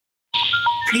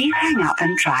Please hang up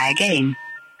and try again.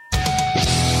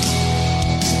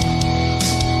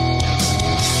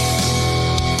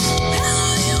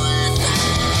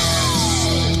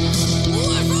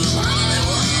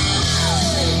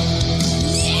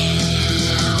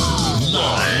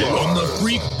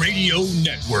 Freak Radio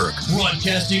Network,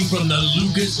 broadcasting from the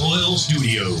Lucas Oil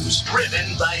Studios.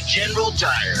 Driven by General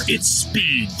Tire. It's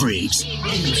Speed Freaks.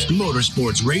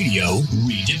 Motorsports Radio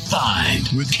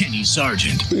redefined with Kenny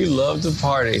Sargent. We love to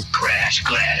party. Crash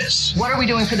Gladys. What are we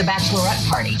doing for the bachelorette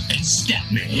party? And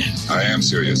Statman. I am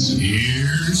serious.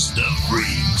 Here's the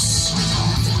Freaks.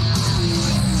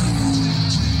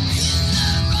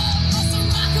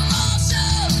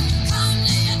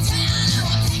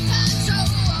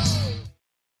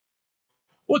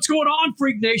 What's going on,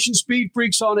 Freak Nation? Speed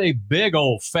Freaks on a big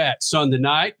old fat Sunday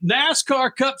night.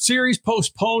 NASCAR Cup Series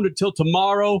postponed until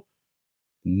tomorrow.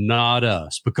 Not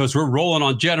us, because we're rolling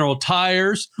on General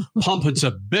Tires, pumping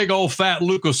some big old fat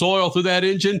Lucas oil through that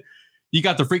engine. You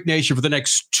got the Freak Nation for the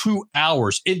next 2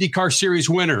 hours. IndyCar Series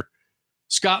winner,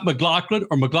 Scott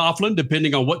McLaughlin,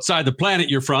 depending on what side of the planet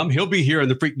you're from. He'll be here in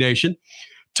the Freak Nation.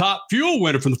 Top fuel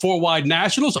winner from the 4-Wide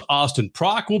Nationals, Austin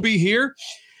Prock, will be here.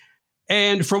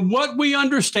 And from what we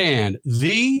understand,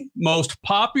 the most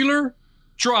popular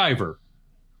driver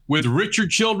with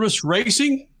Richard Childress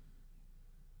Racing,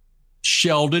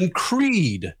 Sheldon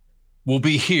Creed, will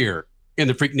be here in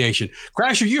the Freak Nation.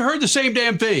 Crasher, you heard the same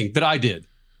damn thing that I did.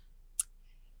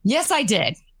 Yes, I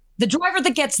did. The driver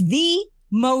that gets the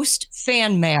most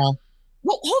fan mail.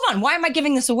 Well, hold on. Why am I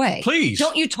giving this away? Please.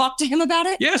 Don't you talk to him about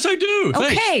it? Yes, I do.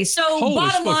 Thanks. Okay, so Holy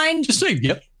bottom smoke. line. Just say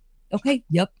yep. Okay,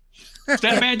 yep.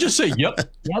 That man, just say yep.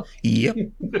 Yep.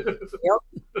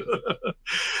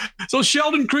 So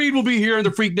Sheldon Creed will be here in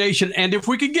the Freak Nation, and if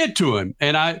we could get to him,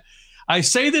 and I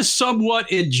say this somewhat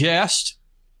in jest,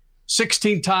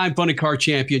 16-time Funny Car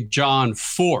champion John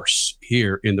Force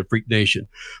here in the Freak Nation.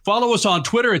 Follow us on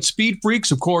Twitter at Speed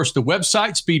Freaks, of course, the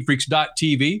website,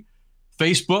 speedfreaks.tv.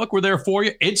 Facebook, we're there for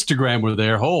you. Instagram, we're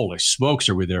there. Holy smokes,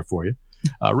 are we there for you?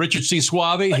 Richard C.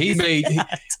 Suave,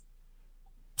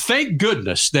 thank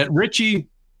goodness that Richie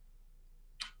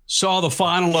saw the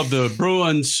final of the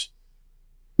Bruins.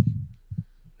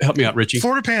 Help me out, Richie.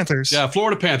 Florida Panthers. Yeah,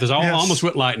 Florida Panthers. I almost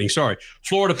went Lightning. Sorry.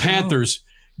 Florida Panthers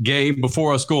game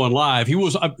before us going live. He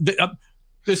was,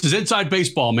 this is inside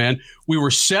baseball, man. We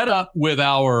were set up with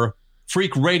our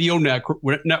Freak Radio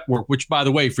Network, which, by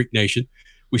the way, Freak Nation,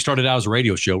 we started out as a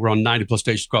radio show. We're on 90 plus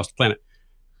stations across the planet.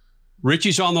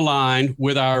 Richie's on the line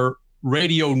with our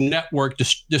radio network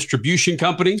distribution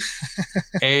company,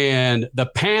 and the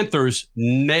Panthers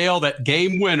nail that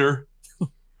game winner.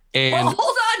 And well,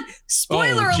 hold on.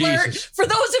 Spoiler alert. Jesus. For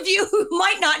those of you who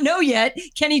might not know yet,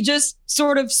 Kenny just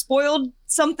sort of spoiled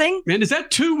something. Man, is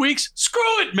that 2 weeks?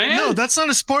 Screw it, man. No, that's not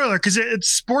a spoiler because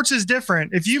sports is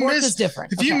different. If you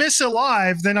you miss it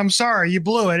live, then I'm sorry, you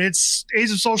blew it. It's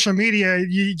age of social media.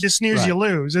 You snooze, you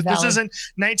lose. This isn't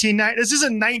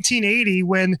 1980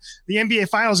 when the NBA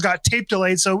Finals got tape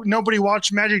delayed, so nobody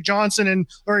watched Magic Johnson and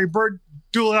Larry Bird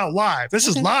duel it out live. This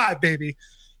is live, baby.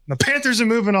 The Panthers are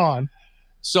moving on.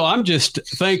 So I'm just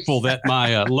thankful that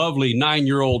my lovely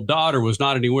 9-year-old daughter was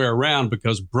not anywhere around,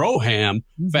 because Broham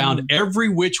found every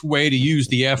which way to use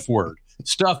the F word.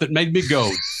 Stuff that made me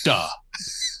go, duh.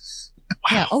 Wow.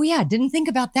 Yeah. Oh, yeah. Didn't think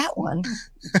about that one.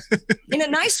 In a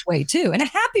nice way, too. In a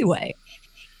happy way.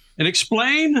 And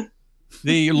explain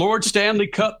the Lord Stanley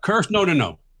Cup curse.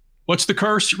 No. What's the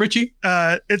curse, Richie?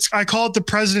 I call it the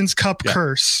President's Cup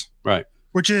curse. Right.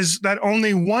 Which is that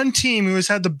only one team who has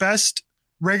had the best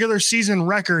regular season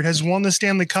record has won the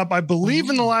Stanley Cup, I believe,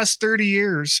 in the last 30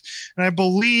 years. And I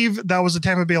believe that was the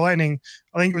Tampa Bay Lightning.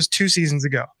 I think it was 2 seasons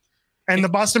ago. And the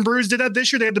Boston Bruins did that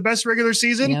this year. They had the best regular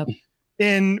season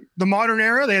in the modern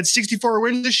era. They had 64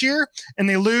 wins this year, and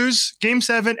they lose Game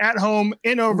 7 at home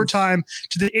in overtime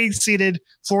to the 8th-seeded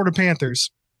Florida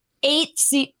Panthers. 8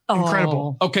 seed.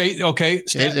 Incredible. Okay.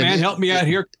 Man, help me out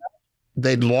here.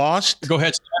 They lost. Go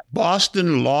ahead.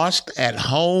 Boston lost at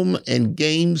home in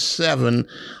Game 7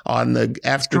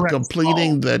 after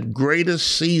completing the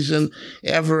greatest season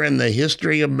ever in the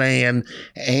history of man,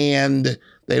 and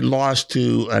they lost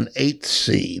to an 8th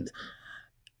seed.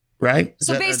 Right?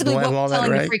 So basically, what we're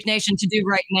telling the Freak Nation to do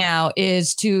right now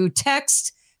is to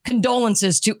text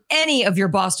condolences to any of your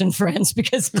Boston friends,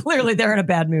 because clearly they're in a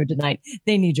bad mood tonight.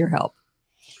 They need your help.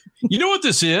 You know what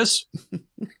this is?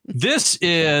 This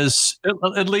is,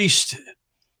 at least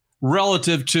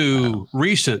relative to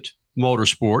recent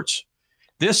motorsports,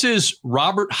 this is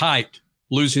Robert Hight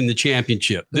losing the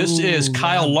championship. This is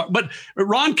Kyle, but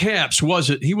Ron Capps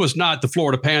he was not the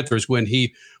Florida Panthers when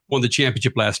he won the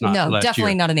championship last No, year.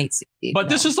 definitely not an 8 seed. But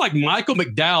this is like Michael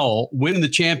McDowell winning the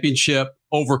championship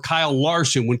over Kyle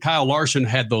Larson when Kyle Larson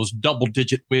had those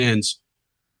double-digit wins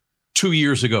 2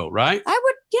 years ago, right? I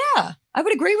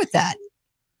would agree with that.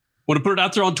 Want to put it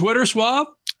out there on Twitter, Swab?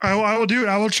 I will do it.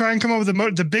 I will try and come up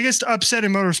with the biggest upset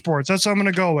in motorsports. That's what I'm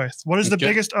going to go with. What is the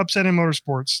biggest upset in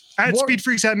motorsports? At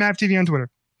SpeedFreaks, at MapTV on Twitter.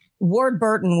 Ward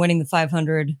Burton winning the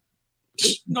 500.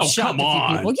 No, come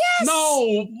on. Yes.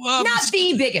 No. Not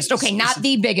the biggest. Okay, not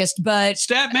the biggest, but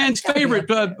Statman's favorite.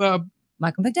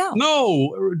 Michael McDowell.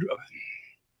 No.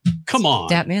 Come on.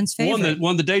 Statman's favorite.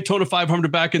 Won the Daytona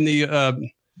 500 back in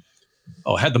the...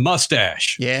 had the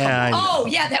mustache. Yeah.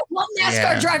 That one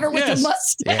NASCAR driver with the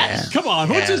mustache. Yeah. Come on.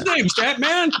 What's his name,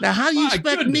 Statman? Now, how do you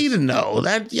expect me to know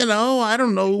that? I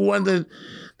don't know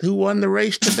who won the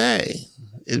race today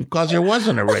because there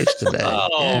wasn't a race today.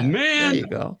 Man. There you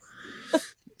go.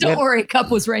 Don't worry.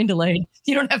 Cup was rain delayed.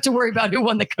 You don't have to worry about who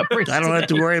won the Cup race. I don't have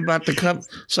to worry about the Cup.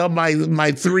 So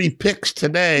my 3 picks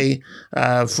today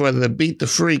for the Beat the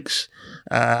Freaks,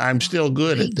 I'm still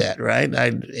good at that, right?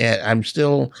 I'm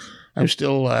still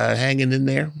hanging in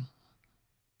there.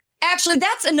 Actually,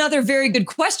 that's another very good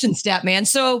question, Statman.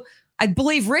 So I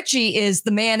believe Richie is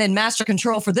the man in master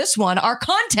control for this one. Our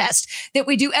contest that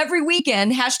we do every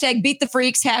weekend, hashtag Beat the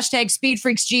Freaks, hashtag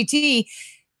SpeedFreaksGT.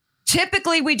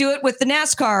 Typically, we do it with the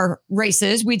NASCAR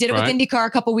races. We did it with IndyCar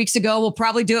a couple weeks ago. We'll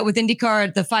probably do it with IndyCar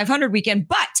at the 500 weekend.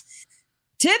 But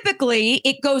typically,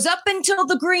 it goes up until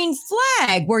the green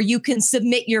flag where you can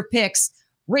submit your picks.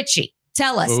 Richie,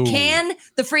 tell us, can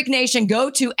the Freak Nation go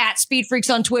to at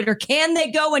SpeedFreaks on Twitter? Can they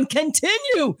go and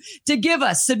continue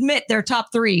to submit their top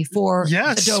 3 for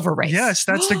the Dover race? Yes,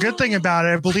 that's the good thing about it.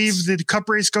 I believe the Cup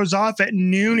race goes off at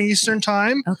noon Eastern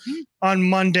time on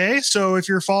Monday. So if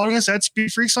you're following us at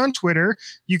SpeedFreaks on Twitter,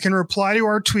 you can reply to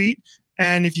our tweet.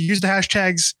 And if you use the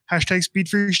hashtags, hashtag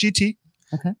SpeedFreaksGT,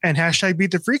 and hashtag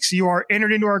Beat the Freaks, you are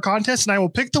entered into our contest. And I will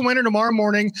pick the winner tomorrow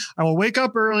morning. I will wake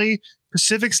up early,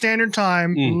 Pacific Standard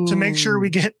Time, to make sure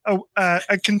we get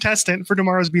a contestant for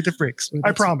tomorrow's Beat the Freaks.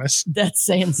 I promise. That's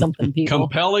saying something, people.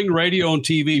 Compelling radio and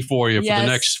TV for you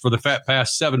for the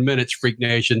past 7 minutes, Freak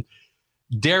Nation.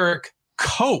 Derek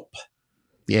Cope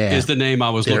is the name I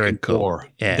was looking for.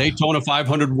 Yeah. Daytona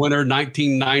 500 winner,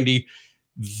 1990.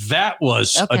 That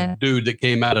was a dude that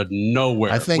came out of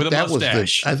nowhere with a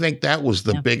mustache. I think that was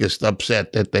the biggest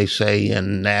upset that they say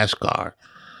in NASCAR.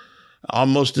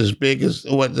 Almost as big as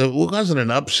it wasn't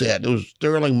an upset. It was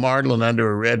Sterling Marlin under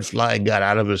a red flag got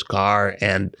out of his car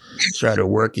and started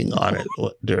working on it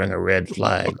during a red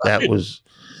flag. That was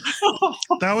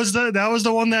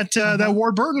the one that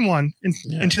Ward Burton won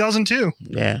in 2002.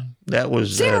 Yeah, that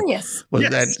was serious.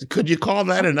 That could you call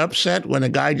that an upset when a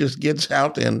guy just gets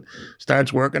out and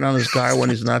starts working on his car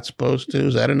when he's not supposed to?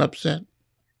 Is that an upset?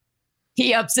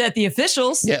 He upset the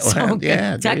officials.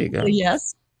 Yeah, there you go.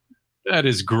 Yes. That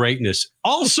is greatness.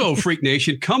 Also, Freak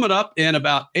Nation, coming up in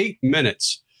about 8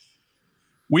 minutes,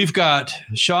 we've got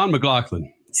Sean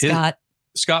McLaughlin.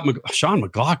 Sean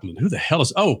McLaughlin. Who the hell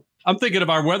is? Oh, I'm thinking of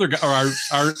our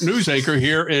our news anchor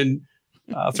here in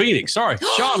Phoenix. Sorry,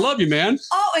 Sean, love you, man.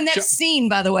 Oh, and that's Scene,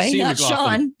 by the way, Scene not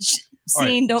McLaughlin. Sean.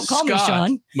 Scene, don't call me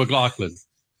Sean. McLaughlin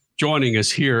joining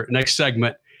us here next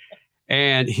segment.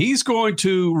 And he's going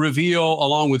to reveal,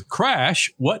 along with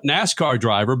Crash, what NASCAR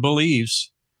driver believes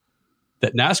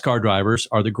that NASCAR drivers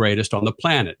are the greatest on the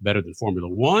planet. Better than Formula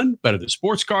One, better than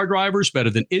sports car drivers,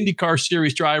 better than IndyCar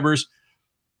series drivers,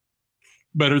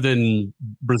 better than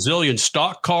Brazilian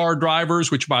stock car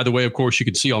drivers, which, by the way, of course, you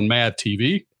can see on Mad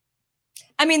TV.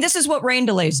 I mean, this is what rain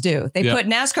delays do. They put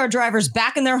NASCAR drivers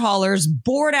back in their haulers,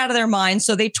 bored out of their minds,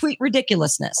 so they tweet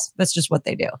ridiculousness. That's just what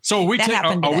they do. So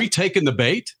are we taking the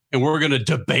bait and we're going to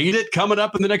debate it coming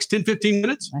up in the next 10, 15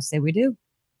 minutes? I say we do.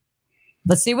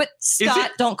 Let's see what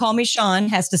Scott, don't call me Sean,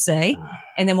 has to say,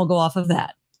 and then we'll go off of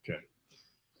that. Okay.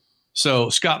 So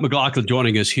Scott McLaughlin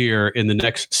joining us here in the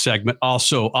next segment.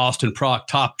 Also, Austin Prock,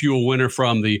 top fuel winner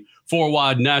from the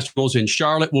 4-Wide Nationals in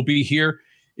Charlotte, will be here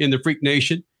in the Freak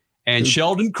Nation. And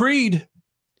Sheldon Creed,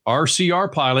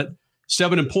 RCR pilot,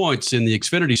 7 points in the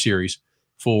Xfinity series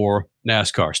for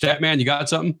NASCAR. Statman, you got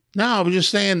something? No, I was just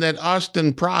saying that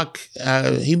Austin Prock,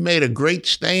 he made a great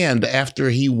stand after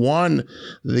he won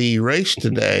the race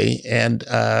today and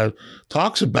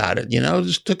talks about it.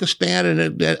 Just took a stand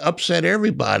and it upset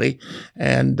everybody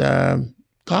and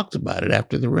talked about it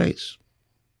after the race.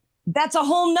 That's a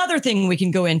whole nother thing we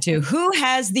can go into. Who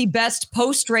has the best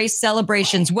post-race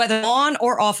celebrations, whether on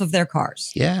or off of their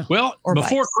cars? Yeah. Well,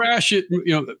 before Crash,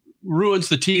 ruins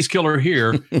the tease killer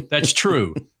here. That's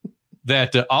true.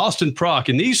 That Austin Prock,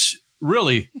 in these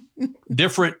really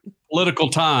different political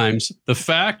times, the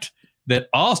fact that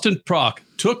Austin Prock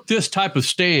took this type of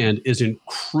stand is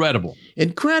incredible.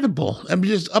 Incredible. I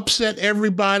mean, just upset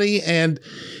everybody, and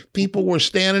people were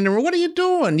standing there. What are you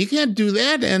doing? You can't do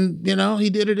that. And, he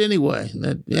did it anyway.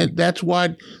 That's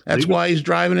why he's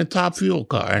driving a top fuel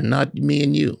car and not me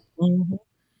and you. Mm-hmm.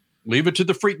 Leave it to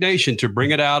the Freak Nation to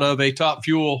bring it out of a top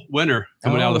fuel winner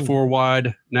coming out of the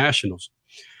 4-wide Nationals.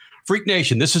 Freak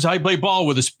Nation, this is how you play ball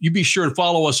with us. You be sure and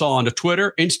follow us on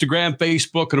Twitter, Instagram,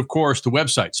 Facebook, and, of course, the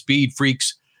website,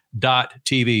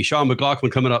 speedfreaks.tv. Sean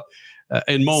McLaughlin coming up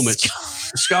in moments.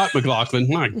 Scott McLaughlin.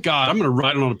 My God, I'm going to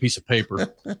write it on a piece of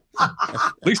paper. At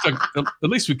least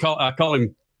I call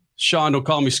him Sean. Don't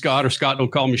call me Scott, or Scott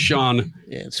don't call me Sean.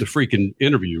 Yeah, it's a freaking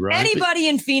interview, right? Anybody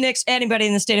in Phoenix, anybody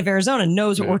in the state of Arizona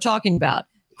knows what we're talking about.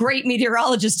 Great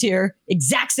meteorologist here.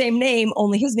 Exact same name,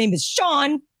 only his name is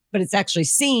Sean, but it's actually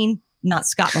Scene, not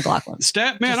Scott McLaughlin.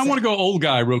 Stat man, I want to go old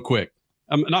guy real quick.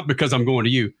 Not because I'm going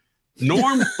to you.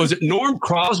 Was it Norm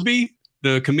Crosby,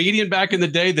 the comedian back in the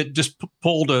day that just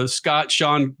pulled a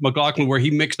Sean McLaughlin where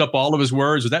he mixed up all of his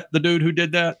words? Was that the dude who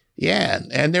did that? Yeah,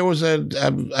 and there was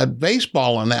a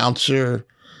baseball announcer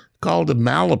called the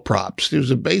Malaprops. He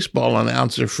was a baseball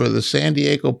announcer for the San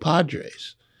Diego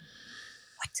Padres.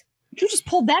 You just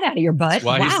pulled that out of your butt.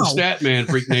 Wow. He's the stat man,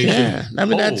 Freak Nation. Yeah, I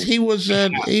mean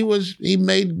he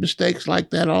made mistakes like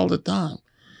that all the time.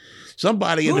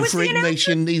 Somebody in the Freak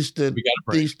Nation needs to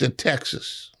text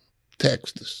us.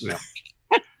 Yeah.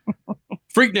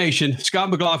 Freak Nation, Scott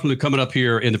McLaughlin coming up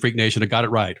here in the Freak Nation. I got it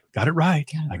right. I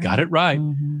got it right.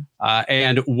 Mm-hmm.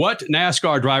 And what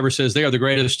NASCAR driver says they are the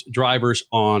greatest drivers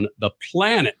on the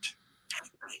planet?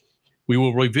 We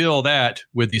will reveal that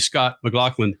with the Scott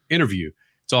McLaughlin interview.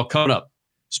 It's all coming up.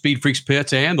 Speed Freaks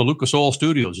Pits and the Lucas Oil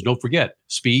Studios. And don't forget,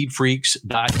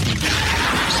 speedfreaks.tv.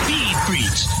 Speed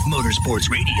Freaks, Motorsports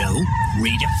Radio,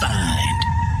 redefined.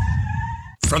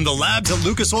 From the labs at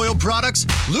Lucas Oil Products,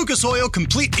 Lucas Oil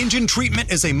Complete Engine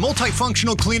Treatment is a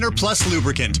multifunctional cleaner plus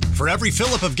lubricant. For every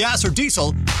fill-up of gas or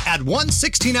diesel, add one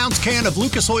 16-ounce can of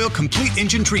Lucas Oil Complete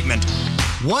Engine Treatment.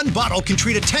 One bottle can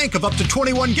treat a tank of up to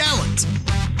 21 gallons.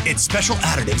 Its special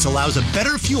additives allows a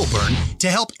better fuel burn to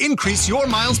help increase your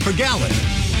miles per gallon.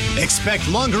 Expect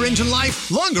longer engine life,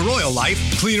 longer oil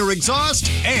life, cleaner exhaust,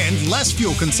 and less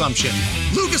fuel consumption.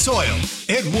 Lucas Oil,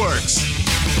 it works.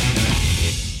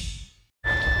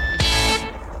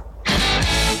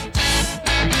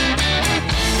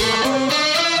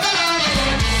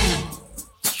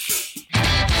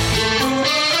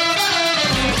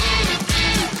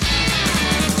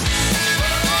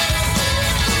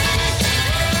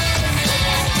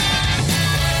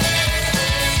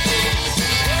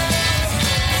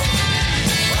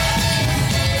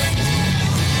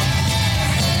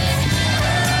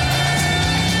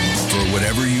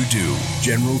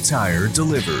 General Tire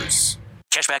delivers.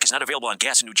 Cashback is not available on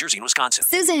gas in New Jersey and Wisconsin.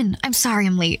 Susan, I'm sorry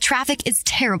I'm late. Traffic is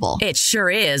terrible. It sure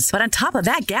is. But on top of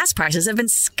that, gas prices have been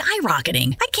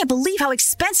skyrocketing. I can't believe how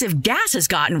expensive gas has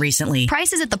gotten recently.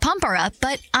 Prices at the pump are up,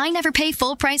 but I never pay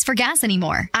full price for gas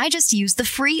anymore. I just use the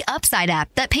free Upside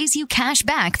app that pays you cash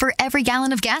back for every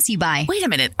gallon of gas you buy. Wait a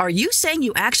minute. Are you saying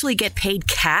you actually get paid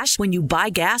cash when you buy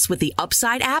gas with the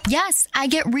Upside app? Yes, I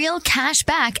get real cash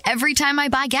back every time I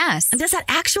buy gas. And does that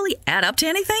actually add up to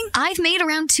anything? I've made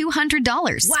around $200.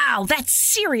 Wow, that's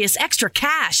serious extra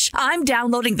cash. I'm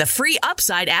downloading the free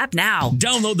Upside app now.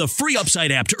 Download the free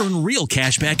Upside app to earn real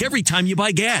cash back every time you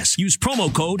buy gas. Use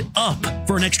promo code UP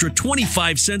for an extra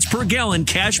 25 cents per gallon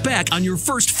cash back on your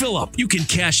first fill-up. You can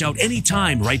cash out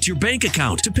anytime right to your bank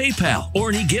account, to PayPal, or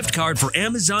any gift card for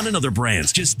Amazon and other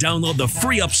brands. Just download the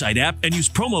free Upside app and use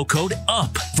promo code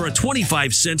UP for a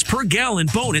 25 cents per gallon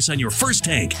bonus on your first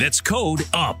tank. That's code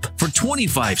UP for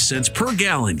 25 cents per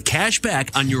gallon cash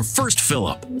back on your first fill-up.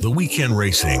 The weekend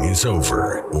racing is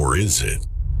over, or is it?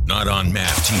 Not on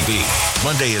MAV TV.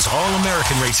 Monday is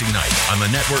All-American Racing Night on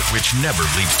the network which never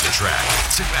leaves the track.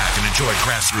 Sit back and enjoy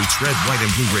grassroots red, white,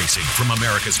 and blue racing from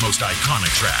America's most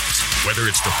iconic tracks. Whether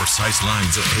it's the precise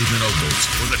lines of pavement ovals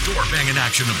or the door-banging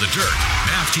action of the dirt,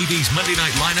 MAV TV's Monday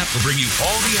night lineup will bring you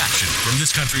all the action from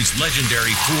this country's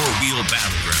legendary four-wheel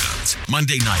battlegrounds.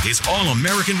 Monday night is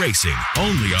All-American Racing,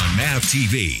 only on MAV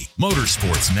TV,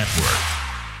 Motorsports Network.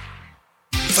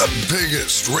 The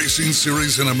biggest racing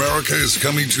series in America is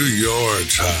coming to your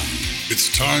town.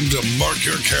 It's time to mark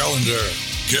your calendar.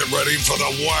 Get ready for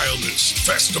the wildest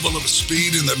festival of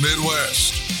speed in the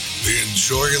Midwest. The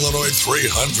Enjoy Illinois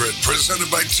 300, presented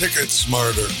by Ticket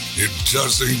Smarter. It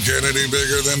doesn't get any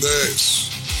bigger than this.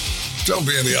 Don't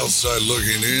be on the outside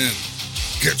looking in.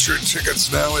 Get your tickets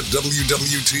now at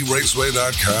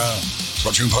WWTRaceway.com.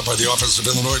 Brought to you in part by the Office of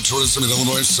Illinois Tourism and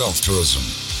Illinois South Tourism.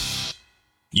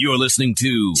 You're listening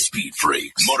to Speed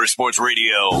Freaks, Motorsports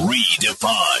Radio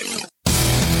Redefined.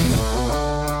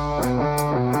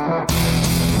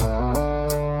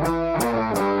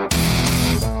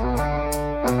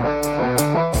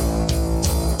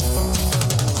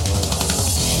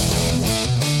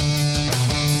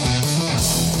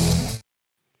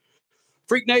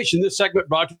 Freak Nation, this segment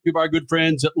brought to you by our good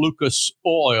friends at Lucas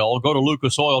Oil. Go to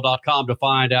lucasoil.com to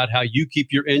find out how you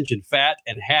keep your engine fat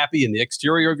and happy in the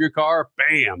exterior of your car.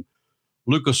 Bam!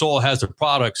 Lucas Oil has the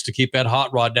products to keep that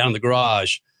hot rod down in the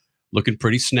garage looking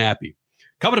pretty snappy.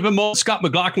 Coming up in a moment, Scott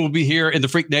McLaughlin will be here in the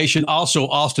Freak Nation. Also,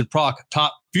 Austin Prock,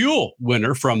 top fuel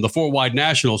winner from the 4-Wide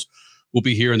Nationals, will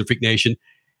be here in the Freak Nation.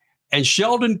 And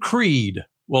Sheldon Creed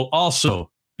will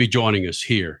also be joining us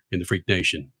here in the Freak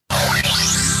Nation.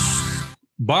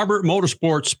 Barber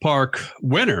Motorsports Park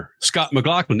winner, Scott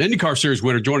McLaughlin, IndyCar Series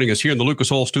winner, joining us here in the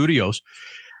Lucas Oil Studios.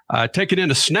 Taking in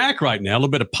a snack right now, a little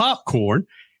bit of popcorn.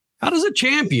 How does a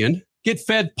champion get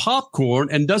fed popcorn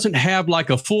and doesn't have like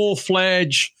a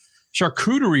full-fledged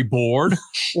charcuterie board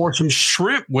or some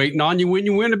shrimp waiting on you when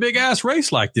you win a big-ass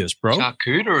race like this, bro?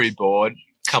 Charcuterie board?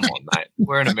 Come on, mate.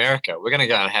 We're in America. We're going to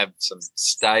go and have some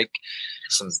steak,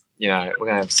 we're going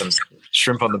to have some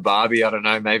shrimp on the barbie. I don't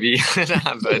know, maybe.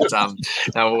 But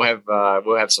no,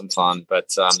 we'll have some fun.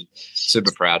 But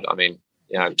super proud. I mean,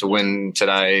 to win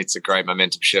today, it's a great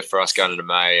momentum shift for us going into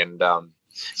May, and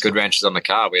good ranches on the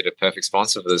car. We had a perfect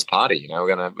sponsor for this party.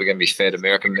 We're gonna be fed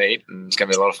American meat, and it's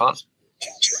gonna be a lot of fun.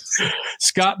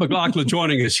 Scott McLaughlin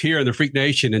joining us here in the Freak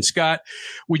Nation. And Scott,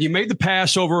 when you made the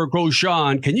pass over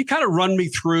Grosjean, can you kind of run me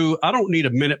through, I don't need a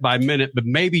minute by minute, but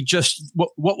maybe just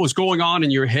what was going on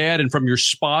in your head and from your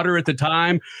spotter at the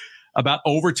time about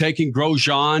overtaking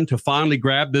Grosjean to finally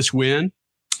grab this win?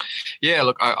 Yeah,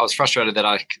 look, I was frustrated that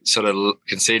I sort of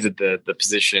conceded the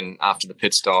position after the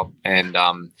pit stop. And,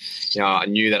 I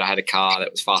knew that I had a car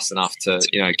that was fast enough to,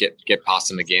 get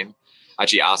past him again. I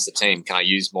actually asked the team, can I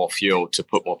use more fuel to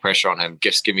put more pressure on him?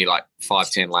 Just give me like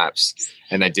 5-10 laps.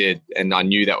 And they did. And I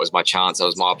knew that was my chance. That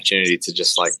was my opportunity to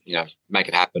just make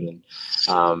it happen. And,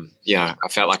 I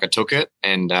felt like I took it.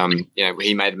 And,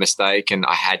 he made a mistake and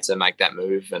I had to make that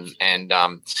move. And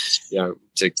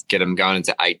to get him going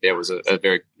into 8 there was a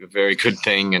very, very good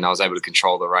thing. And I was able to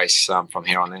control the race from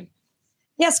here on in.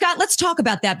 Yeah, Scott, let's talk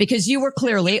about that because you were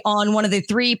clearly on one of the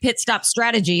 3 pit stop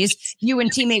strategies. You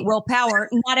and teammate Will Power,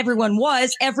 not everyone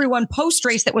was. Everyone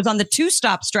post-race that was on the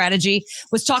 2-stop strategy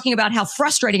was talking about how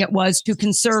frustrating it was to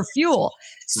conserve fuel.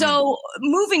 So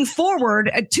moving forward,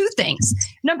 2 things.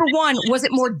 Number 1, was it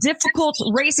more difficult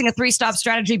racing a 3-stop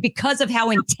strategy because of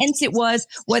how intense it was,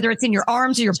 whether it's in your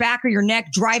arms or your back or your neck,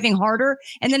 driving harder?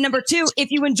 And then number 2, if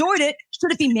you enjoyed it,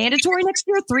 should it be mandatory next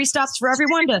year, 3 stops for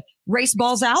everyone to race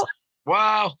balls out?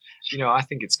 Well, I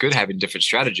think it's good having different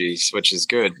strategies, which is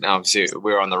good. Obviously,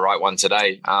 we're on the right one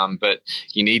today, but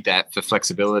you need that for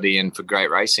flexibility and for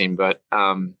great racing. But,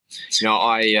 I'm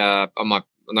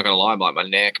not going to lie, my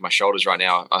neck and my shoulders right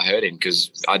now are hurting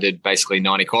because I did basically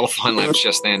 90 qualifying laps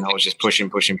just then. I was just pushing.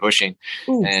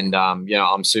 Ooh. And,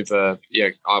 I'm super,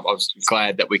 I was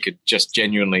glad that we could just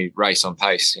genuinely race on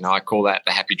pace. I call that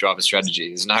the happy driver strategy.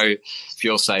 There's no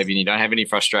fuel saving. You don't have any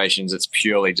frustrations. It's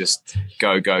purely just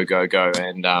go.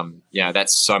 And,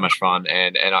 that's so much fun.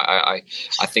 And I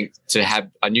think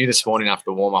I knew this morning after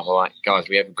the warm up, I'm like, guys,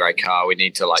 we have a great car. We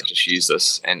need to just use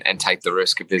this and take the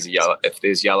risk if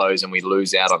there's yellows and we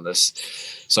lose out on this,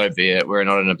 so be it. We're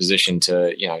not in a position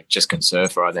to just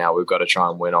conserve right now. We've got to try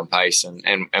and win on pace, and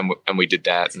we did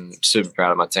that. And super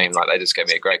proud of my team. They just gave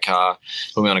me a great car,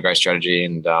 put me on a great strategy,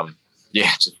 and we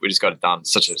just got it done.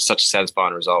 Such a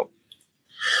satisfying result.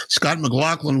 Scott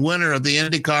McLaughlin, winner of the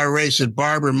IndyCar race at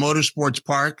Barber Motorsports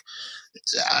Park.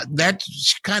 That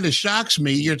kind of shocks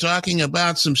me. You're talking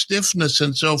about some stiffness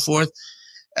and so forth.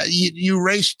 You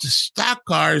raced stock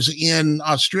cars in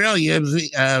Australia,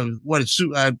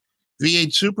 V8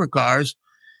 supercars.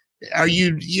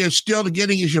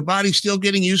 Is your body still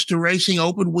getting used to racing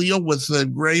open wheel with the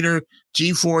greater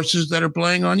G-forces that are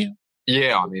playing on you?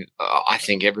 Yeah, I mean, I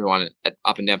think everyone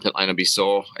up and down pit lane will be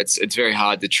sore. It's very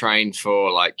hard to train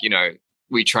for,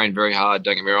 we train very hard,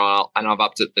 don't get me wrong, and I've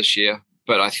upped it this year.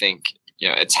 But I think,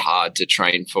 it's hard to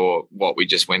train for what we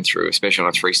just went through, especially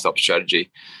on a 3-stop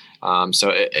strategy.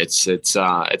 So it's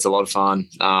a lot of fun,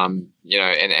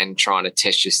 and trying to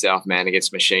test yourself, man,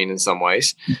 against machine in some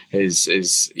ways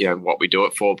is what we do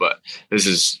it for. But this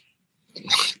is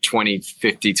 20,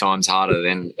 50 times harder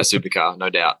than a supercar, no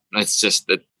doubt. It's just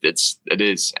it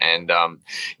is. And,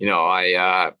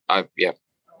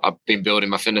 I've been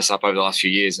building my fitness up over the last few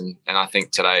years. And I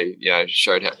think today,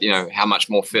 showed how much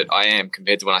more fit I am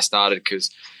compared to when I started,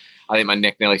 because I think my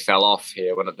neck nearly fell off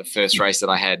here when at the first race that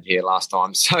I had here last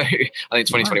time. So I think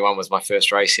 2021 was my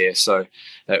first race here. So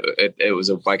it was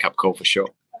a wake-up call for sure.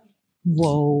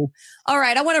 Whoa. All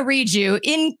right. I want to read you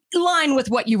in line with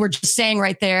what you were just saying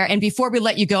right there. And before we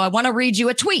let you go, I want to read you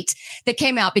a tweet that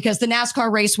came out because the NASCAR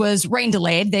race was rain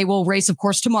delayed. They will race, of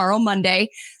course, tomorrow, Monday.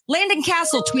 Landon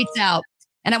Castle tweets out,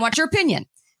 and I want your opinion.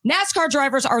 NASCAR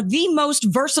drivers are the most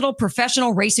versatile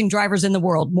professional racing drivers in the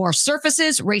world. More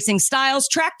surfaces, racing styles,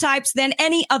 track types than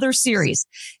any other series.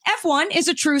 F1 is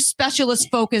a true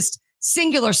specialist-focused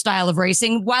singular style of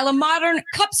racing, while a modern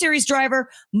Cup Series driver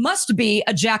must be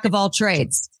a jack of all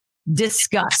trades.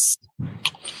 Discuss.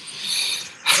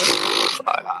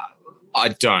 I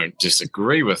don't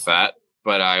disagree with that,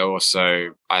 but I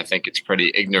think it's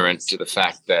pretty ignorant to the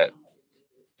fact that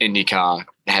IndyCar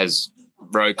has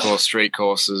road course, street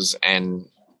courses, and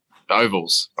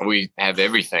ovals. We have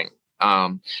everything.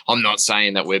 I'm not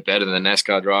saying that we're better than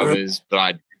NASCAR drivers, but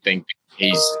I think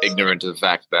he's ignorant to the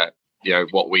fact that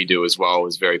what we do as well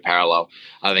is very parallel.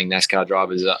 I think NASCAR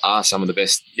drivers are some of the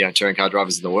best, touring car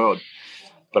drivers in the world.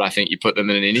 But I think you put them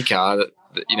in an IndyCar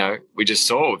that we just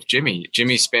saw with Jimmy.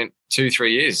 Jimmy spent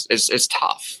 2-3 years. It's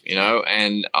tough,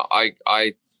 and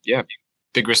I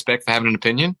big respect for having an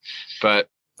opinion, but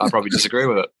I probably disagree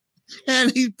with it.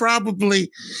 And he probably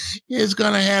is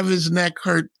going to have his neck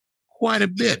hurt quite a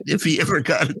bit if he ever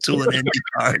got into an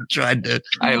IndyCar and tried to.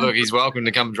 Hey, look, he's welcome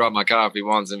to come and drive my car if he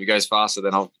wants. If he goes faster,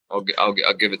 then I'll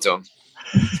give it to him.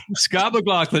 Scott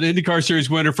McLaughlin, IndyCar Series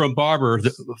winner from Barber.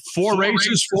 4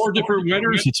 races, 4 different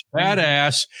winners. It's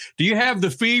badass. Do you have the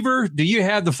fever? Do you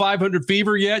have the 500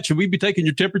 fever yet? Should we be taking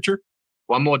your temperature?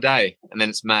 One more day, and then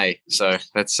it's May. So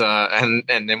that's and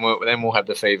then we'll have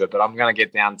the fever. But I'm going to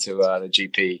get down to the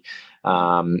GP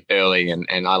early,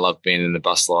 and I love being in the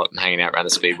bus lot and hanging out around the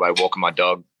speedway, walking my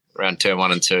dog around turn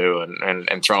 1 and 2,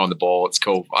 and throwing the ball. It's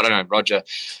cool. I don't know, Roger,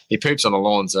 he poops on the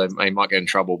lawn, so he might get in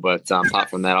trouble. But apart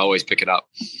from that, I always pick it up.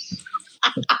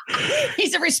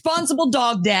 He's a responsible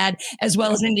dog dad as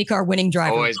well as an IndyCar winning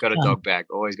driver. Always got a dog bag.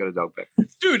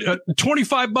 Dude,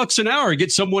 $25 an hour,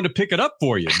 get someone to pick it up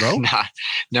for you, bro. No.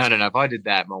 If I did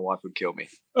that, my wife would kill me.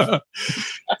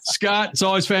 Scott, it's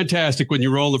always fantastic when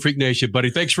you roll the Freak Nation, buddy.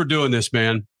 Thanks for doing this,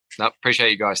 man. No, appreciate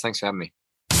you guys. Thanks for having me.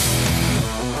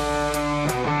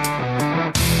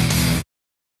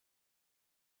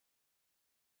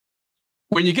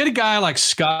 When you get a guy like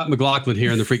Scott McLaughlin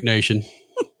here in the Freak Nation,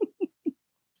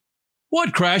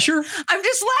 what, Crasher? I'm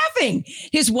just laughing.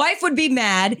 His wife would be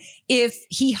mad if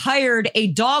he hired a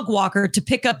dog walker to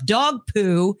pick up dog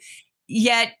poo,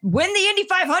 yet win the Indy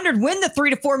 500, win the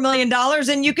 $3 to $4 million,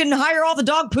 and you can hire all the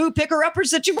dog poo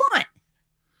picker-uppers that you want.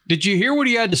 Did you hear what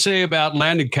he had to say about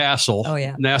Landon Castle,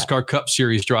 NASCAR Cup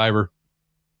Series driver,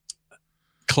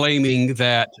 claiming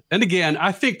that, and again,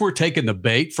 I think we're taking the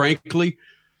bait, frankly,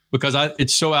 because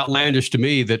it's so outlandish to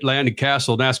me that Landon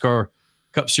Castle, NASCAR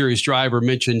Cup Series driver,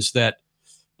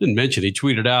 he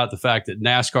tweeted out the fact that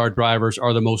NASCAR drivers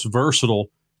are the most versatile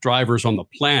drivers on the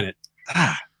planet.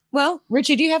 Well,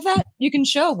 Richie, do you have that? You can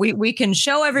show. We can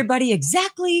show everybody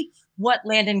exactly what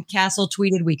Landon Castle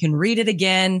tweeted. We can read it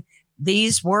again.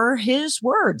 These were his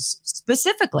words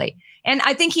specifically. And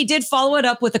I think he did follow it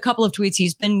up with a couple of tweets.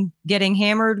 He's been getting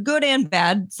hammered, good and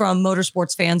bad, from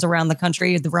motorsports fans around the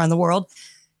country, around the world.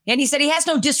 And he said he has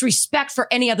no disrespect for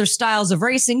any other styles of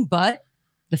racing, but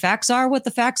the facts are what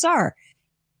the facts are.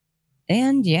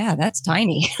 And yeah, that's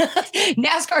tiny.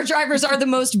 NASCAR drivers are the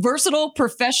most versatile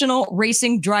professional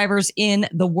racing drivers in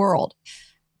the world.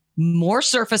 More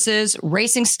surfaces,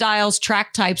 racing styles,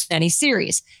 track types than any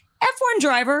series. F1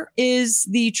 driver is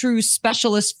the true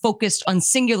specialist focused on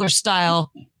singular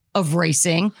style of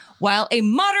racing, while a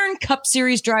modern Cup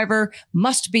Series driver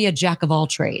must be a jack of all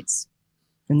trades.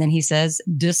 And then he says,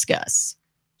 discuss.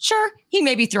 Sure, he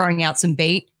may be throwing out some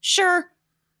bait. Sure,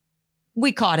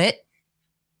 we caught it.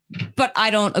 But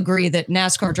I don't agree that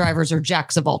NASCAR drivers are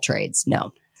jacks of all trades.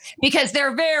 No, because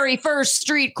their very first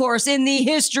street course in the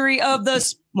history of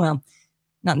not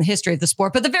in the history of the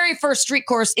sport, but the very first street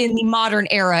course in the modern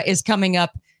era is coming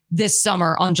up this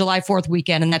summer on July 4th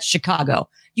weekend, and that's Chicago.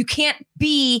 You can't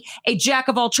be a jack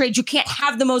of all trades. You can't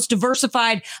have the most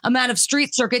diversified amount of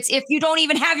street circuits if you don't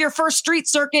even have your first street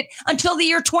circuit until the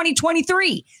year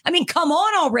 2023. I mean, come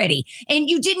on already. And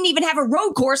you didn't even have a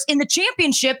road course in the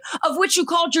championship, of which you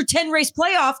called your 10-race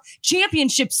playoff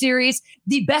championship series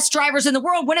the best drivers in the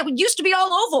world when it used to be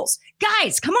all ovals.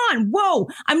 Guys, come on. Whoa.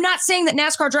 I'm not saying that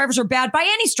NASCAR drivers are bad by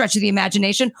any stretch of the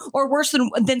imagination or worse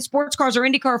than sports cars or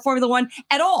IndyCar or Formula One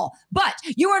at all. But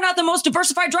you are not the most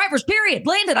diversified drivers, period.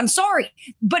 understand it. I'm sorry.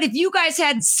 But if you guys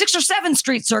had 6 or 7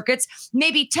 street circuits,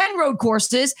 maybe 10 road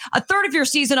courses, a third of your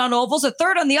season on ovals, a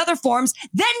third on the other forms,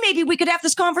 then maybe we could have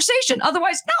this conversation.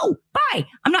 Otherwise, no, bye.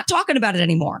 I'm not talking about it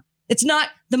anymore. It's not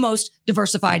the most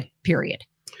diversified, period.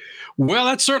 Well,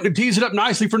 that certainly tees it up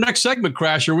nicely for next segment,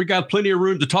 Crasher. We got plenty of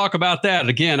room to talk about that.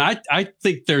 Again, I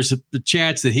think there's the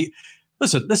chance that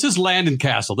listen, this is Landon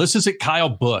Castle. This isn't Kyle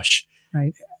Busch.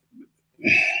 Right.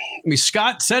 I mean,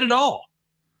 Scott said it all.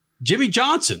 Jimmy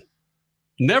Johnson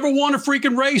never won a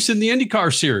freaking race in the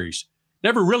IndyCar series.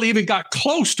 Never really even got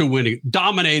close to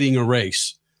dominating a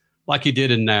race like he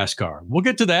did in NASCAR. We'll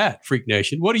get to that, Freak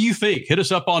Nation. What do you think? Hit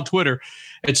us up on Twitter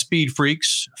at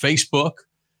SpeedFreaks, Facebook,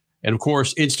 and, of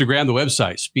course, Instagram, the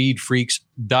website,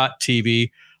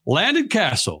 speedfreaks.tv. Landon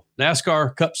Castle,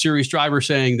 NASCAR Cup Series driver,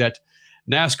 saying that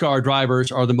NASCAR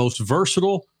drivers are the most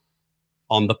versatile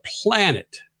on the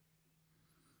planet.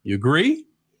 You agree?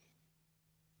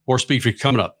 More Speed Freaks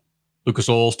coming up. Lucas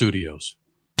Oil Studios.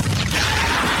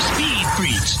 Speed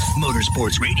Freaks,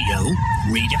 Motorsports Radio,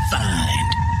 redefined.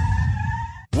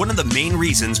 One of the main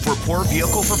reasons for poor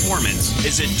vehicle performance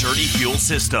is a dirty fuel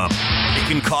system. It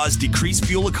can cause decreased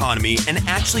fuel economy and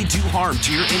actually do harm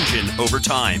to your engine over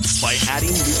time. By adding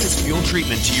Lucas Fuel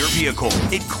Treatment to your vehicle,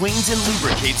 it cleans and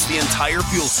lubricates the entire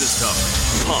fuel system.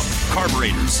 Pump,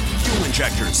 carburetors, fuel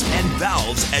injectors, and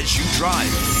valves as you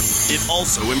drive. It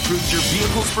also improves your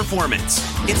vehicle's performance.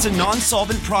 It's a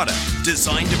non-solvent product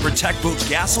designed to protect both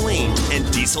gasoline and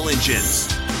diesel engines.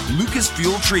 Lucas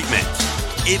Fuel Treatment.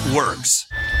 It works.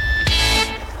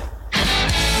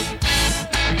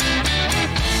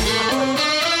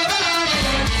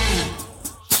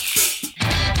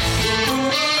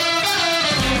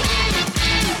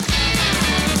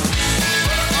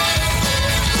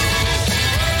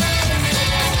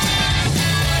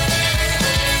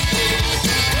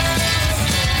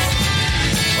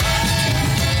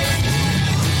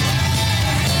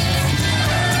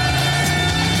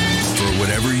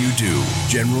 Whatever you do,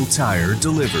 General Tire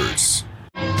delivers.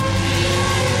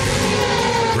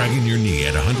 Dragging your knee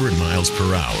at 100 miles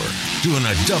per hour, doing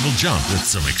a double jump with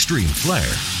some extreme flair.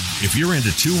 If you're into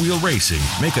two-wheel racing,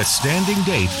 make a standing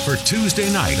date for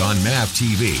Tuesday night on MAV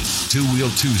TV.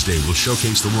 Two-Wheel Tuesday will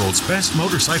showcase the world's best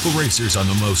motorcycle racers on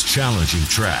the most challenging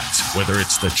tracks. Whether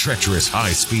it's the treacherous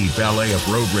high-speed ballet of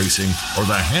road racing or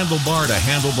the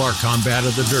handlebar-to-handlebar combat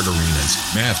of the dirt arenas,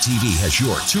 MAV TV has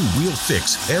your two-wheel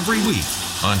fix every week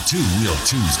on Two-Wheel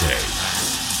Tuesday.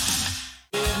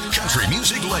 Country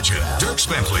music legend Dirk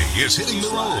Bentley is hitting the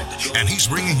road, and he's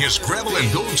bringing his Gravel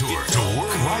and Gold Tour to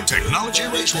Worldwide Technology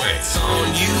Raceway. It's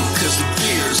on you, 'cause the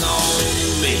beer's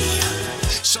on me.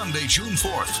 Sunday, June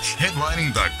 4th,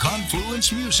 headlining the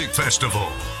Confluence Music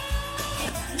Festival.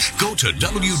 Go to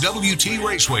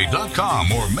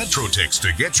www.traceway.com or MetroTix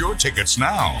to get your tickets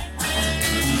now.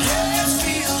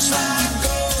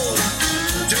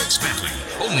 Dirk Bentley,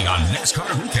 only on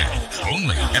NASCAR Weekend,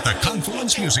 only at the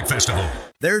Confluence Music Festival.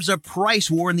 There's a price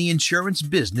war in the insurance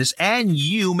business, and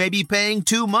you may be paying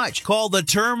too much. Call the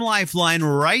Term Lifeline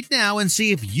right now and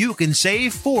see if you can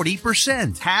save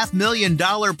 40%.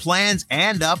 $500,000 plans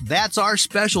and up, that's our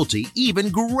specialty. Even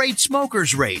great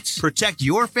smokers rates. Protect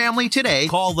your family today.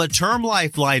 Call the Term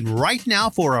Lifeline right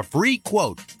now for a free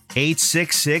quote.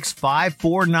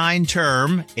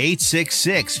 866-549-TERM,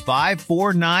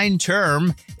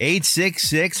 866-549-TERM,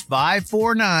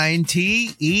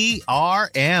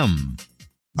 866-549-TERM.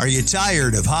 Are you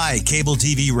tired of high cable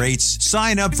TV rates?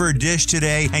 Sign up for Dish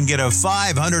today and get a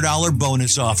 $500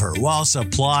 bonus offer while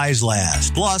supplies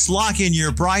last. Plus, lock in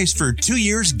your price for 2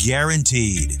 years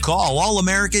guaranteed. Call All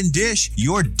American Dish,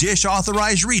 your Dish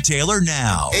authorized retailer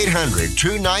now.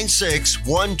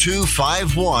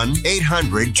 800-296-1251.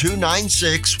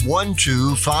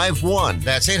 800-296-1251.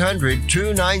 That's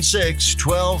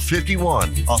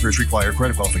 800-296-1251. Offers require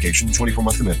credit qualification,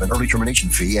 24-month commitment, early termination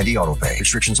fee, and e-auto pay.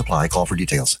 Restrictions apply. Call for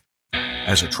details.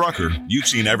 As a trucker, you've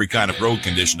seen every kind of road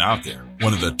condition out there.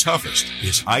 One of the toughest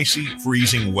is icy,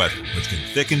 freezing weather, which can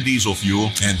thicken diesel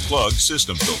fuel and plug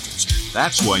system filters.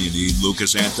 That's why you need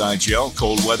Lucas Anti-Gel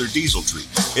Cold Weather Diesel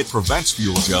Treatment. It prevents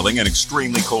fuel gelling at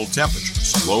extremely cold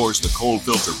temperatures, lowers the cold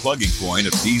filter plugging point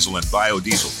of diesel and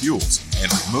biodiesel fuels,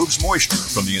 and removes moisture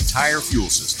from the entire fuel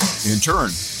system. In turn,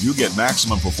 you get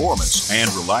maximum performance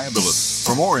and reliability.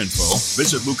 For more info,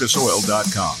 visit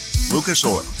lucasoil.com. Lucas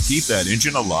Oil. Keep that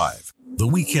engine alive. The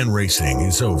weekend racing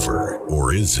is over,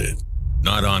 or is it?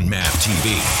 not on MAV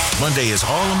TV. Monday is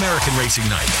All-American Racing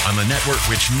Night on the network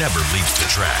which never leaves the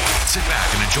track. Sit back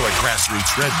and enjoy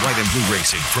grassroots red, white, and blue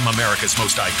racing from America's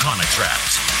most iconic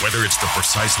tracks. Whether it's the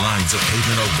precise lines of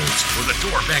pavement ovals or the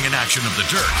door-banging action of the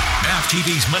dirt, MAV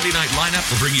TV's Monday night lineup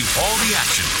will bring you all the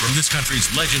action from this country's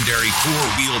legendary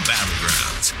four-wheel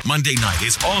battlegrounds. Monday night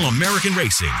is All-American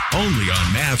Racing, only on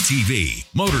MAV TV,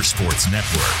 Motorsports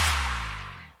Network.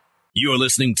 You're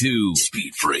listening to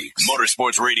Speed Freaks,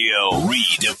 Motorsports Radio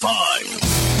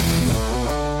Redefined.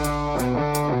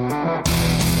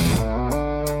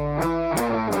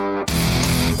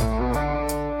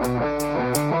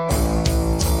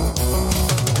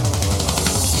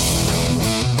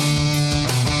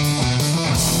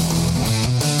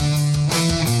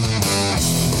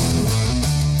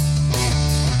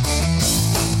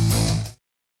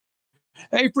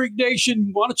 Hey, Freak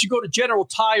Nation, why don't you go to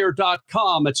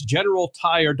GeneralTire.com? That's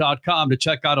GeneralTire.com to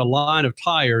check out a line of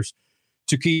tires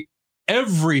to keep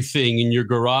everything in your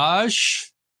garage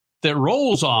that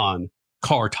rolls on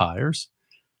car tires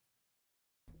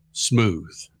smooth,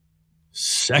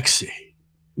 sexy.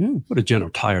 Go to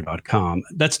GeneralTire.com.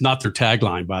 That's not their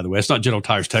tagline, by the way. It's not General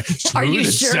Tire's tag. Smooth Are you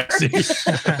and sure? sexy.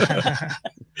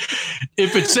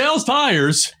 If it sells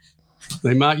tires,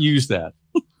 they might use that.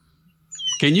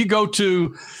 Can you go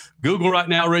to Google right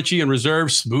now, Richie, and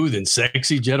reserve smooth and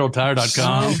sexy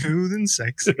GeneralTire.com? Smooth and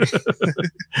sexy.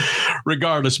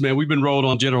 Regardless, man, we've been rolling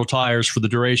on General Tires for the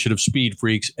duration of Speed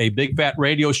Freaks, a big fat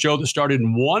radio show that started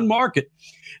in one market.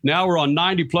 Now we're on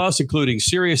 90 plus, including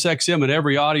Sirius XM and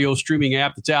every audio streaming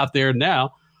app that's out there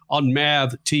now on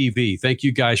MAV TV. Thank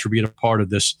you guys for being a part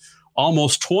of this.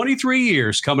 Almost 23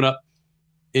 years coming up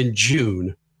in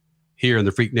June here in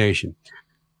the Freak Nation.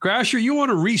 Crasher, you want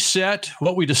to reset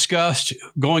what we discussed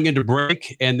going into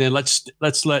break, and then let's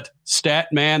let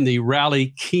Statman, the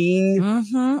Rally King,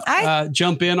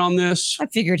 jump in on this. I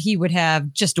figured he would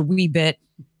have just a wee bit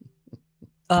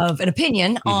of an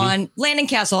opinion on Landon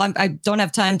Castle. I don't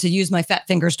have time to use my fat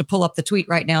fingers to pull up the tweet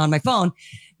right now on my phone,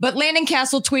 but Landon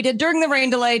Castle tweeted during the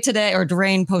rain delay today, or the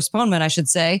rain postponement, I should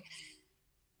say,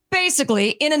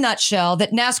 basically, in a nutshell,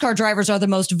 that NASCAR drivers are the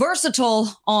most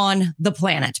versatile on the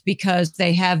planet because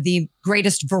they have the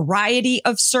greatest variety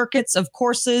of circuits, of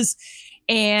courses,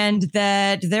 and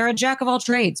that they're a jack of all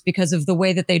trades because of the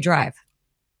way that they drive.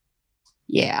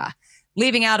 Yeah.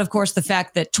 Leaving out, of course, the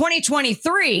fact that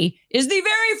 2023 is the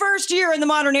very first year in the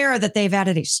modern era that they've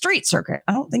added a street circuit.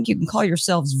 I don't think you can call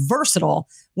yourselves versatile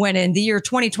when in the year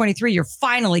 2023, you're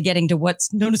finally getting to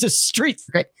what's known as a street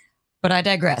circuit. But I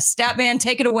digress. Statman,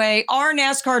 take it away. Are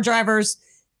NASCAR drivers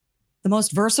the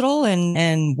most versatile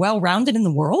and well-rounded in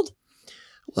the world?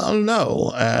 Well,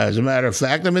 no. As a matter of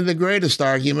fact, I mean, the greatest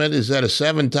argument is that a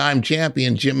 7-time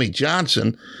champion, Jimmy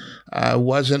Johnson,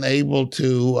 wasn't able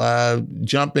to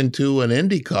jump into an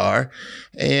IndyCar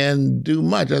and do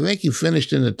much. I think he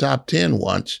finished in the top 10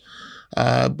 once.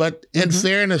 But in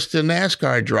fairness to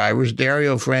NASCAR drivers,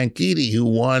 Dario Franchitti, who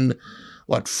won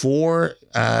 4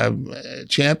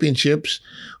 championships,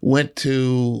 went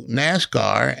to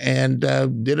NASCAR and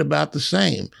did about the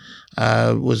same,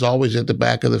 was always at the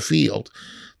back of the field.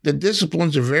 The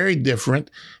disciplines are very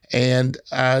different, and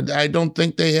I don't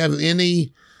think they have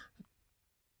any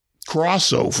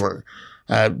crossover.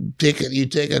 You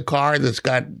take a car that's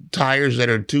got tires that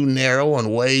are too narrow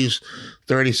and weighs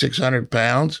 3,600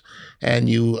 pounds, and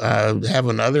you have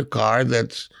another car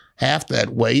that's half that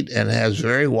weight and has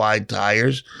very wide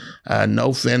tires,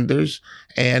 no fenders.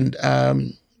 And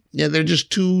they're just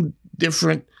two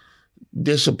different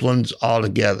disciplines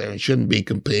altogether. It shouldn't be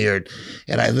compared.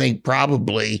 And I think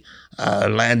probably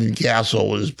Landon Castle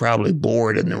was probably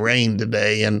bored in the rain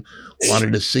today and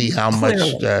wanted to see how much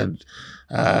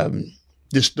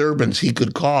disturbance he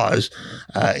could cause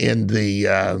in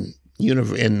the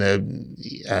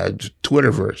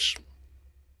Twitterverse.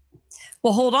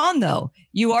 Well, hold on, though.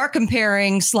 You are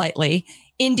comparing slightly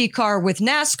IndyCar with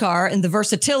NASCAR and the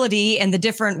versatility and the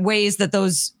different ways that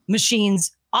those machines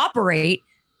operate.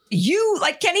 You,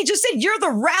 like Kenny just said, you're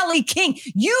the rally king.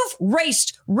 You've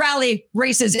raced rally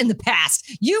races in the past.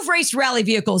 You've raced rally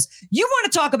vehicles. You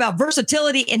want to talk about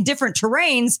versatility in different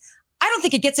terrains. I don't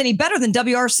think it gets any better than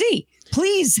WRC.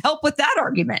 Please help with that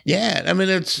argument. Yeah, I mean,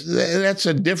 that's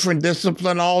a different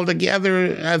discipline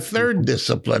altogether, a third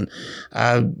discipline.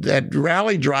 That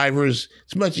rally drivers,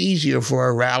 it's much easier for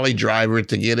a rally driver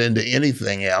to get into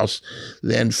anything else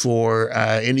than for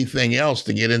anything else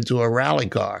to get into a rally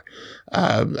car.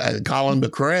 Colin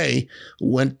McRae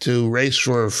went to race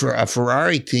for a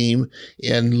Ferrari team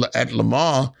at Le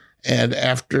Mans, and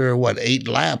after 8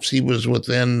 laps, he was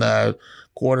within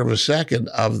quarter of a second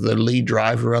of the lead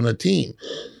driver on the team.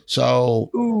 So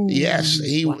yes,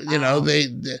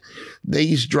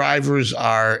 these drivers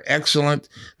are excellent.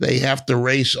 They have to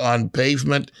race on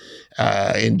pavement.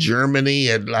 In Germany,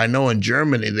 and I know in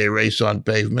Germany they race on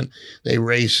pavement. They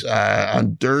race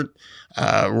on dirt,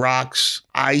 rocks,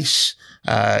 ice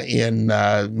in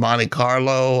Monte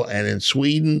Carlo and in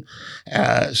Sweden.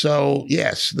 So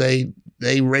yes, they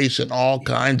race in all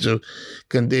kinds of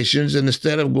conditions, and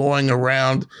instead of going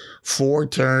around 4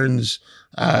 turns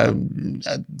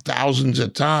thousands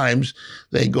of times,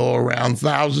 they go around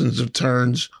thousands of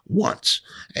turns once,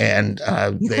 and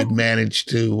they've managed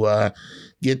to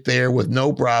get there with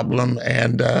no problem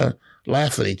and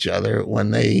laugh at each other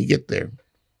when they get there.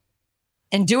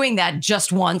 And doing that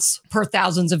just once per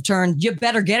thousands of turns, you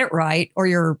better get it right, or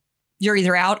you're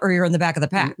either out or you're in the back of the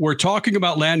pack. We're talking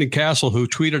about Landon Castle, who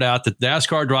tweeted out that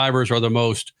NASCAR drivers are the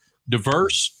most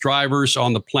diverse drivers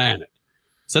on the planet.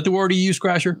 Is that the word he used,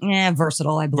 Crasher? Yeah,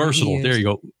 versatile, I believe. Versatile. There you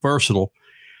go. Versatile.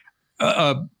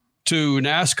 To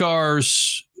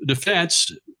NASCAR's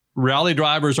defense, rally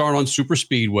drivers aren't on super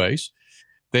speedways.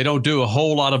 They don't do a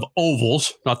whole lot of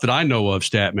ovals, not that I know of,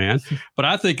 Statman, but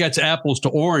I think that's apples to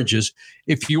oranges.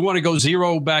 If you want to go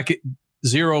zero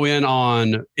in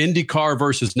on IndyCar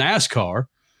versus NASCAR,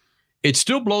 it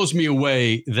still blows me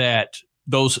away that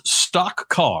those stock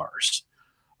cars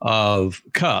of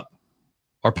Cup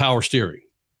are power steering.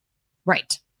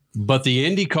 Right. But the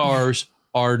Indy cars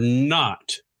are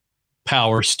not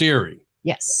power steering.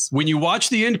 Yes. When you watch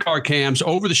the IndyCar cams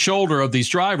over the shoulder of these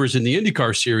drivers in the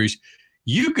IndyCar series,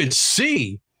 you can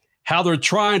see how they're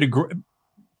trying to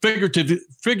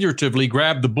figuratively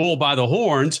grab the bull by the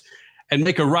horns and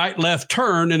make a right-left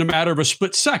turn in a matter of a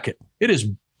split second. It is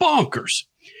bonkers.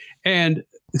 And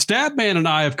Statman and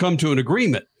I have come to an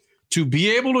agreement to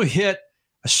be able to hit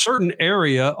a certain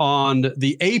area on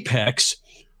the apex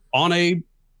on a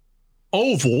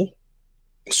oval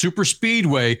super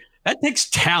speedway. That takes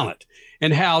talent.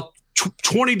 And how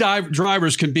 20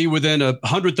 drivers can be within a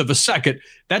 100th of a second.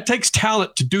 That takes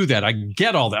talent to do that. I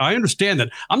get all that. I understand that.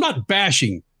 I'm not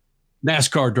bashing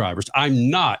NASCAR drivers. I'm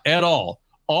not at all.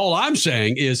 All I'm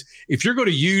saying is if you're going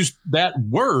to use that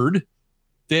word,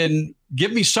 then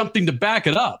give me something to back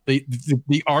it up.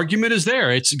 The argument is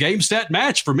there. It's a game, set,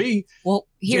 match for me. Well,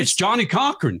 it's Johnny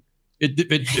Cochran.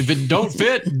 If it don't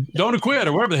fit, don't acquit,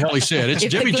 or whatever the hell he said. It's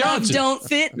Jimmy Johnson. If the gloves don't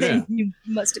fit, then you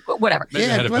must acquit. Whatever.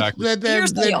 Yeah, but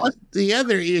the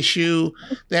other issue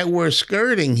that we're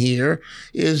skirting here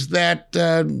is that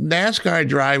NASCAR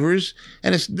drivers,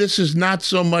 and this is not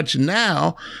so much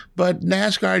now, but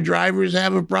NASCAR drivers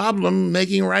have a problem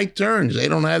making right turns. They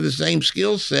don't have the same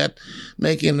skill set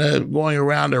going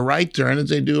around a right turn as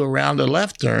they do around a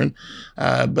left turn.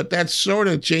 But that's sort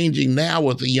of changing now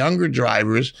with the younger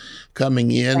drivers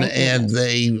coming in, and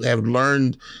they have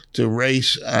learned to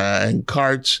race in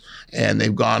karts, and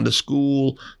they've gone to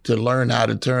school to learn how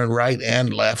to turn right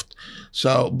and left.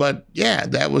 So, but yeah,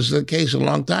 that was the case a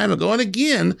long time ago. And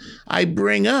again, I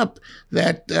bring up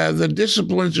that the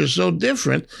disciplines are so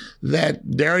different that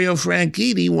Dario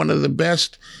Franchitti, one of the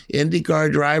best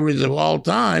IndyCar drivers of all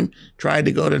time, tried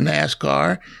to go to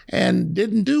NASCAR and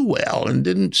didn't do well and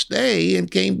didn't stay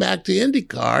and came back to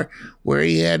IndyCar where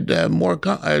he had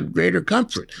greater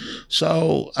comfort.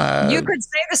 So you could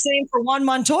say the same for Juan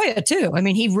Montoya too. I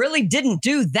mean, he really didn't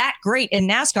do that great in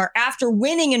NASCAR after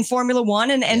winning in Formula One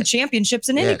and championships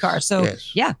in IndyCar. So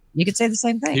yeah, you could say the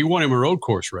same thing. He won him a road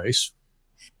course race.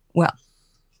 Well,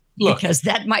 because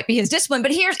that might be his discipline.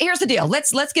 But here's the deal.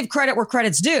 Let's give credit where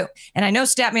credit's due. And I know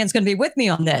Statman's going to be with me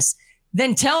on this.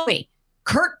 Then tell me,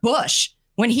 Kurt Busch,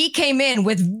 when he came in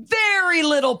with very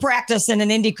little practice in an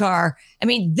IndyCar, I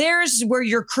mean, there's where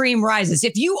your cream rises.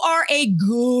 If you are a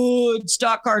good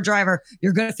stock car driver,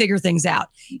 you're going to figure things out.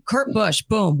 Kurt Busch,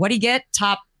 boom. What did he get?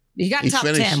 He got top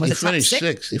 10. Was it top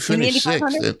 6? He finished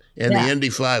sixth in the Indy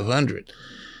 500.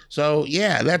 So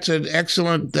yeah, that's an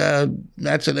excellent.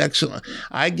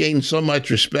 I gained so much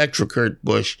respect for Kurt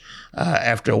Busch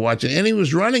after watching, and he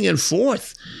was running in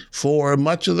fourth for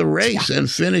much of the race and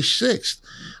finished sixth.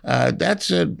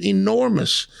 That's an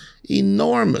enormous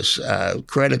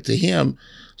credit to him.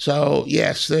 So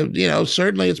yes,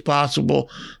 certainly it's possible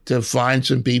to find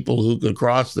some people who could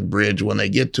cross the bridge when they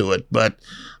get to it, but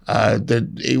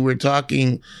we're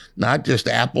talking not just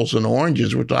apples and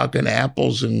oranges. We're talking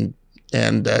apples and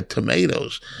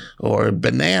tomatoes or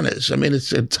bananas. I mean,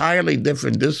 it's an entirely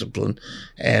different discipline.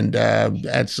 And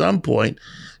at some point,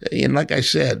 and like I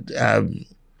said,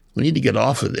 we need to get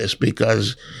off of this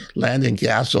because Landon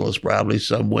Castle is probably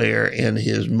somewhere in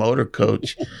his motor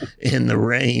coach in the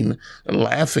rain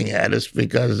laughing at us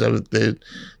because of the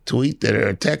tweet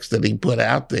or text that he put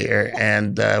out there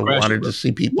and wanted to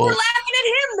see people. We're laughing at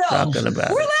him, talking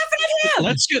about We're it. laughing at him.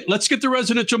 Let's get the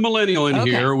residential millennial in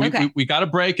here. We got a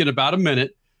break in about a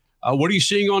minute. What are you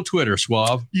seeing on Twitter,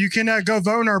 Suave? You can go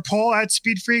vote in our poll at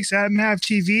SpeedFreaks at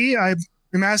MavTV.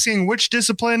 I'm asking which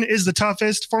discipline is the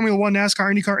toughest: Formula One,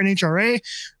 NASCAR, IndyCar, NHRA.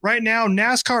 Right now,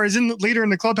 NASCAR is in the leader in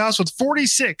the clubhouse with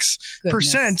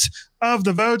 46% of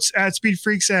the votes at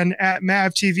SpeedFreaks and at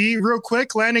MavTV. Real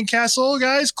quick, Landon Castle,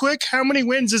 guys, quick. How many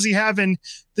wins does he have in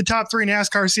the top 3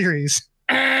 NASCAR series?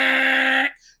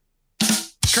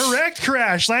 Correct,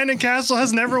 Crash. Landon Castle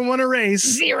has never won a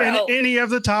race in any of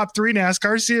the top 3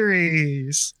 NASCAR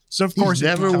series. So, of course,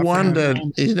 he's never won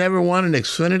an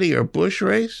Xfinity or Busch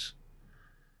race?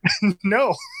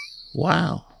 No.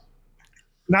 Wow.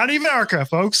 Not even ARCA,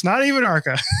 folks. Not even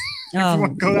ARCA. Oh,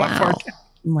 go that far.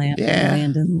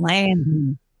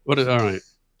 Landon. All right.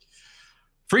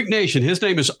 Freak Nation, his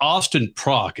name is Austin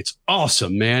Prock. It's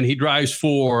awesome, man. He drives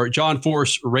for John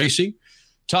Force Racing,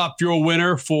 Top Fuel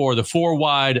winner for the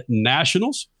 4-wide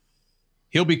Nationals.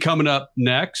 He'll be coming up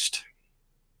next.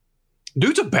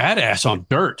 Dude's a badass on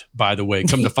dirt, by the way.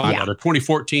 Come to find out, a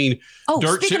 2014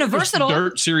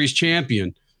 Dirt Series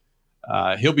champion.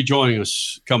 He'll be joining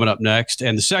us coming up next.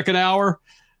 And the second hour,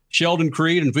 Sheldon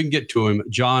Creed, and if we can get to him,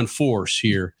 John Force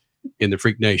here in the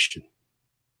Freak Nation.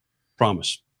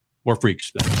 Promise. More freaks.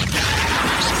 Speed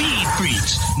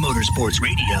Freaks, Motorsports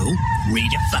Radio,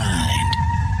 redefined.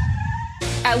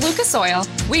 At Lucas Oil,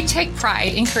 we take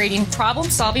pride in creating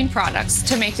problem-solving products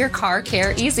to make your car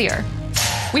care easier.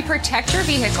 We protect your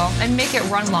vehicle and make it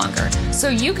run longer so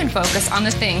you can focus on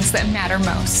the things that matter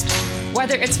most.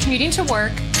 Whether it's commuting to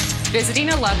work, visiting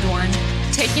a loved one,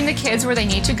 taking the kids where they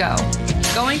need to go,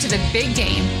 going to the big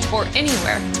game, or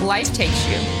anywhere life takes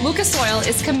you, Lucas Oil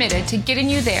is committed to getting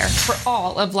you there for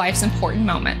all of life's important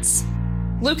moments.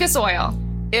 Lucas Oil,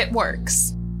 it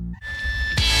works.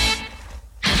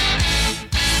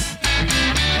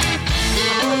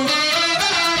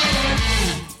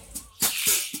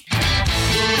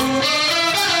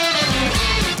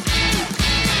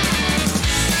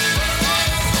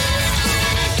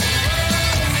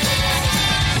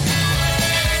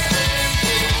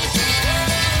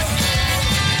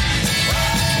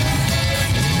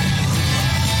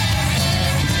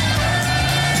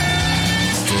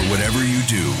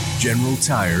 General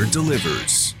Tire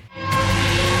delivers.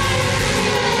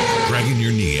 Dragging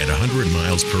your knee at 100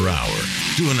 miles per hour,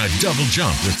 doing a double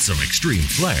jump with some extreme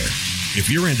flair. If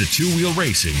you're into two-wheel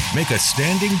racing, make a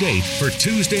standing date for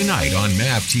Tuesday night on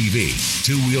MAV TV.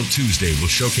 Two-Wheel Tuesday will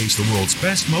showcase the world's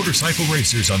best motorcycle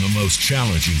racers on the most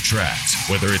challenging tracks.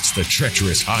 Whether it's the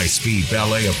treacherous high-speed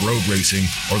ballet of road racing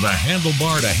or the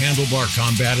handlebar-to-handlebar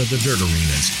combat of the dirt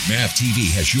arenas, MAV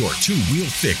TV has your two-wheel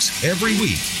fix every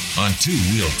week on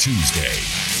Two-Wheel Tuesday.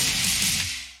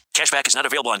 Cashback is not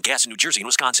available on gas in New Jersey and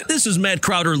Wisconsin. This is Matt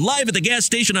Crowder live at the gas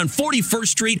station on 41st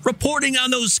Street, reporting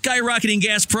on those skyrocketing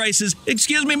gas prices.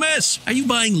 Excuse me, miss, are you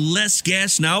buying less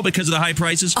gas now because of the high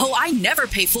prices? Oh, I never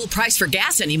pay full price for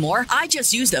gas anymore. I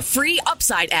just use the free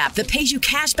Upside app that pays you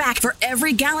cash back for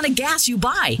every gallon of gas you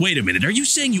buy. Wait a minute, are you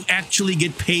saying you actually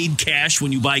get paid cash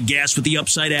when you buy gas with the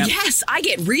Upside app? Yes, I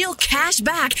get real cash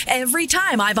back every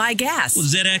time I buy gas. Well,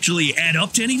 does that actually add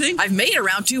up to anything? I've made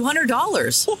around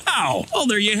 $200. Wow. Well,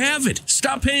 there you have it.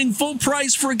 Stop paying full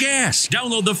price for gas.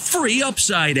 Download the free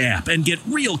Upside app and get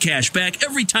real cash back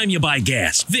every time you buy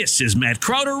gas. This is Matt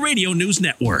Crowder Radio News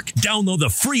Network. Download the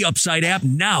free Upside app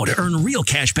now to earn real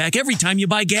cash back every time you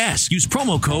buy gas. Use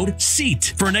promo code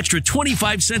SEAT for an extra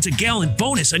 25 cents a gallon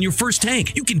bonus on your first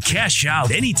tank. You can cash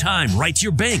out anytime right to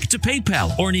your bank, to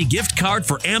PayPal, or any gift card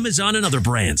for Amazon and other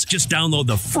brands. Just download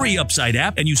the free Upside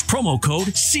app and use promo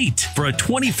code SEAT for a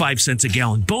 25 cents a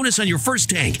gallon bonus on your first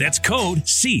tank. That's code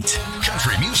SEAT.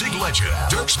 Country music legend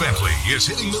Dirk Bentley is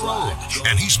hitting the road,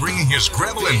 and he's bringing his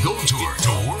gravel and gold tour to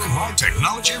Worldwide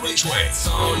Technology Raceway. It's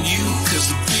on you, 'cause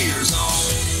the beer's on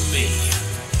me.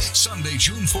 Sunday,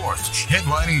 June 4th,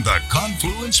 headlining the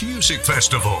Confluence Music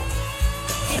Festival.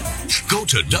 Go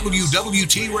to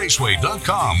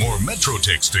www.traceway.com or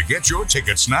MetroTix to get your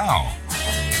tickets now.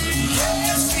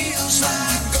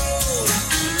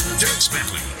 Dirk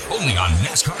Bentley, only on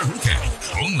NASCAR Weekend,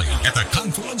 only at the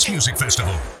Confluence Music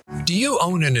Festival. Do you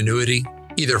own an annuity,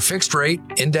 either fixed rate,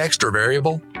 indexed, or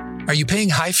variable? Are you paying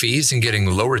high fees and getting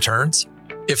low returns?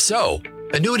 If so,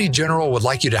 Annuity General would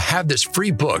like you to have this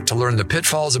free book to learn the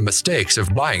pitfalls and mistakes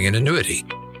of buying an annuity.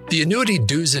 The Annuity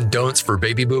Do's and Don'ts for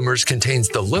Baby Boomers contains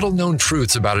the little-known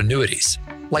truths about annuities,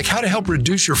 like how to help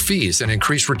reduce your fees and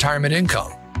increase retirement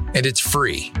income. And it's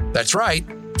free. That's right,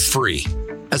 free.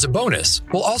 As a bonus,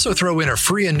 we'll also throw in a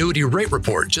free annuity rate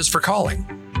report just for calling.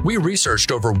 We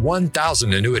researched over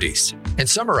 1,000 annuities, and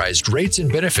summarized rates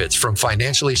and benefits from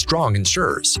financially strong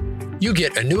insurers. You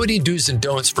get annuity do's and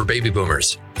don'ts for baby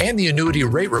boomers and the annuity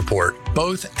rate report,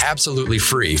 both absolutely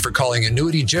free for calling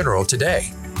Annuity General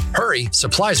today. Hurry,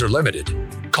 supplies are limited.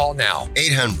 Call now.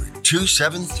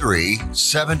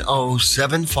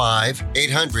 800-273-7075.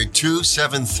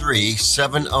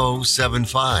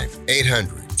 800-273-7075.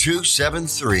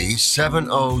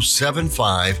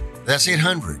 800-273-7075. That's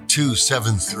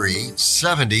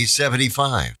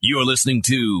 800-273-7075. You're listening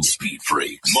to Speed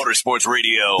Freaks Motorsports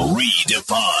Radio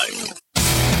Redefined.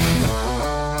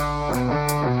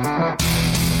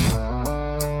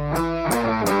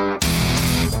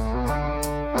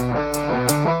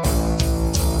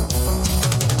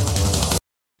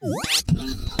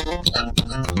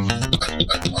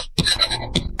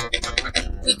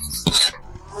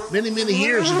 Many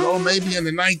years ago, maybe in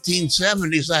the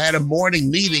 1970s, I had a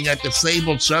morning meeting at the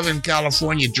fabled Southern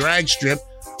California drag strip,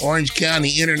 Orange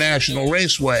County International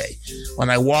Raceway. When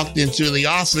I walked into the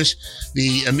office,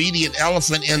 the immediate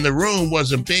elephant in the room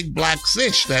was a big black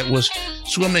fish that was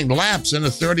swimming laps in a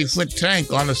 30-foot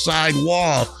tank on the side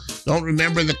wall. Don't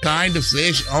remember the kind of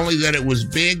fish, only that it was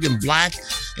big and black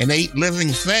and ate living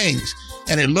things,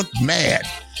 and it looked mad.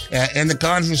 In the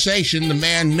conversation, the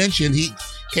man mentioned he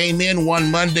came in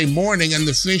one Monday morning and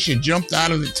the fish had jumped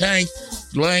out of the tank,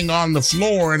 laying on the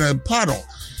floor in a puddle.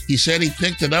 He said he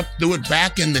picked it up, threw it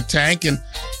back in the tank, and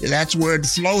that's where it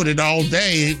floated all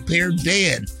day. It appeared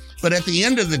dead. But at the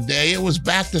end of the day, it was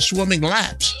back to swimming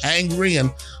laps, angry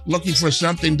and looking for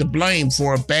something to blame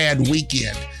for a bad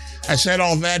weekend. I said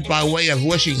all that by way of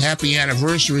wishing happy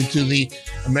anniversary to the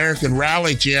American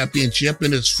Rally Championship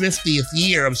in its 50th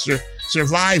year of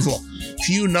survival.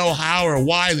 Few know how or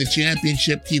why the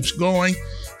championship keeps going.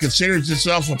 Considers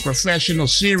itself a professional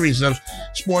series of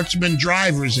sportsman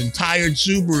drivers and tired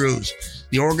Subarus.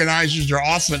 The organizers are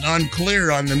often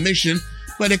unclear on the mission,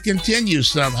 but it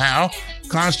continues somehow.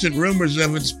 Constant rumors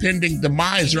of its pending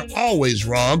demise are always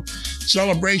wrong.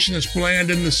 Celebration is planned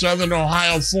in the Southern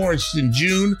Ohio forests in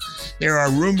June. There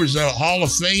are rumors a Hall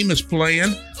of Fame is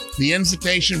planned. The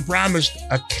invitation promised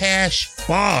a cash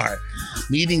bar,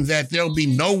 meaning that there'll be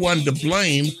no one to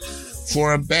blame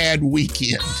for a bad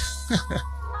weekend.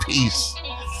 Peace.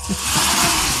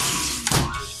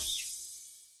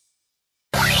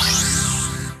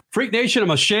 Freak Nation,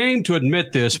 I'm ashamed to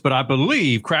admit this, but I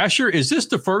believe, Crasher, is this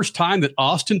the first time that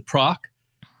Austin Prock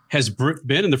has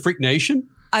been in the Freak Nation?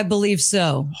 I believe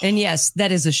so. And yes,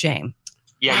 that is a shame.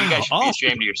 Yeah, you guys should be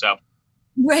ashamed of yourself.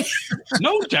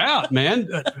 No doubt, man.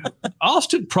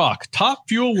 Austin Prock, top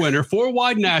fuel winner,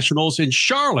 4-wide nationals in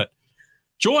Charlotte,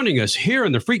 joining us here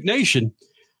in the Freak Nation.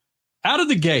 Out of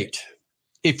the gate,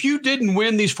 if you didn't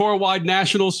win these 4-wide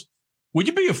nationals, would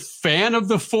you be a fan of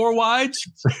the 4-wides?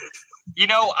 You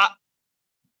know,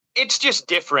 it's just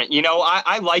different. You know,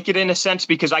 I like it in a sense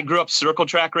because I grew up circle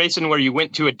track racing where you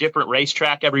went to a different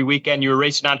racetrack every weekend. You were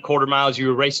racing on quarter miles, you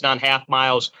were racing on half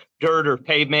miles, dirt or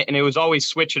pavement, and it was always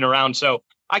switching around. So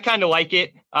I kind of like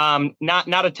it.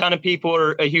 Not a ton of people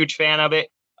are a huge fan of it.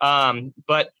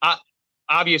 But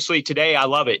obviously today I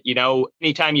love it. You know,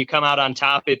 anytime you come out on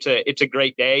top, it's a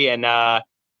great day. And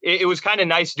it was kind of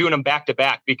nice doing them back to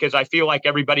back because I feel like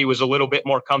everybody was a little bit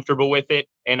more comfortable with it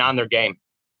and on their game.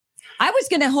 I was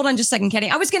going to hold on just a second, Kenny.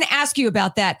 I was going to ask you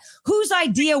about that. Whose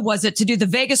idea was it to do the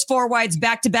Vegas 4-wides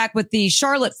back to back with the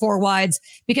Charlotte 4-wides?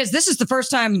 Because this is the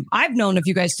first time I've known of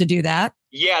you guys to do that.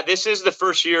 Yeah, this is the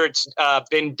first year it's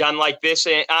been done like this.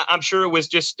 And I'm sure it was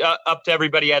just up to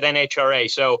everybody at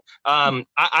NHRA. So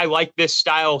I like this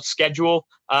style schedule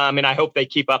and I hope they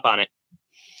keep up on it.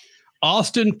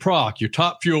 Austin Prock, your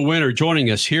top fuel winner,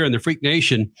 joining us here in the Freak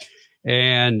Nation,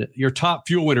 and your top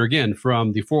fuel winner again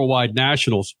from the 4-wide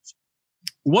nationals.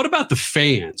 What about the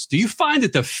fans? Do you find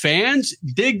that the fans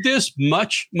dig this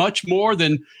much more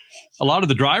than a lot of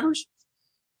the drivers?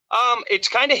 It's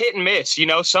kind of hit and miss. You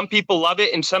know, some people love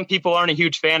it and some people aren't a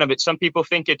huge fan of it. Some people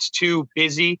think it's too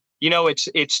busy. You know,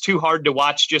 it's too hard to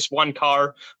watch just one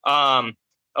car.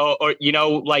 Or you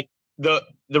know, like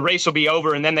the race will be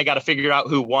over and then they got to figure out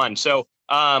who won. So,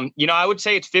 you know, I would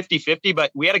say it's 50-50,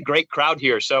 but we had a great crowd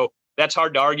here. So that's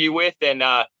hard to argue with. And,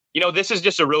 you know, this is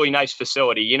just a really nice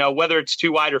facility. You know, whether it's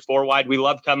 2-wide or 4-wide, we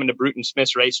love coming to Bruton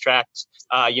Smith's racetracks.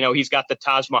 You know, he's got the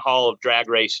Taj Mahal of drag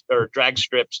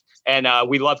strips, and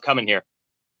we love coming here.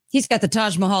 He's got the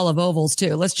Taj Mahal of ovals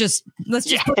too. Let's just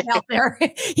put it out there.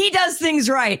 He does things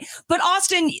right. But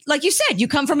Austin, like you said, you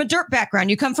come from a dirt background.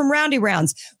 You come from roundy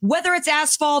rounds. Whether it's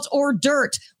asphalt or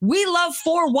dirt, we love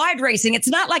 4-wide racing. It's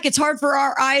not like it's hard for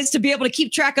our eyes to be able to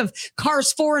keep track of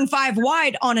cars 4 and 5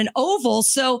 wide on an oval.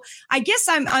 So I guess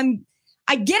I'm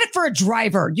I get it for a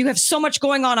driver. You have so much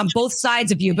going on both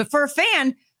sides of you. But for a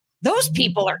fan, those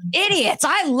people are idiots.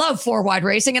 I love four-wide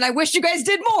racing, and I wish you guys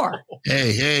did more.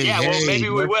 Hey. Well, maybe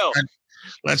we will.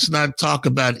 Let's not talk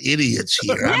about idiots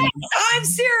here. Yes, I'm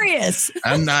serious.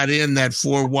 I'm not in that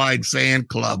four-wide fan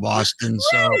club, Austin.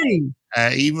 Really? So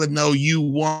even though you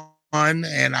won,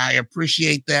 and I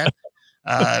appreciate that,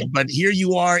 but here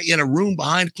you are in a room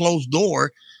behind closed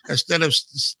door instead of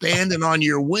standing on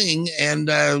your wing and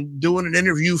doing an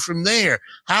interview from there.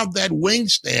 How'd that wing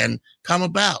stand come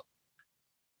about?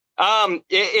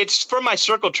 It's from my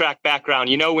circle track background.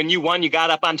 You know, when you won, you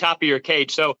got up on top of your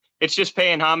cage. So it's just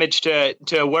paying homage to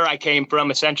where I came from,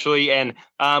 essentially. And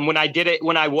when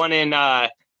I won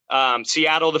in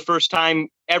Seattle the first time,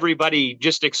 everybody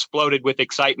just exploded with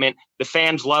excitement. The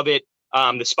fans love it.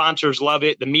 The sponsors love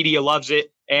it. The media loves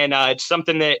it. And it's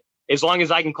something that, as long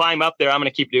as I can climb up there, I'm going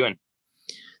to keep doing.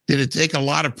 Did it take a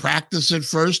lot of practice at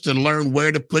first to learn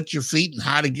where to put your feet and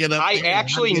how to get up? I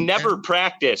actually never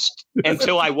practiced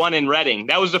until I won in Reading.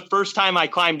 That was the first time I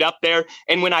climbed up there.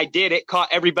 And when I did, it caught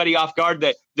everybody off guard.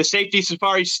 That the safety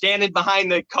safari standing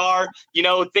behind the car, you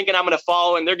know, thinking I'm going to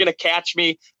fall and they're going to catch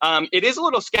me. It is a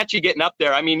little sketchy getting up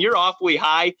there. I mean, you're awfully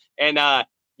high, and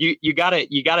you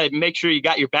gotta make sure you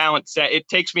got your balance set. It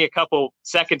takes me a couple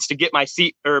seconds to get my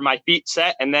feet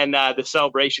set, and then the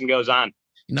celebration goes on.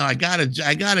 No, I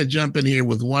gotta jump in here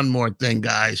with one more thing,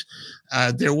 guys.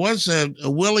 There was a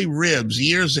Willie Ribbs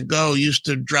years ago used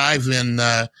to drive in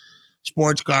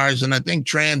sports cars, and I think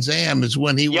Trans Am is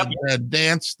when he would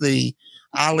dance the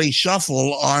Ollie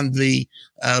Shuffle on the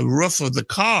roof of the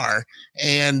car,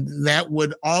 and that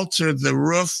would alter the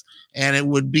roof, and it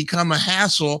would become a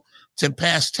hassle to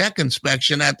pass tech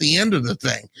inspection at the end of the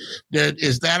thing.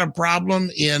 Is that a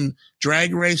problem in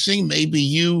drag racing? Maybe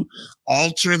you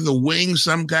alter the wing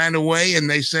some kind of way and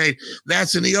they say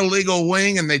that's an illegal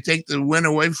wing and they take the win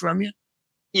away from you?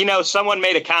 You know, someone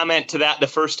made a comment to that the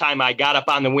first time I got up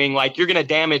on the wing, like, you're going to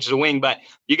damage the wing, but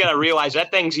you got to realize that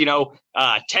thing's,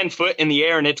 10 foot in the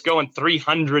air and it's going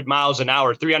 300 miles an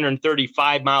hour,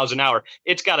 335 miles an hour.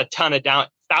 It's got a ton of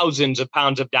thousands of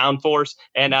pounds of downforce,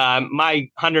 and my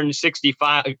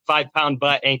 165-pound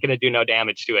butt ain't going to do no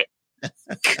damage to it.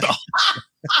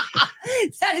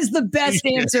 That is the best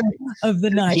answer of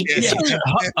the night.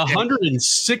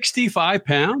 165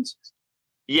 pounds?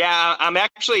 Yeah, I'm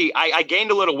actually, I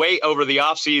gained a little weight over the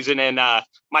off season, and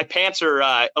my pants are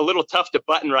a little tough to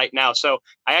button right now. So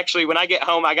I actually, when I get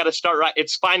home, I got to start right.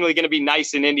 It's finally going to be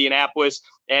nice in Indianapolis,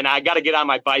 and I got to get on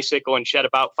my bicycle and shed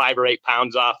about 5 or 8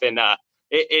 pounds off. And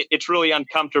it's really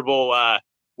uncomfortable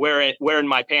wearing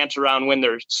my pants around when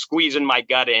they're squeezing my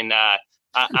gut in.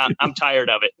 I'm tired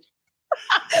of it.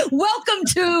 Welcome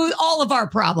to all of our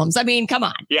problems. I mean, come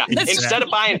on. Yeah. Instead of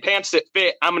buying pants that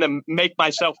fit, I'm going to make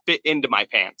myself fit into my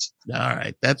pants. All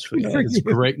right. That's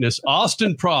greatness.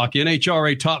 Austin Prock,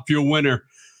 NHRA Top Fuel winner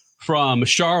from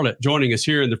Charlotte, joining us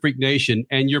here in the Freak Nation.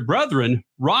 And your brethren,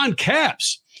 Ron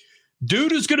Capps.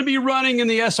 Dude is going to be running in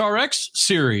the SRX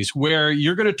series where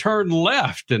you're going to turn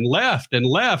left and left and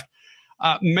left.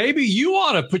 Maybe you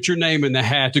ought to put your name in the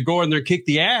hat to go in there and kick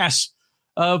the ass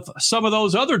of some of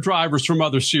those other drivers from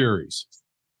other series.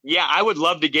 Yeah, I would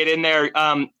love to get in there.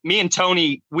 Me and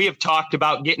Tony, we have talked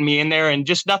about getting me in there, and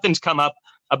just nothing's come up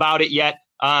about it yet.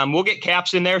 We'll get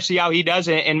Caps in there, see how he does,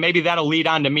 and maybe that'll lead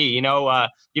on to me. I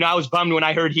was bummed when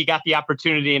I heard he got the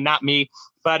opportunity and not me.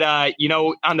 But,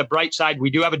 on the bright side,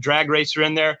 we do have a drag racer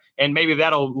in there, and maybe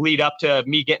that'll lead up to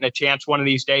me getting a chance one of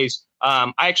these days.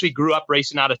 I actually grew up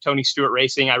racing out of Tony Stewart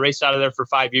Racing. I raced out of there for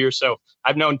 5 years, so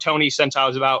I've known Tony since I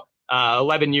was about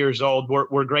 11 years old.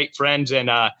 We're great friends, and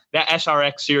that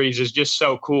SRX series is just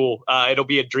so cool. It'll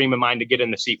be a dream of mine to get in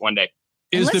the seat one day.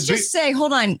 Let's just say,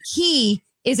 hold on, he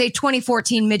is a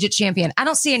 2014 midget champion. I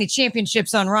don't see any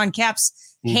championships on Ron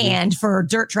Capps' hand for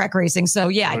dirt track racing. So,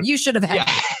 yeah, you should have had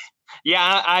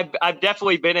Yeah, I've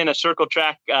definitely been in a circle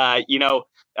track, the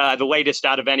latest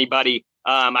out of anybody.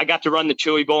 I got to run the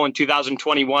Chili Bowl in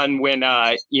 2021 when,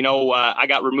 I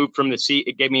got removed from the seat.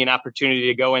 It gave me an opportunity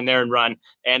to go in there and run.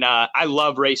 And I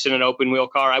love racing an open wheel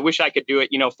car. I wish I could do it,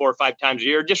 4 or 5 times a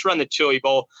year. Just run the Chili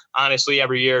Bowl, honestly,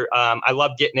 every year. I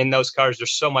love getting in those cars. They're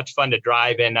so much fun to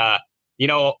drive. And,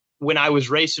 when I was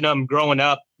racing them growing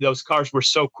up, those cars were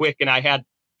so quick and I had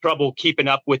trouble keeping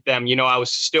up with them. I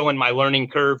was still in my learning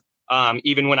curve,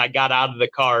 even when I got out of the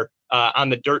car on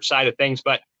the dirt side of things.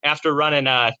 But after running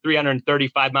a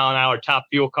 335 mile an hour top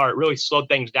fuel car, it really slowed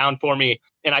things down for me.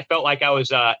 And I felt like I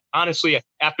was, honestly,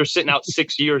 after sitting out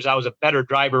 6 years, I was a better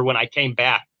driver when I came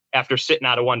back after sitting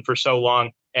out of one for so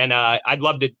long. And I'd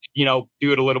love to, do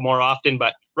it a little more often.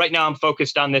 But right now I'm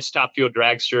focused on this Top Fuel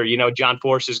dragster. John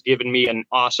Force has given me an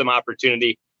awesome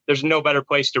opportunity. There's no better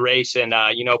place to race. And,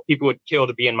 people would kill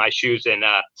to be in my shoes. And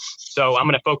so I'm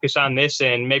going to focus on this,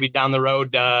 and maybe down the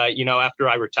road, after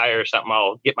I retire or something,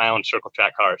 I'll get my own circle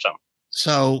track car or something.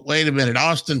 So wait a minute,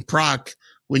 Austin Prock,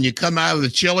 when you come out of the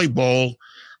Chili Bowl,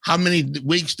 how many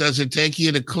weeks does it take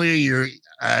you to clear your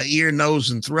ear, nose,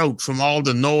 and throat from all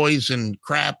the noise and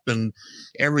crap and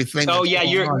everything? Oh yeah,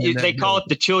 they call it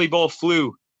the Chili Bowl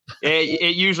flu.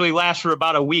 It usually lasts for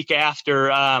about a week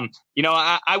after.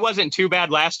 I wasn't too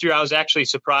bad last year. I was actually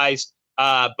surprised.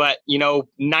 But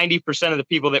 90% of the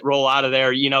people that roll out of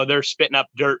there, they're spitting up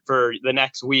dirt for the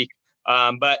next week.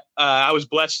 But I was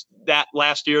blessed that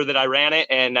last year that I ran it,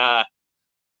 and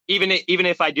even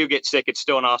if I do get sick, it's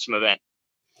still an awesome event.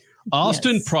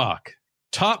 Austin Prock,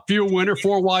 Top Fuel winner,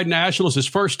 4-wide nationals, his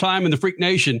first time in the Freak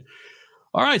Nation.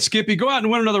 All right, Skippy, go out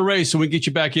and win another race so we can get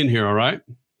you back in here, all right?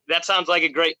 That sounds like a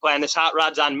great plan. This hot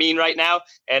rod's on me right now,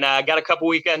 and I got a couple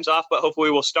weekends off, but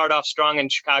hopefully we'll start off strong in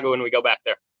Chicago when we go back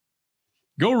there.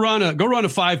 Go run a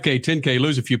 5K, 10K,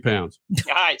 lose a few pounds.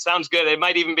 All right, sounds good. It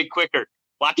might even be quicker.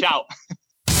 Watch out.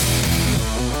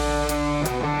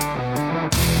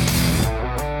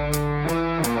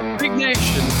 Freak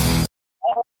Nation.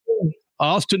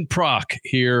 Austin Prock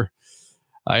here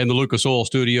in the Lucas Oil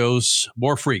Studios.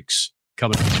 More freaks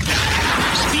coming.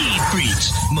 Speed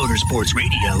Freaks, Motorsports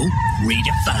Radio,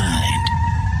 redefined.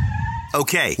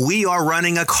 Okay, we are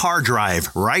running a car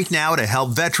drive right now to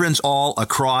help veterans all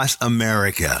across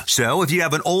America. So if you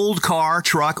have an old car,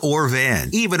 truck, or van,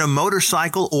 even a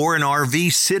motorcycle or an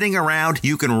RV sitting around,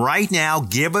 you can right now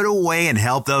give it away and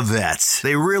help the vets.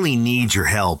 They really need your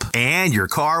help. And your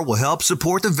car will help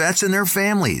support the vets and their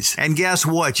families. And guess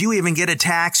what? You even get a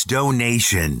tax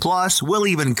donation. Plus, we'll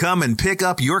even come and pick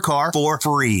up your car for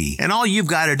free. And all you've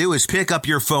got to do is pick up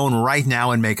your phone right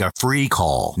now and make a free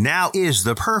call. Now is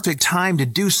the perfect time to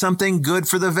do something good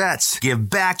for the vets. Give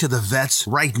back to the vets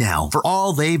right now for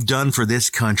all they've done for this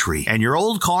country. And your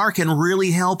old car can really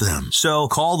help them. So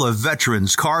call the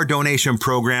Veterans Car Donation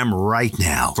Program right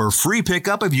now for free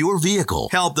pickup of your vehicle.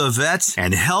 Help the vets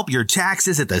and help your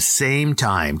taxes at the same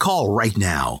time. Call right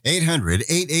now.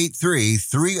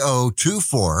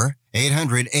 800-883-3024.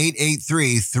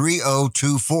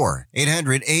 800-883-3024.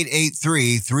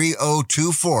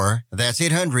 800-883-3024. That's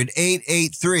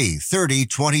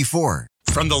 800-883-3024.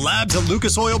 From the labs at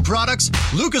Lucas Oil Products,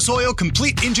 Lucas Oil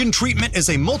Complete Engine Treatment is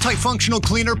a multifunctional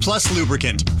cleaner plus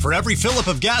lubricant. For every fill-up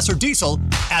of gas or diesel,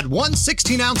 add one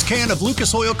 16-ounce can of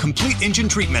Lucas Oil Complete Engine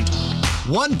Treatment.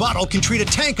 One bottle can treat a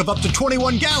tank of up to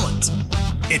 21 gallons.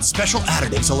 Its special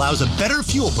additives allows a better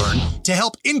fuel burn to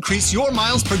help increase your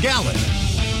miles per gallon.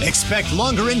 Expect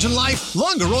longer engine life,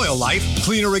 longer oil life,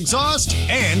 cleaner exhaust,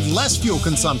 and less fuel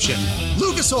consumption.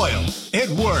 Lucas Oil,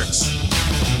 it works.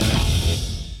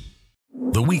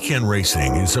 The weekend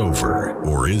racing is over,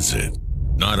 or is it?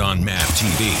 Not on MAV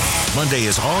TV. Monday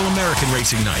is All-American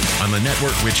Racing Night on the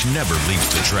network which never leaves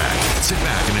the track. Sit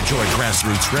back and enjoy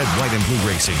grassroots red, white, and blue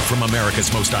racing from America's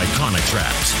most iconic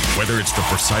tracks. Whether it's the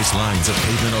precise lines of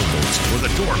pavement ovals or the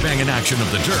door-banging action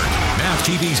of the dirt, MAV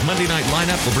TV's Monday night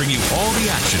lineup will bring you all the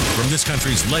action from this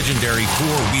country's legendary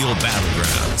four-wheel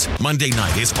battlegrounds. Monday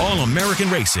night is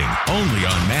All-American Racing, only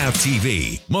on MAV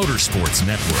TV, Motorsports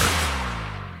Network.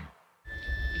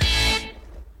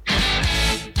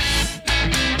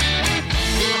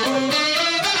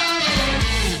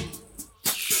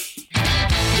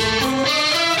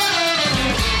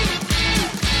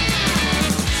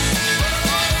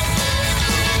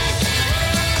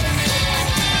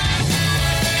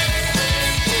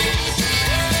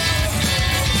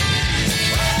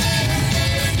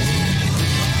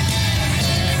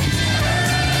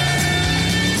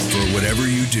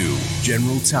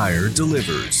 General Tire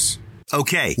delivers.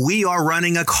 Okay, we are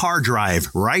running a car drive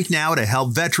right now to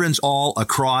help veterans all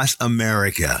across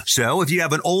America. So if you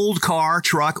have an old car,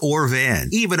 truck, or van,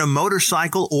 even a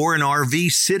motorcycle or an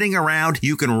RV sitting around,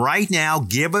 you can right now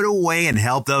give it away and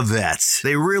help the vets.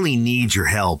 They really need your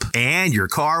help. And your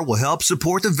car will help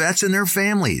support the vets and their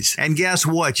families. And guess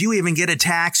what? You even get a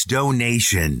tax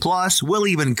donation. Plus, we'll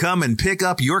even come and pick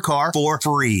up your car for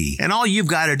free. And all you've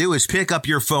got to do is pick up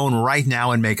your phone right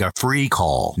now and make a free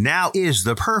call. Now is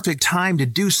the perfect time to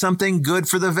do something good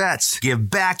for the vets. Give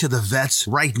back to the vets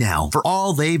right now for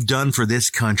all they've done for this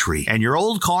country. And your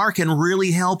old car can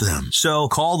really help them. So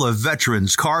call the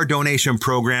Veterans Car Donation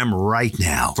Program right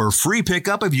now for free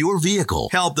pickup of your vehicle.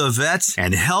 Help the vets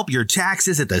and help your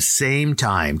taxes at the same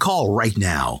time. Call right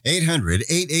now.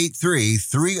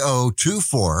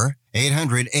 800-883-3024.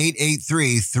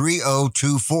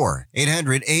 800-883-3024.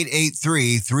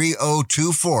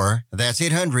 800-883-3024. That's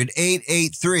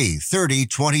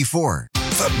 800-883-3024.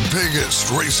 The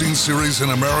biggest racing series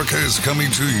in America is coming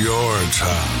to your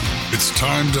town. It's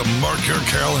time to mark your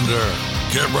calendar.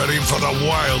 Get ready for the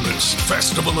wildest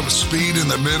festival of speed in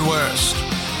the Midwest.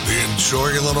 The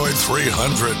Enjoy Illinois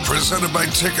 300, presented by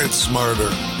Ticket Smarter.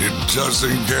 It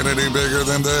doesn't get any bigger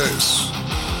than this.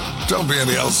 Don't be on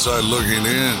the outside looking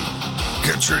in.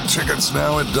 Get your tickets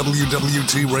now at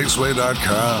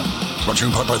www.raceway.com. Brought to you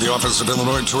in part by the Office of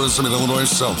Illinois Tourism and Illinois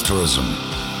South Tourism.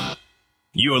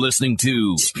 You're listening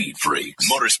to Speed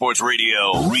Freaks, Motorsports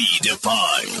Radio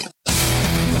Redefined.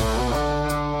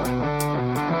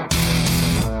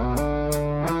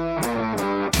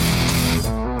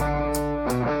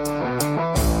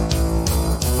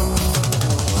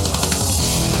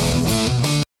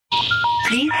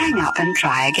 Please hang up and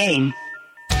try again.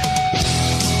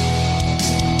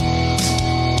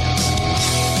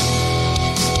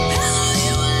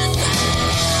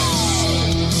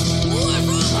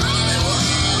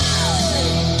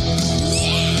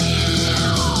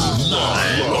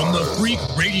 Freak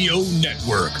Radio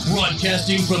Network,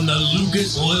 broadcasting from the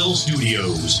Lucas Oil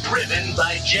Studios. Driven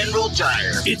by General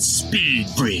Tire. It's Speed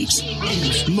Freaks,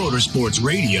 Motorsports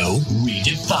Radio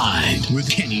Redefined with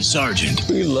Kenny Sargent.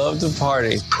 We love to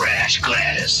party. Crash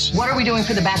Gladys. What are we doing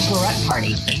for the bachelorette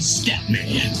party? And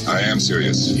Statman. I am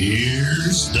serious.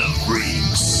 Here's the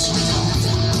Freaks.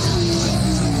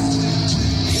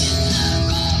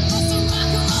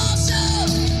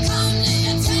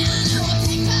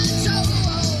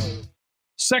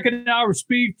 Second hour of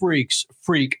Speed Freaks,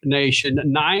 Freak Nation,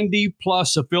 90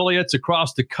 plus affiliates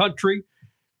across the country,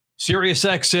 Sirius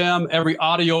XM, every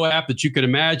audio app that you can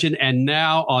imagine, and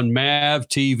now on MAV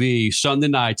TV, Sunday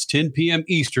nights, 10 p.m.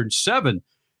 Eastern, 7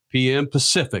 p.m.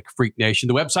 Pacific, Freak Nation.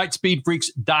 The website,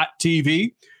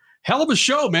 speedfreaks.tv. Hell of a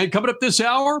show, man. Coming up this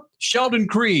hour, Sheldon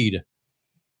Creed.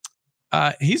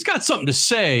 He's got something to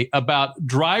say about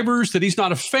drivers that he's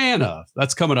not a fan of.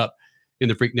 That's coming up in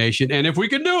the Freak Nation. And if we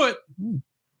can do it,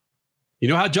 you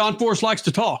know how John Force likes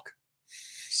to talk.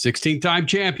 16-time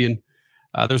champion.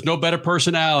 There's no better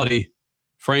personality,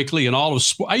 frankly, in all of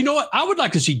sport. You know what? I would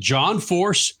like to see John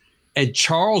Force and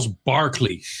Charles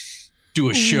Barkley do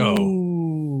a show.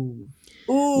 Ooh,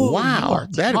 wow.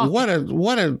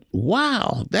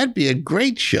 Wow. That'd be a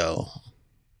great show.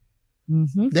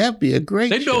 Mm-hmm. That'd be a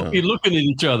great show. They'd both be looking at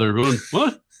each other going,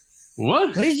 what?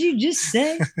 What did you just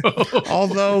say?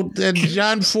 Although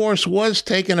John Force was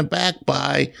taken aback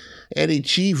by Eddie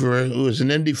Cheever, who was an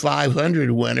Indy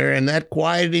 500 winner, and that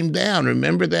quieted him down.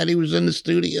 Remember that he was in the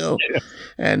studio? Yeah.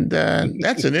 And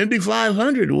that's an Indy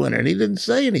 500 winner, and he didn't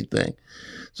say anything.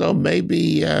 So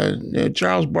maybe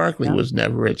Charles Barkley was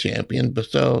never a champion, but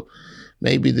so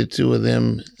maybe the two of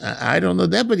them, I don't know.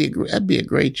 That'd be a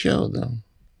great show, though.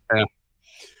 Yeah.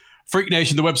 Freak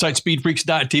Nation, the website,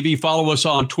 speedfreaks.tv. Follow us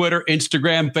on Twitter,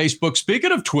 Instagram, Facebook.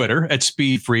 Speaking of Twitter, at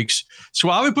Speed Freaks, so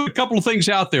I would put a couple of things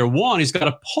out there. One, he's got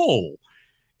a poll.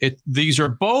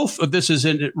 This is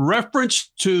in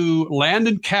reference to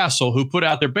Landon Castle, who put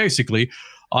out there basically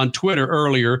on Twitter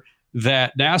earlier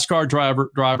that NASCAR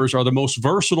drivers are the most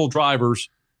versatile drivers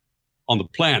on the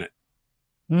planet.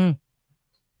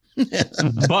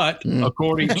 But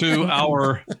according to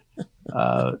our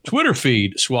Twitter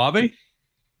feed, Suave,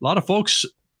 a lot of folks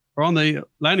are on the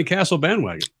Landon Castle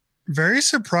bandwagon. Very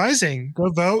surprising.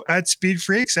 Go vote at Speed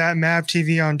Freaks at MAV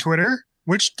TV on Twitter.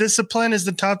 Which discipline is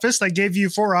the toughest? I gave you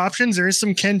 4 options. There is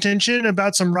some contention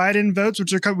about some write-in votes,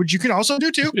 which you can also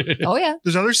do too. Oh, yeah.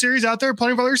 There's other series out there,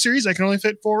 plenty of other series. I can only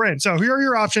fit 4 in. So here are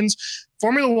your options.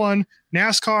 Formula One,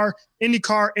 NASCAR,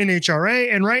 IndyCar,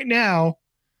 NHRA. And right now,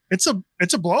 it's a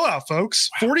blowout, folks.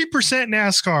 40%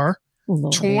 NASCAR,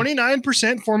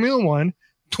 29% Formula One,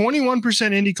 21%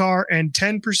 IndyCar, and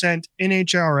 10%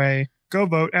 NHRA. Go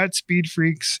vote at Speed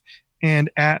Freaks and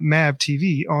at MAV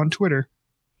TV on Twitter.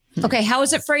 Okay, how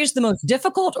is it phrased? The most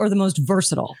difficult or the most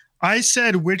versatile? I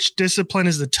said which discipline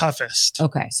is the toughest.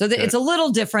 Okay, so it's a little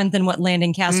different than what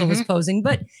Landon Castle was posing,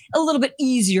 but a little bit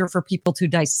easier for people to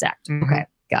dissect. Okay,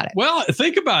 got it. Well,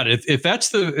 think about it. If that's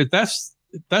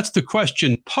the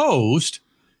question posed,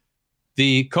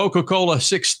 the Coca-Cola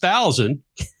 6000.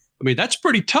 I mean, that's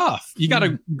pretty tough. You got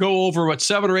to go over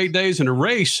 7 or 8 days in a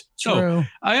race. True. So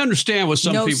I understand what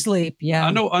some people sleep. Yeah, I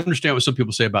understand what some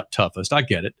people say about toughest. I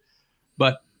get it,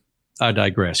 but I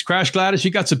digress. Crash Gladys,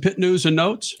 you got some pit news and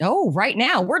notes? Oh, right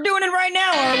now. We're doing it right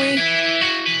now, are we?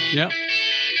 Yeah.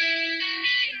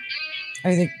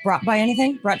 Are they brought to you by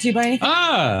anything?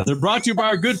 They're brought to you by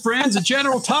our good friends at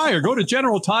General Tire. Go to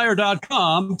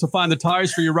generaltire.com to find the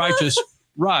tires for your righteous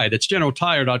ride. That's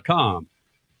GeneralTire.com.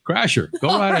 Crasher,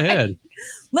 go right ahead.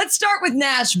 Let's start with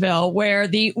Nashville, where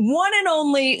the one and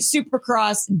only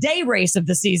Supercross day race of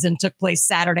the season took place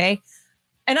Saturday.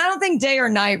 And I don't think day or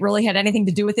night really had anything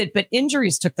to do with it, but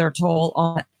injuries took their toll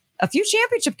on a few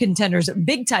championship contenders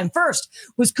big time. First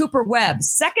was Cooper Webb,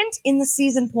 second in the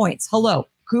season points. Hello,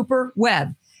 Cooper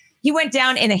Webb. He went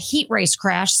down in a heat race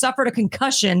crash, suffered a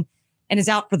concussion, and is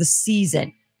out for the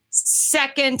season.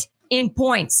 Second in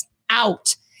points,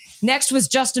 out. Next was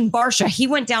Justin Barcia. He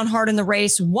went down hard in the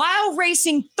race while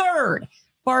racing third.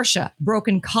 Barcia,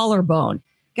 broken collarbone.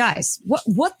 Guys,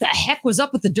 what the heck was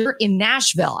up with the dirt in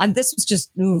Nashville? And this was just,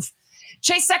 oof.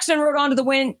 Chase Sexton rode on to the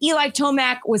win. Eli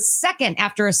Tomac was second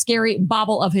after a scary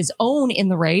bobble of his own in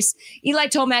the race. Eli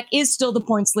Tomac is still the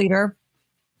points leader,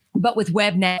 but with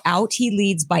Webb now out, he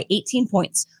leads by 18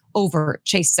 points over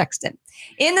Chase Sexton.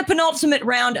 In the penultimate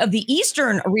round of the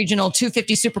Eastern Regional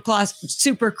 250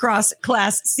 Supercross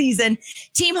class season,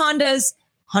 Team Honda's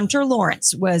Hunter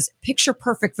Lawrence was picture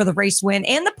perfect for the race win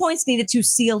and the points needed to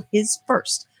seal his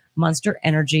first Monster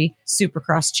Energy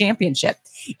Supercross championship.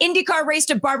 IndyCar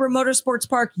raced at Barber Motorsports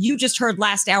Park. You just heard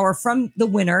last hour from the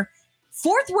winner.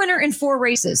 Fourth winner in 4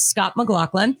 races, Scott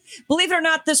McLaughlin. Believe it or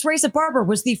not, this race at Barber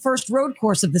was the first road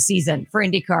course of the season for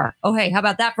IndyCar. Oh, hey, how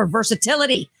about that for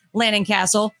versatility, Lanning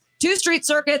Castle? 2 street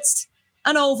circuits,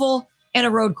 an oval, and a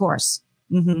road course.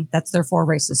 That's their 4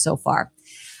 races so far.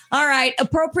 All right.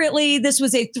 Appropriately, this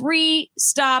was a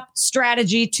 3-stop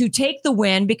strategy to take the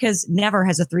win because never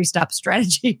has a 3-stop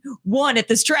strategy won at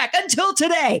this track until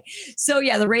today. So,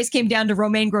 yeah, the race came down to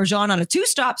Romain Grosjean on a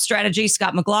 2-stop strategy,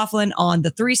 Scott McLaughlin on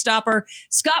the 3-stopper.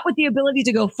 Scott with the ability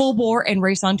to go full bore and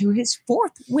race on to his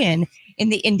 4th win in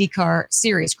the IndyCar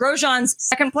series. Grosjean's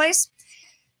second place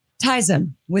ties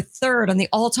him with 3rd on the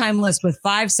all-time list with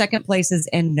 5 second places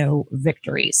and no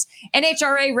victories.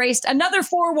 NHRA raced another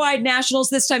 4-wide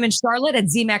nationals, this time in Charlotte at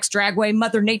ZMAX Dragway.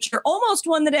 Mother Nature almost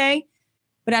won the day,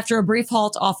 but after a brief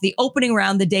halt off the opening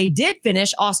round, the day did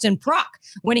finish. Austin Prock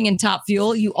winning in Top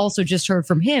Fuel. You also just heard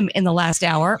from him in the last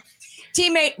hour.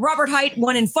 Teammate Robert Height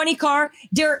won in Funny Car.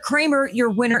 Derek Kramer, your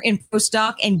winner in Pro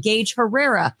Stock, and Gage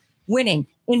Herrera winning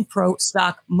in Pro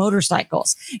Stock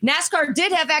Motorcycles. NASCAR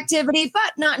did have activity,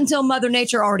 but not until Mother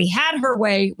Nature already had her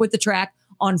way with the track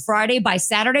on Friday. By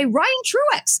Saturday, Ryan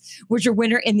Truex was your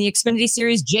winner in the Xfinity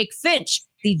Series. Jake Finch,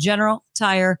 the General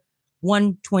Tire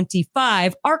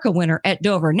 125 ARCA winner at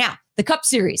Dover. Now, the Cup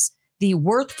Series, the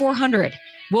Worth 400,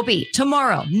 will be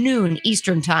tomorrow, noon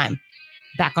Eastern time.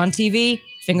 Back on TV,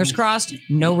 fingers crossed,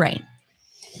 no rain.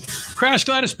 Crash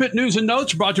Gladys Pit News and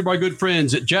Notes brought to you by good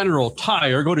friends at General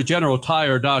Tire. Go to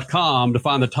GeneralTire.com to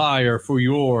find the tire for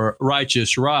your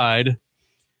righteous ride.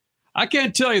 I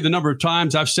can't tell you the number of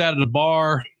times I've sat at a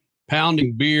bar,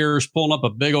 pounding beers, pulling up a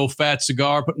big old fat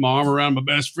cigar, putting my arm around my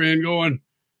best friend going,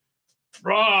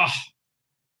 "Brah,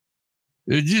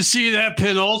 did you see that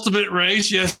penultimate race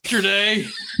yesterday?"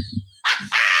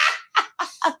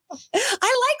 I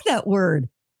like that word.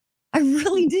 I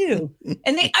really do.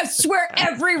 And I swear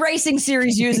every racing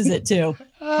series uses it too.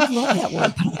 I love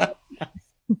that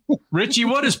word. Richie,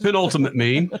 what does penultimate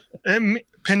mean?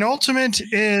 Penultimate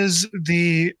is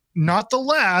not the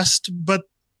last, but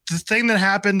the thing that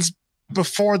happens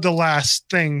before the last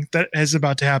thing that is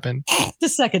about to happen. The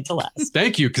second to last.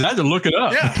 Thank you, because I had to look it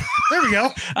up. Yeah, there we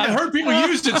go. I've heard people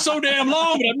used it so damn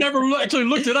long, but I've never actually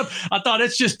looked it up. I thought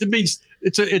it means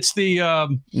it's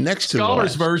the next to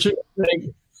scholars version.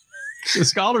 The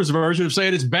scholars version of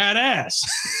saying it's badass.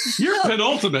 You're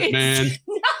penultimate, man.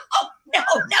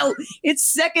 No. It's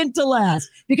second to last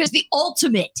because the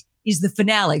ultimate is the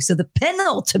finale. So the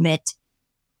penultimate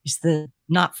is the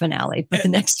not finale, but the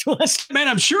next one. Man,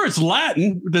 I'm sure it's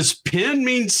Latin. Does pen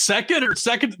mean second or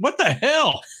second? What the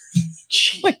hell?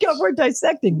 Oh my God, we're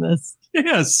dissecting this.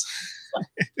 Yes.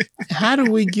 How do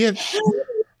we get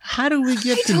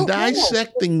to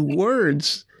dissecting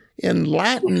words in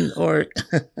Latin or...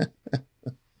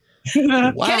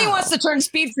 Wow. Kenny wants to turn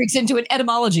Speed Freaks into an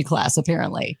etymology class,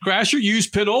 apparently. Crasher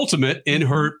used penultimate in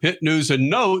her pit news and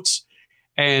notes.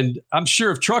 And I'm sure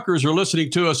if truckers are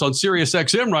listening to us on Sirius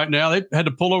XM right now, they had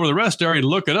to pull over the rest area and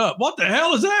look it up. What the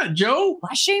hell is that, Joe?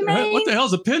 What the hell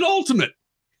is a penultimate?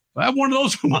 I have one of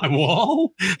those on my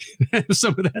wall. I have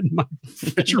some of that in my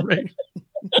refrigerator.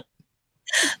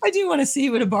 I do want to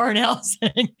see what a Barnell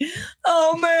saying.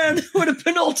 Oh, man, what a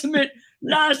penultimate.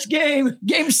 Last game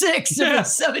 6 of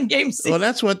 7 game 6. Well,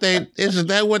 isn't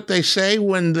that what they say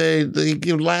when they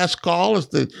give last call is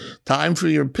the time for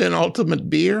your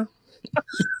penultimate beer?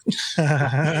 No,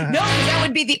 that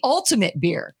would be the ultimate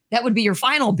beer. That would be your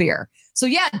final beer. So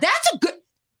yeah, that's a good.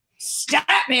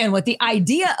 Statman with the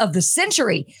idea of the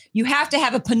century. You have to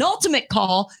have a penultimate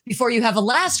call before you have a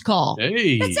last call.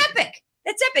 Hey. That's epic.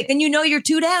 That's epic. Then you know you're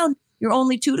 2 down. You're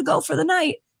only 2 to go for the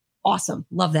night. Awesome.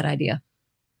 Love that idea.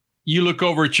 You look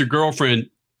over at your girlfriend.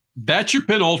 That's your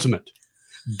penultimate.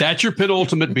 That's your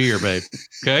penultimate beer, babe.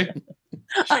 Okay?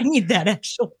 I need that,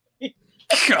 actually.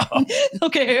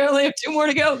 Okay, I only have 2 more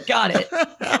to go. Got it.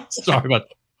 Sorry about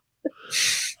that.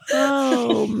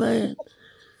 Oh, man.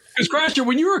 Because, Crasher,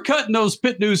 when you were cutting those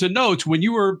pit news and notes, when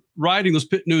you were writing those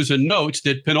pit news and notes,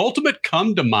 did penultimate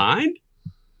come to mind?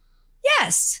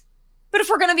 Yes. But if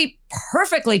we're going to be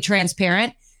perfectly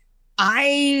transparent, I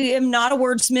am not a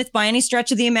wordsmith by any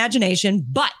stretch of the imagination.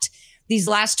 But these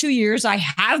last 2 years, I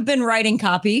have been writing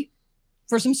copy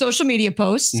for some social media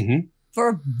posts for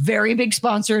a very big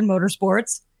sponsor in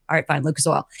motorsports. All right, fine, Lucas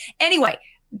Oil. Anyway,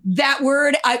 that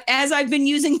word, as I've been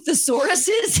using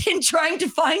thesauruses and trying to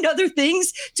find other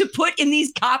things to put in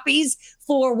these copies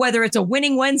for whether it's a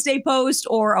Winning Wednesday post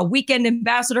or a Weekend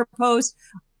Ambassador post,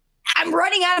 I'm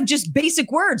running out of just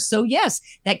basic words. So yes,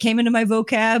 that came into my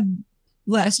vocab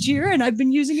last year and I've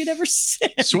been using it ever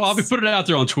since. So I'll be putting it out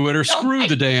there on Twitter. Screw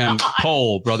the damn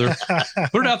poll, brother.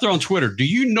 Put it out there on Twitter. Do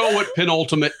you know what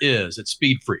penultimate is at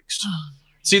Speed Freaks?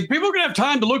 See, people are going to have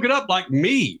time to look it up like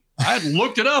me. I had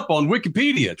looked it up on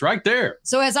Wikipedia. It's right there.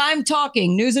 So as I'm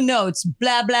talking, news and notes,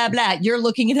 blah, blah, blah, you're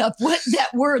looking it up. What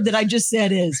that word that I just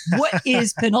said is. What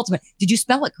is penultimate? Did you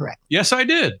spell it correct? Yes, I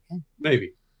did.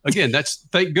 Maybe. Again, that's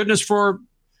thank goodness for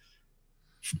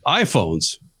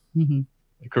iPhones.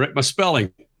 I correct my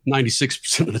spelling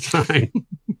 96% of the time.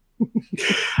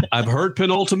 I've heard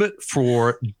penultimate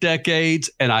for decades,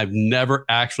 and I've never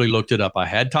actually looked it up. I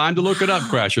had time to look it up,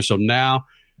 Crasher. So now,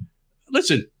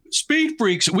 listen, Speed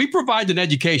Freaks, we provide an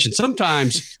education.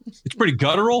 Sometimes it's pretty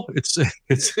guttural. It's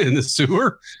in the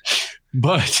sewer.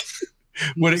 But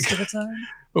when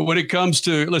it comes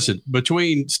to, listen,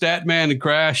 between Statman and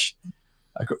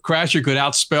Crasher could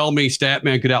outspell me.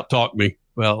 Statman could outtalk me.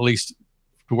 Well, at least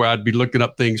to where I'd be looking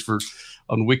up things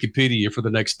on Wikipedia for the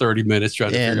next 30 minutes.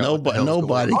 Trying to figure out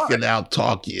nobody can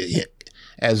outtalk you.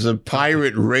 As a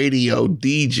pirate radio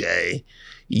DJ,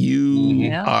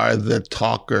 you are the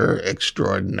talker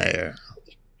extraordinaire.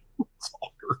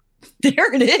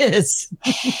 There it is.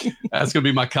 That's going to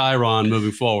be my Chiron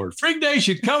moving forward. Freak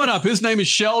Nation coming up. His name is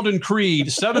Sheldon Creed,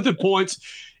 7th in points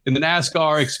in the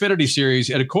NASCAR Xfinity Series.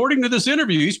 And according to this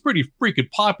interview, he's a pretty freaking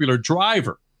popular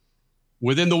driver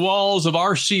within the walls of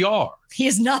RCR. He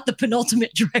is not the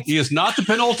penultimate driver. He is not the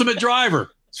penultimate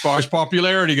driver as far as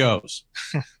popularity goes.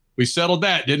 We settled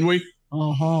that, didn't we?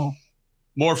 Uh-huh.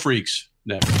 More freaks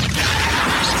next.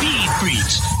 Speed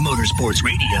Freaks, Motorsports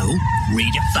Radio,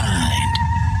 redefined.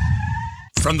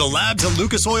 From the labs at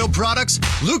Lucas Oil Products,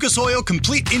 Lucas Oil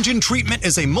Complete Engine Treatment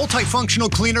is a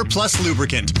multifunctional cleaner plus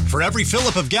lubricant. For every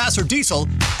fill-up of gas or diesel,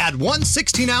 add 1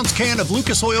 16-ounce can of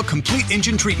Lucas Oil Complete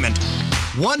Engine Treatment.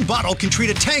 1 bottle can treat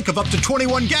a tank of up to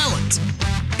 21 gallons.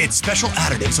 Its special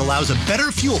additives allows a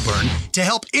better fuel burn to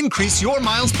help increase your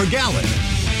miles per gallon.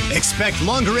 Expect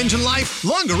longer engine life,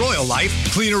 longer oil life,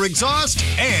 cleaner exhaust,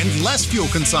 and less fuel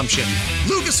consumption.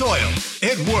 Lucas Oil,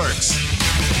 it works.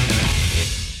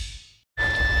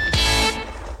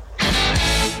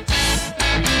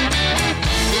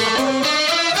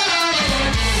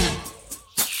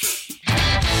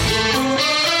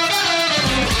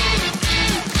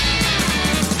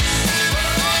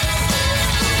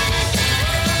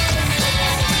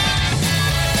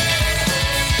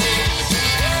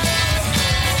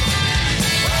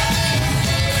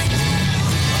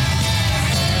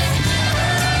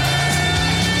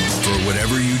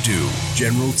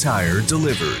 General Tire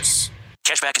delivers.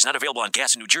 Cashback is not available on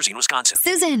gas in New Jersey and Wisconsin.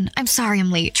 Susan, I'm sorry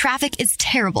I'm late. Traffic is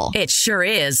terrible. It sure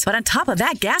is. But on top of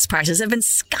that, gas prices have been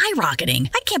skyrocketing.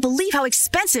 I can't believe how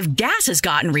expensive gas has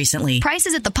gotten recently.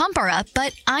 Prices at the pump are up,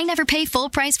 but I never pay full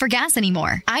price for gas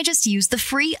anymore. I just use the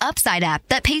free Upside app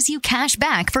that pays you cash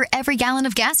back for every gallon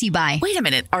of gas you buy. Wait a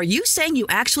minute. Are you saying you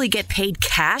actually get paid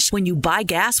cash when you buy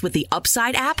gas with the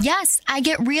Upside app? Yes, I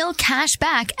get real cash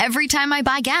back every time I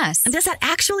buy gas. And does that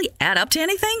actually add up to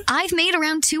anything? I've made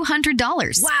around $200.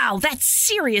 Wow, that's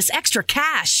serious extra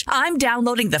cash. I'm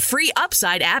downloading the free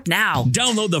Upside app now.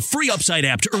 Download the free Upside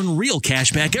app to earn real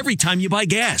cash back every time you buy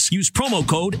gas. Use promo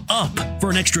code UP for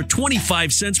an extra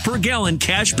 25 cents per gallon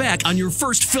cash back on your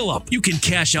first fill-up. You can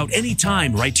cash out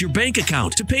anytime right to your bank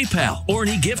account, to PayPal, or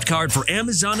any gift card for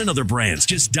Amazon and other brands.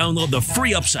 Just download the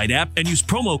free Upside app and use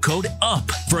promo code UP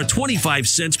for a 25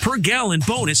 cents per gallon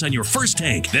bonus on your first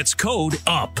tank. That's code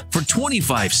UP for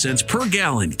 25 cents per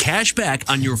gallon cash back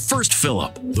on your first fill-up.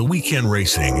 The weekend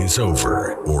racing is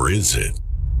over, or is it?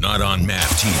 not on MAV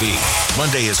TV.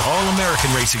 Monday is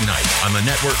All-American Racing Night on the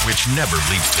network which never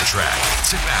leaves the track.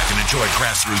 Sit back and enjoy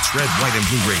grassroots red, white, and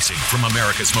blue racing from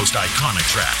America's most iconic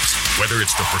tracks. Whether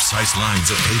it's the precise lines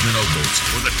of pavement ovals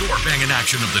or the door-banging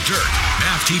action of the dirt,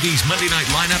 MAV TV's Monday night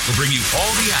lineup will bring you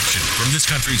all the action from this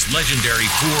country's legendary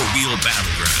four-wheel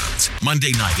battlegrounds.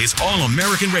 Monday night is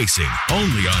All-American Racing,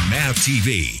 only on MAV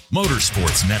TV,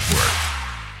 Motorsports Network.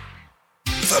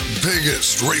 The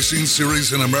biggest racing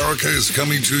series in America is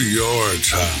coming to your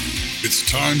town. It's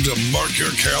time to mark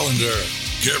your calendar.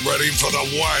 Get ready for the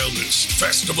wildest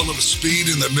festival of speed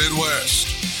in the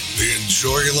Midwest. The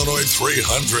Enjoy Illinois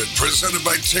 300, presented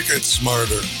by Ticket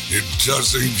Smarter. It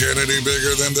doesn't get any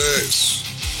bigger than this.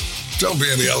 Don't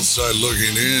be on the outside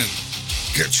looking in.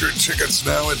 Get your tickets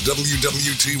now at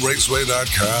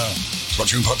www.raceway.com.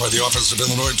 Brought to you in part by the Office of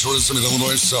Illinois Tourism and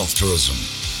Illinois South Tourism.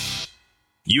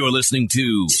 You're listening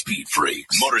to Speed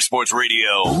Freaks, Motorsports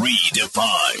Radio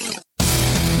Redefined.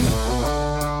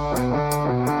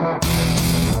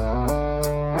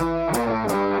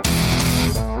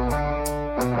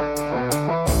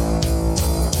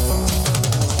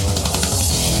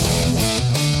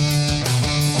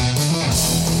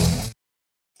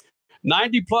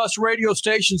 +90 radio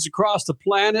stations across the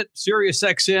planet, Sirius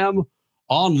XM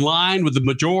online with the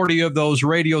majority of those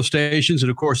radio stations,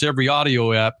 and of course every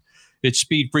audio app. It's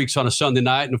Speed Freaks on a Sunday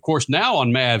night, and of course now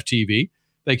on MAV TV.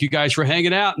 Thank you guys for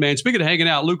hanging out, man. Speaking of hanging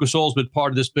out, Lucas Oil's been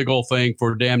part of this big old thing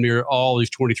for damn near all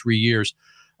these 23 years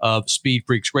of Speed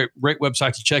Freaks. Great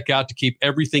website to check out to keep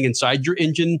everything inside your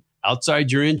engine,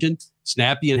 outside your engine,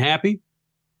 snappy and happy.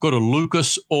 Go to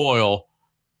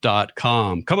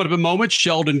lucasoil.com. Coming up in a moment,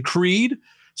 Sheldon Creed,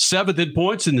 7th in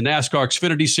points in the NASCAR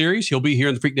Xfinity Series. He'll be here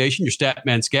in the Freak Nation, your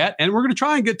Statman Scat, and we're going to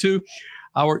try and get to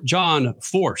our John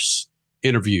Force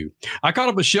interview. I caught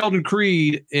up with Sheldon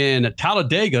Creed in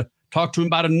Talladega, talked to him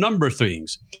about a number of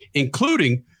things,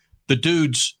 including the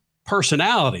dude's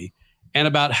personality and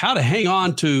about how to hang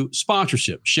on to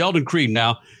sponsorship. Sheldon Creed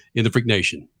now in the Freak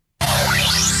Nation.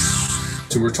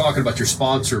 So we're talking about your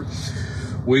sponsor,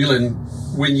 Wheelan.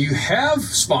 When you have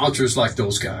sponsors like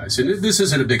those guys, and this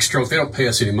isn't a big stroke, they don't pay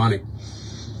us any money,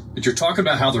 but you're talking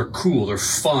about how they're cool, they're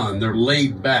fun, they're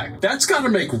laid back. That's got to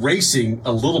make racing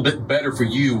a little bit better for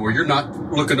you, where you're not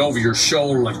looking over your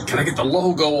shoulder like, can I get the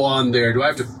logo on there? Do I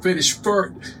have to finish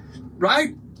first?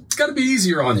 Right? It's got to be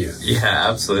easier on you. Yeah,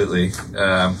 absolutely.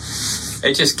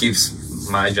 It just keeps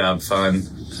my job fun.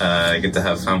 I get to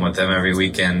have fun with them every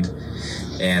weekend.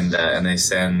 And they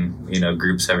send,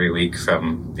 groups every week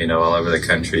from, all over the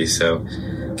country. So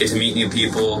get to meet new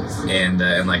people. And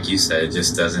like you said, it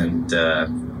just doesn't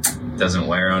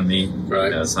wear on me.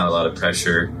 Right. It's not a lot of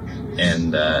pressure,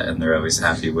 and they're always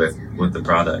happy with the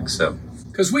product. So,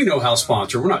 because we know how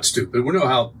we're not stupid. We know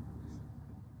how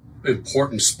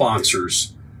important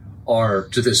sponsors are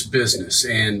to this business.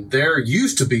 And there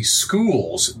used to be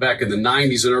schools back in the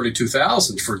 90s and early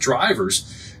 2000s for drivers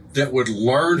that would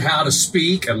learn how to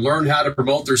speak and learn how to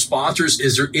promote their sponsors.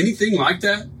 Is there anything like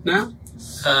that now?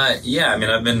 Yeah,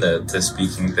 I've been to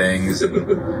speaking things. And,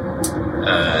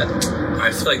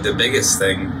 I feel like the biggest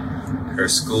thing, or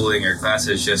schooling or class,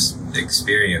 is just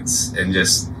experience and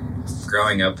just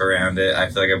growing up around it. I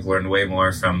feel like I've learned way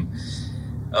more from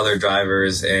other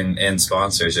drivers and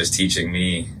sponsors just teaching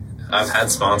me. I've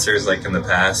had sponsors like in the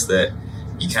past that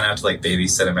you kind of have to like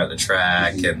babysit them at the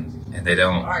track, and they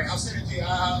don't, I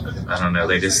don't know,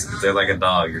 they're like a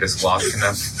dog. You're just walking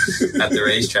them at the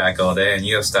racetrack all day, and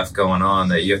you have stuff going on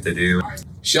that you have to do.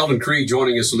 Sheldon Creed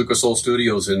joining us at Lucas Oil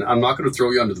Studios, and I'm not going to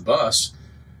throw you under the bus.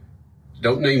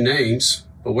 Don't name names,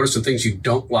 but what are some things you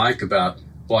don't like about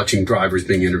watching drivers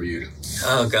being interviewed?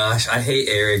 Oh gosh, I hate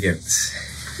arrogance.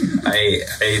 I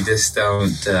just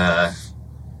don't,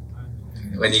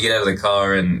 when you get out of the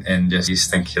car and just you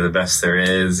think you're the best there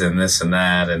is and this and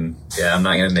that, and yeah, I'm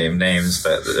not going to name names,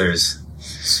 but there's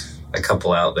a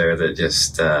couple out there that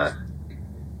just, I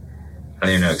don't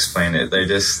even know how to explain it. They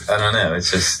just, I don't know. It's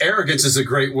just, arrogance is a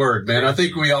great word, man. I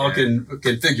think we all can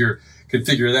figure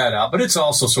that out, but it's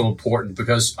also so important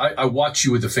because I watch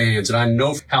you with the fans, and I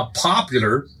know how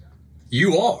popular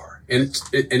you are. And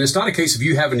it's not a case of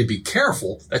you having to be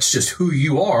careful. That's just who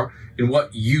you are and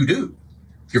what you do,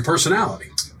 your personality.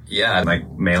 Yeah, like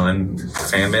mail-in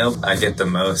fan mail, I get the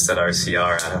most at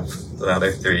RCR out of the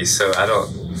other three. So I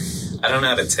don't know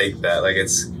how to take that. Like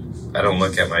I don't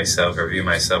look at myself or view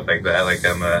myself like that. Like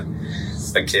I'm a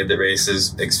kid that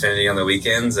races Xfinity on the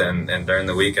weekends, and during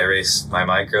the week I race my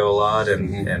micro a lot,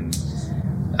 and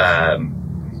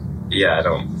yeah, I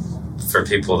don't, for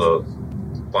people to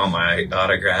want my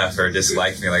autograph or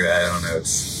dislike me like that, I don't know.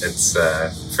 It's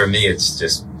for me, it's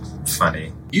just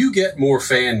funny. You get more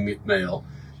fan mail.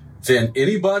 than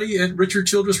anybody at Richard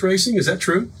Childress Racing. Is that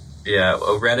true? Yeah,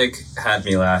 well, Reddick had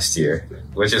me last year,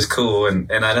 which is cool,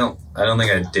 and I don't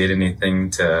think I did anything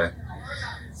to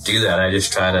do that. I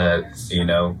just try to,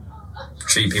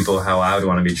 treat people how I would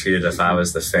want to be treated if I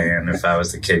was the fan, if I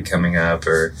was the kid coming up,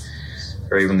 or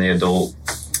even the adult.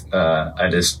 I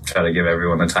just try to give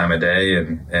everyone the time of day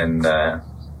and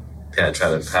try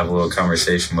to have a little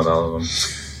conversation with all of them.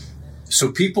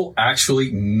 So people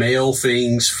actually mail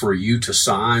things for you to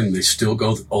sign. They still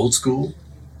go old school?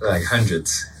 Like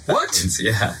hundreds. What?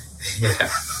 Yeah.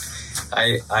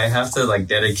 I have to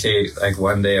dedicate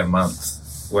one day a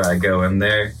month where I go in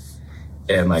there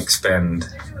and spend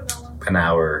an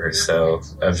hour or so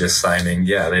of just signing.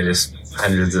 Yeah, they just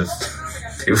hundreds of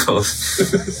people.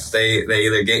 they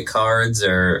either get cards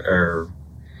or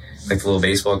the little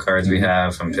baseball cards we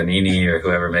have from Panini or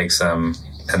whoever makes them,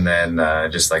 and then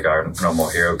just our normal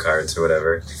hero cards or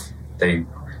whatever. They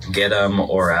get them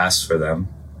or ask for them,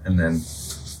 and then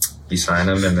you sign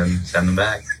them and then send them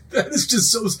back. That is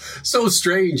just so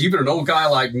strange. Even an old guy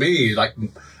like me,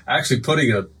 actually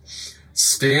putting a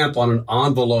stamp on an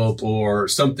envelope or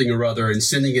something or other and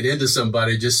sending it into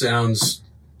somebody just sounds...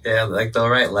 Yeah, they'll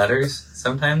write letters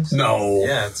sometimes. No.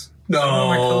 Yeah. Some of them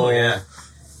are cool, yeah.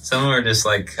 Some of them are just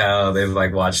how they've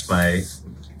watched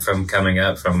from coming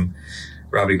up from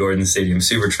Robbie Gordon Stadium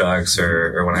Super Trucks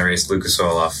or when I raced Lucas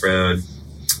Oil off-road.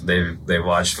 They've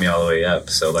watched me all the way up.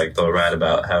 So they'll write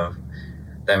about how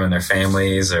them and their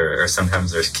families or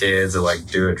sometimes there's kids that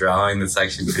do a drawing that's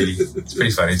actually it's pretty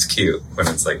funny. It's cute when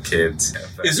it's kids.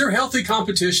 Is there healthy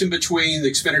competition between the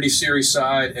Xfinity Series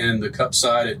side and the Cup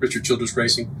side at Richard Childress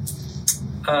Racing?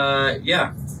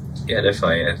 Yeah,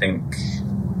 definitely. I think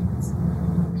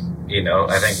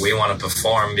we want to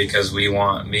perform because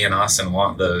me and Austin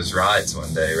want those rides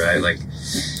one day, right?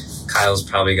 Kyle's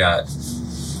probably got,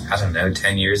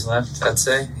 10 years left, I'd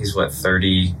say. He's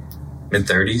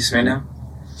mid-30s right now.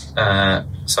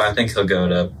 So I think he'll go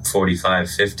to 45,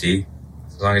 50,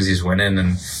 as long as he's winning.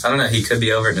 And I don't know, he could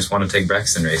be over and just want to take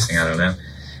Brexton racing. I don't know.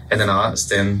 And then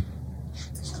Austin's,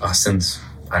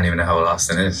 I don't even know how old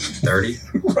Austin is. 30?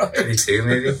 Right. 32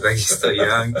 maybe? He's still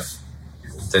young.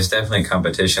 There's definitely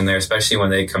competition there, especially when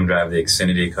they come drive the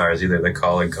Xfinity cars, either the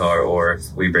Colleague car or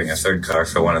if we bring a third car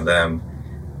for one of them.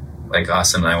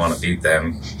 Austin and I want to beat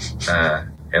them.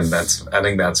 And I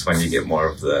think that's when you get more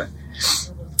of the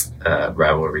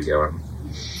rivalry going.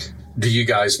 Do you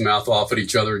guys mouth off at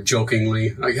each other jokingly?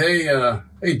 Hey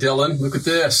Dylan, look at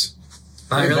this.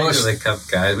 Not really to the Cup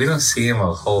guys. We don't see him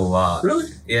a whole lot.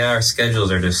 Really? Yeah, our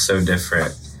schedules are just so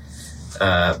different.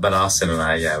 But Austin and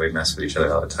I, we mess with each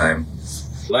other all the time.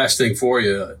 Last thing for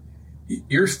you,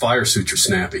 your fire suits are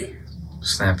snappy.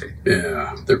 Snappy?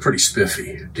 Yeah, they're pretty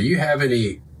spiffy. Do you have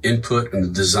any input in the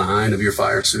design of your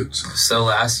fire suits? So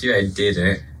last year I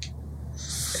didn't,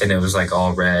 and it was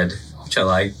all red, which I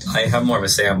liked. I have more of a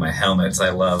say on my helmets.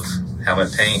 I love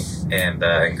helmet paint, and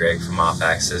Greg from Off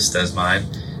Axis does mine.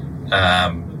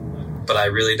 But I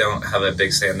really don't have a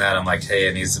big say in that. I'm hey,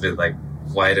 it needs to be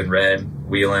white and red,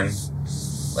 wheeling,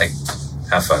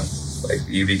 have fun.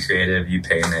 You be creative, you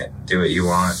paint it, do what you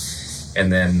want.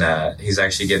 And then he's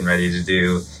actually getting ready to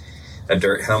do a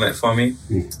dirt helmet for me.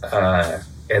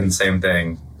 And same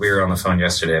thing. We were on the phone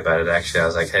yesterday about it, actually. I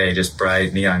was hey, just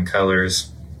bright neon colors.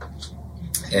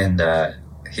 And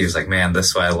he was man, this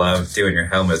is why I love doing your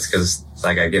helmets, because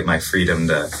I get my freedom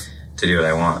to do what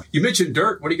I want. You mentioned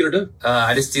dirt. What are you going to do?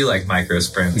 I just do micro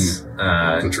sprints.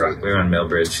 That's right. We run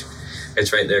Millbridge.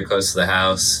 It's right there close to the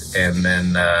house. And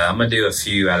then I'm going to do a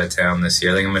few out of town this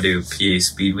year. I think I'm going to do PA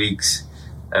Speed Weeks,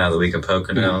 the week of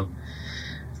Pocono.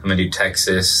 I'm going to do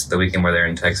Texas, the weekend where they're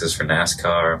in Texas for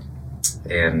NASCAR.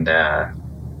 And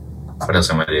what else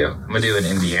I'm going to do? I'm going to do an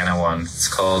Indiana one. It's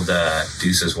called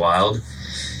Deuces Wild.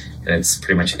 And it's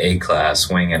pretty much A-class,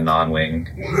 wing and non-wing,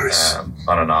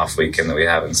 on an off weekend that we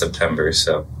have in September.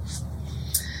 So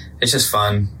it's just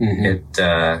fun. I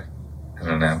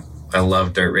don't know. I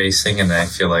love dirt racing, and I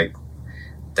feel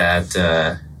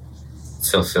that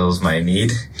fulfills my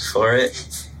need for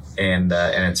it. And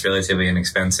it's relatively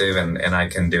inexpensive, and I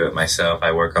can do it myself.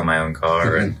 I work on my own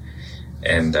car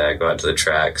and go out to the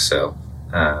track. So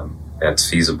that's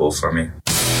feasible for me.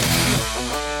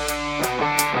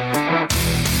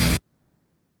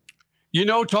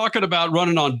 Talking about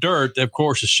running on dirt, of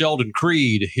course, is Sheldon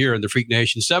Creed here in the Freak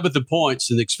Nation, 7th in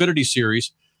points in the Xfinity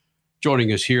Series,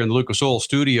 joining us here in the Lucas Oil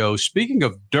studio. Speaking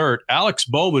of dirt, Alex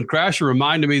Bowman, Crasher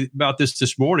reminded me about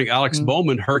this morning. Alex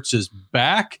Bowman hurts his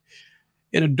back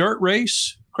in a dirt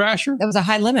race, Crasher. That was a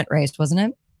high limit race, wasn't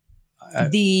it?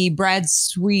 The Brad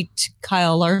Sweet,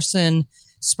 Kyle Larson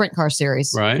sprint car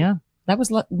series. Right. Yeah. That was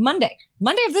Monday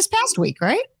of this past week,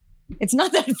 right? It's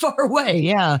not that far away.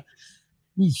 Yeah.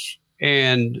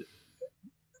 And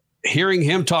hearing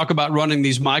him talk about running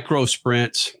these micro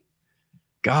sprints,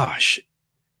 gosh,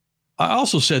 I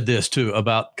also said this too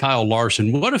about Kyle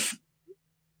Larson. What if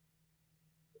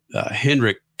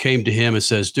Hendrick came to him and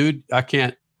says, dude, I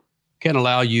can't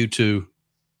allow you to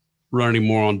run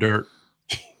anymore on dirt.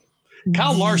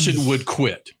 Kyle Larson would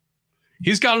quit.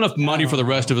 He's got enough money for the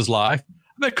rest of his life.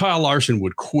 I bet Kyle Larson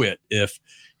would quit if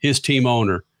his team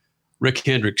owner, Rick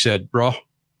Hendrick, said, bro,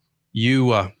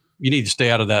 you need to stay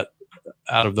out of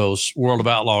those World of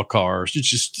Outlaw cars.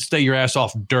 Just stay your ass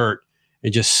off dirt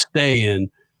and just stay in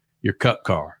your cup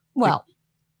car. Well,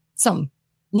 some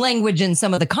language in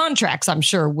some of the contracts, I'm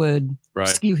sure, would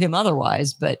skew him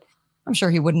otherwise, but I'm sure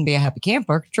he wouldn't be a happy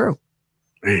camper. True.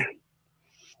 Man.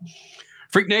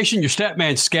 Freak Nation, your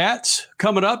Statman Scats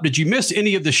coming up. Did you miss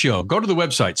any of the show? Go to the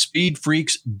website,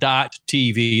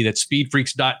 speedfreaks.tv. That's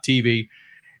speedfreaks.tv.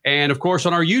 And, of course,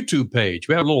 on our YouTube page,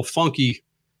 we have a little funky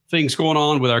things going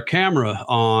on with our camera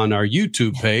on our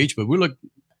YouTube page, but we look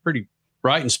pretty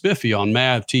bright and spiffy on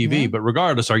MAV TV. Yeah. But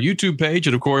regardless, our YouTube page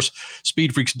and, of course,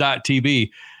 speedfreaks.tv.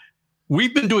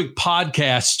 We've been doing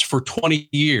podcasts for 20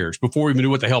 years before we even knew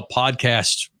what the hell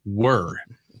podcasts were.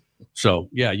 So,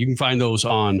 yeah, you can find those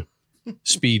on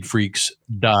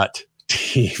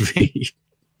speedfreaks.tv.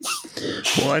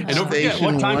 And don't forget,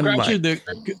 what time, Grouchy,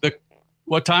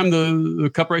 what time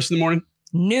the cup race in the morning?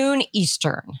 Noon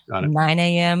Eastern, 9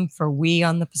 a.m. for we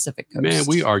on the Pacific Coast. Man,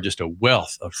 we are just a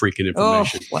wealth of freaking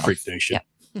information. Freak Nation.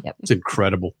 Yep. It's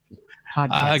incredible.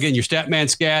 Again, your Statman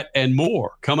Scat and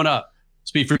more coming up.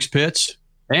 Speed Freaks Pits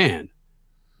and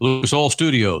Lucas Oil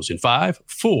Studios in 5,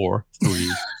 4,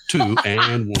 3, 2,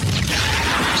 and 1.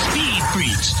 Speed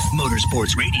Freaks,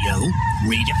 Motorsports Radio,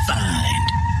 redefined.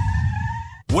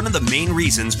 One of the main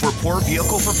reasons for poor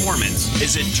vehicle performance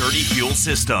is a dirty fuel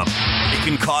system. It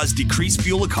can cause decreased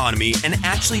fuel economy and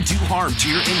actually do harm to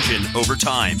your engine over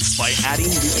time. By adding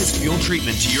Lucas Fuel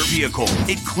Treatment to your vehicle,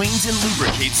 it cleans and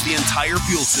lubricates the entire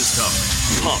fuel system.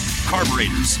 Pump,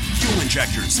 carburetors, fuel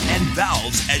injectors, and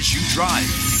valves as you drive.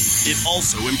 It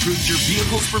also improves your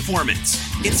vehicle's performance.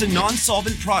 It's a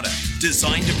non-solvent product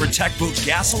designed to protect both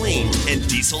gasoline and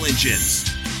diesel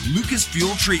engines. Lucas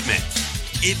Fuel Treatment.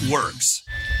 It works.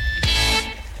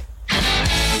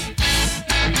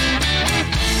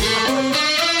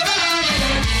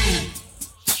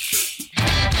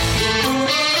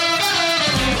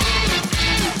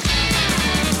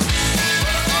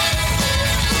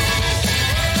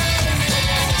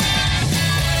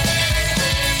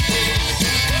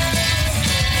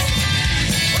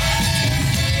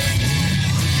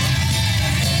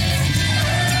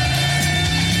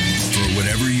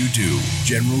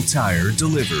 General Tire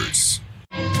delivers.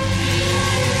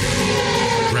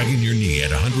 Dragging your knee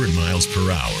at 100 miles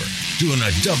per hour, doing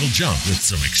a double jump with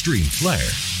some extreme flair.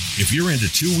 If you're into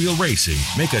two-wheel racing,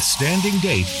 make a standing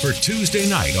date for Tuesday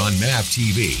night on MAV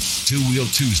TV. Two-Wheel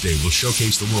Tuesday will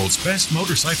showcase the world's best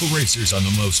motorcycle racers on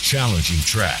the most challenging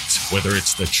tracks. Whether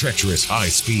it's the treacherous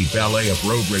high-speed ballet of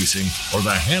road racing or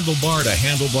the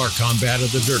handlebar-to-handlebar combat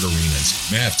of the dirt arenas,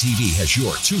 MAV TV has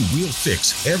your two-wheel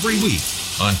fix every week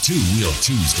on Two-Wheel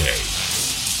Tuesday.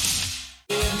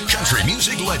 Country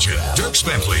music legend Dierks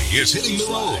Bentley is hitting the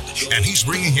road, and he's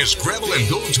bringing his Gravel and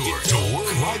Gold Tour to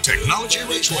Worldwide Technology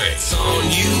Raceway. It's on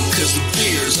you, because the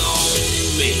beer's on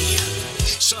me.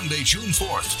 Sunday, June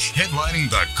 4th, headlining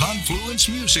the Confluence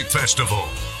Music Festival.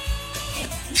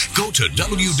 Go to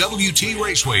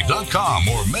www.traceway.com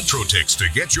or MetroTix to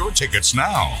get your tickets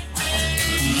now.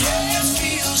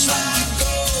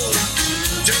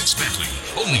 Dierks Bentley,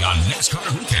 only on NASCAR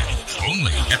Weekend,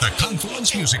 only at the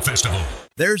Confluence Music Festival.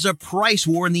 There's a price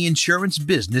war in the insurance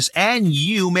business, and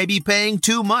you may be paying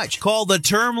too much. Call the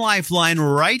Term Lifeline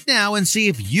right now and see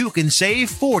if you can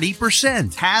save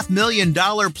 40%.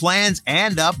 $500,000 plans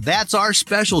and up, that's our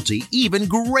specialty. Even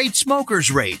great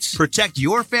smokers rates. Protect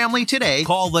your family today.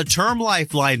 Call the Term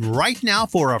Lifeline right now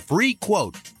for a free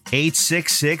quote.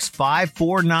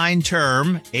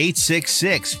 866-549-TERM,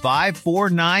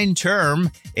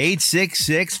 866-549-TERM,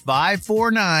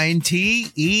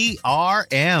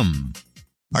 866-549-TERM.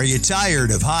 Are you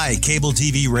tired of high cable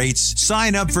TV rates?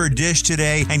 Sign up for Dish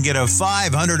today and get a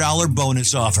 $500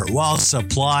 bonus offer while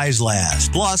supplies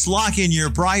last. Plus, lock in your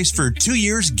price for 2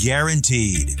 years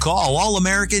guaranteed. Call All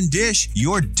American Dish,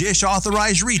 your Dish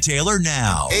authorized retailer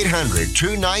now.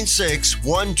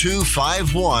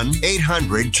 800-296-1251.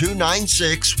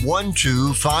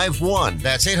 800-296-1251.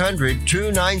 That's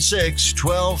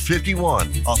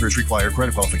 800-296-1251. Offers require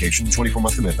credit qualification,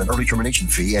 24-month commitment, early termination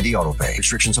fee, and e-auto pay.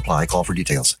 Restrictions apply. Call for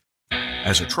details.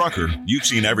 As a trucker, you've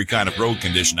seen every kind of road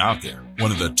condition out there.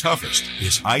 One of the toughest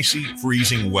is icy,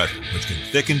 freezing weather, which can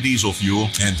thicken diesel fuel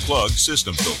and plug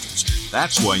system filters.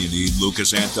 That's why you need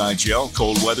Lucas Anti-Gel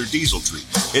Cold Weather Diesel Treat.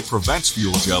 It prevents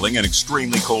fuel gelling at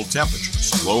extremely cold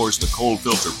temperatures, lowers the cold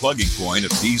filter plugging point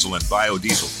of diesel and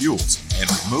biodiesel fuels, and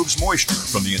removes moisture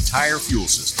from the entire fuel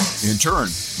system. In turn,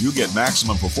 you get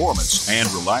maximum performance and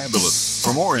reliability.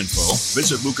 For more info,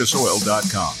 visit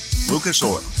lucasoil.com. Lucas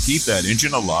Oil. Keep that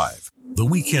engine alive. The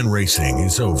weekend racing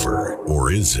is over,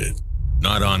 or is it?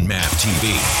 Not on MAV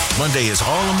TV. Monday is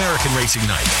All-American Racing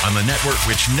Night on the network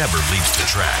which never leaves the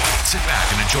track. Sit back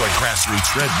and enjoy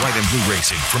grassroots red, white, and blue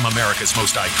racing from America's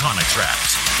most iconic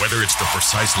tracks. Whether it's the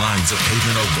precise lines of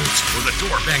pavement ovals or the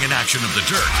door-banging action of the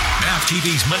dirt, MAV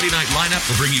TV's Monday night lineup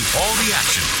will bring you all the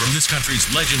action from this country's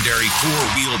legendary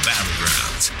four-wheel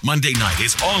battlegrounds. Monday night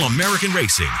is All-American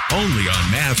Racing, only on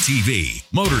MAV TV,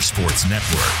 Motorsports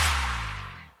Network.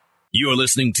 You're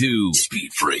listening to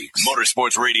Speed Freaks,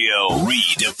 Motorsports Radio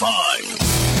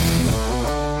Redefined.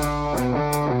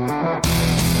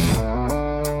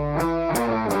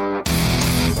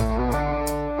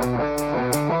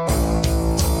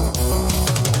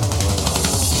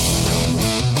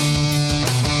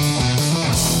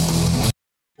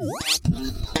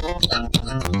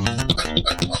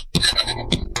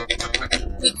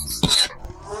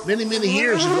 Many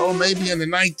years ago, maybe in the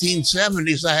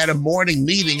 1970s, I had a morning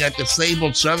meeting at the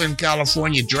fabled Southern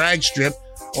California drag strip,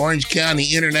 Orange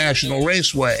County International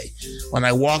Raceway. When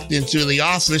I walked into the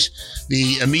office,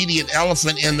 the immediate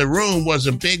elephant in the room was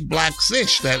a big black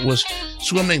fish that was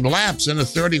swimming laps in a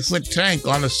 30-foot tank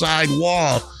on the side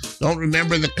wall. Don't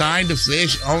remember the kind of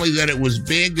fish, only that it was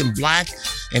big and black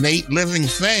and ate living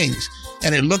things,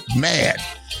 and it looked mad.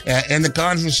 In the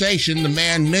conversation, the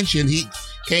man mentioned he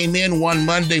came in one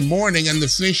Monday morning and the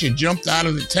fish had jumped out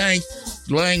of the tank,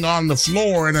 laying on the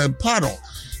floor in a puddle.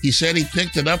 He said he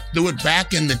picked it up, threw it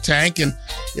back in the tank, and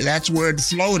that's where it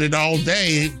floated all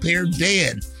day. It appeared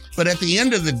dead. But at the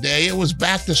end of the day, it was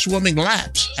back to swimming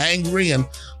laps, angry and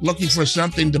looking for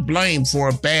something to blame for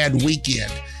a bad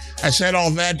weekend. I said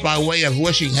all that by way of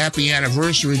wishing happy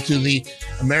anniversary to the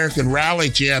American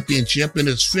Rally Championship in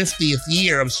its 50th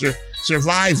year of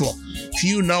survival.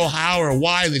 Few know how or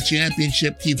why the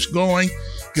championship keeps going.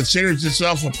 It considers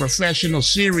itself a professional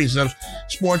series of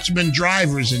sportsman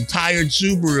drivers and tired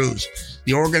Subarus.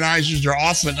 The organizers are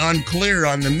often unclear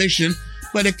on the mission,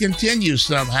 but it continues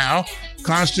somehow.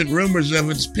 Constant rumors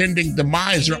of its pending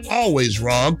demise are always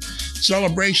wrong.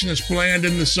 Celebration is planned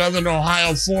in the Southern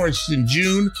Ohio forests in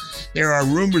June. There are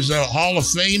rumors a Hall of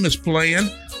Fame is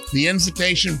planned. The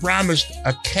invitation promised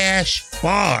a cash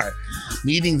bar,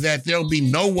 meaning that there'll be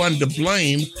no one to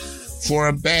blame for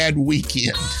a bad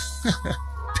weekend.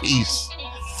 Peace.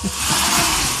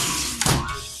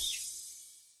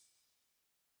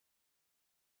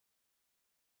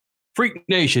 Freak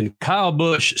Nation, Kyle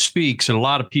Busch speaks and a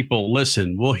lot of people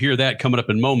listen. We'll hear that coming up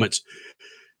in moments.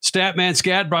 Statman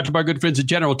Scat, brought to you by our good friends at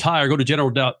General Tire. Go to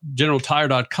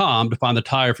generaltire.com to find the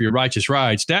tire for your righteous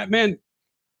ride. Statman,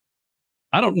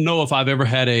 I don't know if I've ever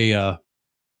had a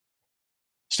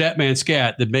Statman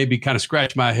Scat that made me kind of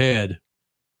scratch my head.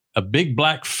 A big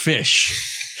black fish.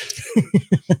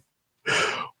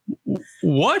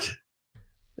 What?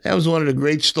 That was one of the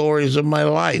great stories of my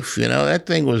life. You know, that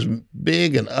thing was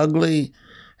big and ugly,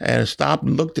 and it stopped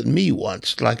and looked at me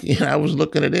once. Like, you know, I was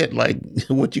looking at it like,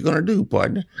 what you going to do,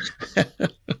 partner?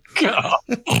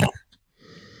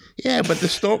 Yeah, but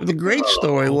the great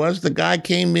story was the guy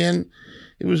came in,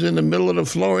 it was in the middle of the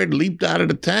floor, it leaped out of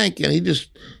the tank, and he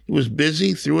was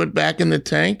busy, threw it back in the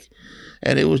tank,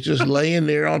 and it was just laying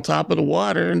there on top of the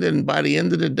water. And then by the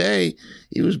end of the day,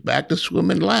 he was back to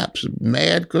swimming laps,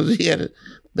 mad because he had a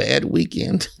bad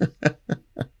weekend.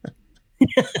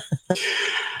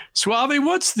 Suave,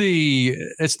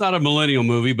 it's not a millennial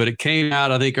movie, but it came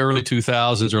out, I think, early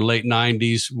 2000s or late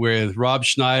 90s with Rob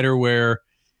Schneider, where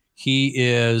he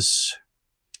is,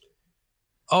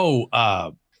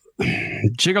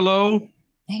 Gigolo.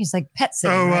 He's like pet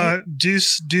sitting. Right?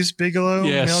 Deuce Bigelow,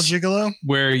 yes. Male Gigolo.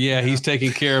 Where, he's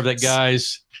taking care of that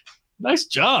guy's. Nice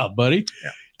job, buddy.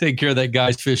 Yeah. Taking care of that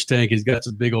guy's fish tank. He's got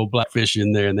some big old black fish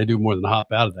in there, and they do more than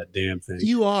hop out of that damn thing.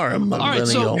 You are a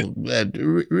millennial. Right,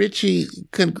 Richie,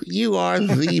 you are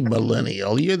the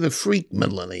millennial. You're the freak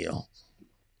millennial.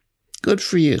 Good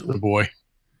for you. Good boy.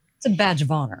 It's a badge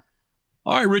of honor.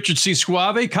 All right, Richard C.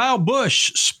 Suave. Kyle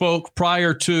Busch spoke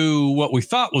prior to what we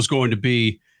thought was going to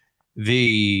be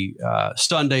the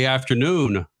Sunday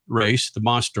afternoon race, the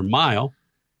Monster Mile.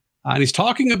 And he's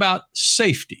talking about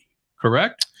safety,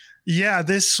 correct? Yeah,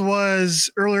 this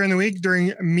was earlier in the week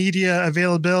during media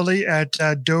availability at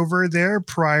Dover there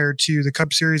prior to the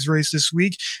Cup Series race this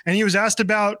week. And he was asked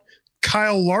about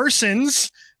Kyle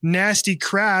Larson's nasty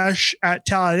crash at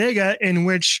Talladega, in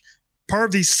which part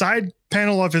of the side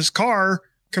panel of his car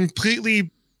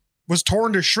completely was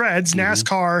torn to shreds.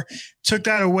 NASCAR took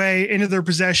that away into their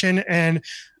possession. And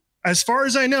as far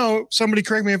as I know, somebody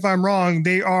correct me if I'm wrong,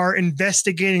 they are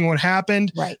investigating what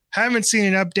happened. Right. Haven't seen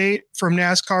an update from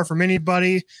NASCAR from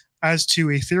anybody as to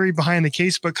a theory behind the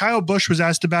case, but Kyle Busch was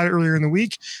asked about it earlier in the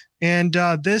week. And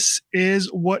this is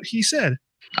what he said.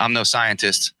 I'm no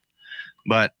scientist,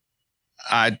 but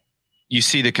you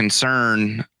see the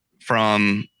concern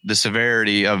from the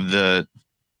severity of the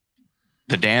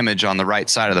damage on the right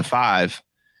side of the 5,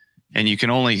 and you can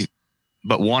only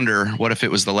but wonder what if it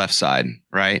was the left side,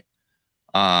 right?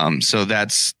 So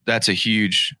that's a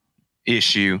huge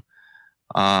issue.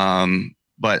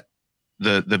 But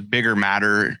the bigger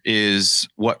matter is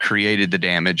what created the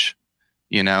damage,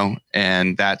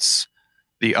 and that's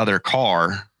the other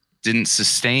car didn't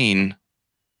sustain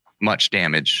much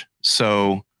damage.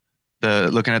 So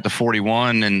looking at the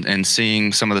 41 and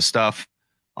seeing some of the stuff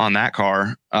on that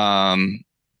car,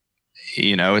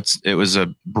 it was a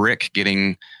brick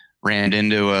getting rammed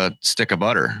into a stick of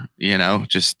butter,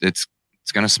 just it's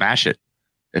going to smash it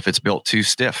if it's built too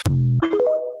stiff.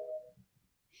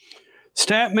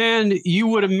 Statman, you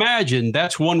would imagine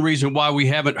that's one reason why we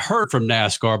haven't heard from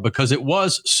NASCAR, because it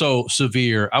was so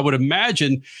severe. I would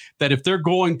imagine that if they're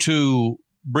going to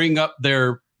bring up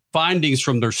their findings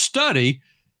from their study,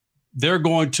 they're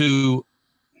going to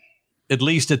at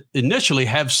least initially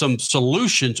have some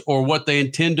solutions or what they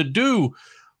intend to do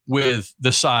with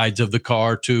the sides of the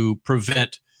car to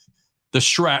prevent the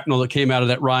shrapnel that came out of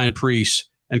that Ryan Preece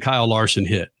and Kyle Larson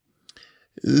hit.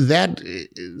 That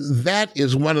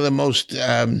is one of the most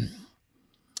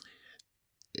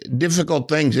difficult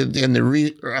things in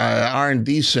the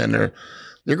R&D center.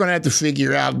 They're going to have to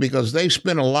figure out, because they've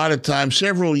spent a lot of time,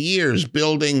 several years,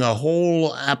 building a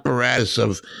whole apparatus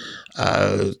of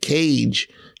cage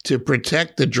to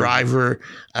protect the driver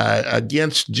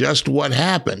against just what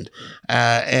happened.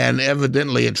 And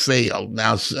evidently it failed.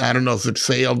 Now, I don't know if it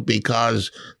failed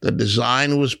because the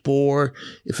design was poor,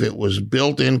 if it was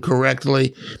built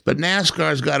incorrectly, but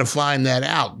NASCAR's got to find that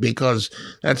out, because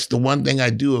that's the one thing I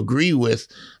do agree with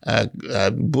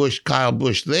Kyle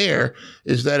Busch there,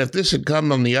 is that if this had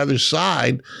come on the other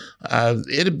side,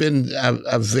 it'd have been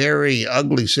a very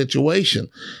ugly situation.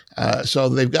 So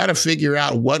they've got to figure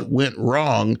out what went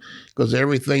wrong, because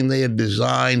everything they had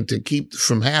designed to keep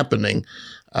from happening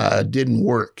didn't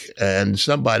work. And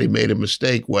somebody made a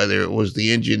mistake, whether it was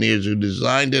the engineers who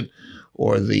designed it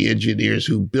or the engineers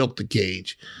who built the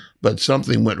cage. But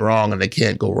something went wrong, and they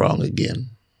can't go wrong again.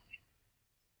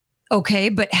 Okay,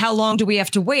 but how long do we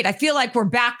have to wait? I feel like we're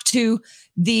back to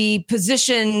the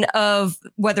position of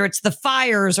whether it's the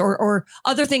fires or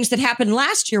other things that happened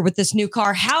last year with this new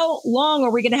car. How long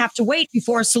are we going to have to wait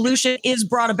before a solution is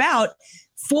brought about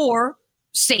for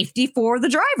safety for the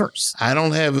drivers? I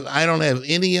don't have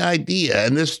any idea.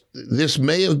 And this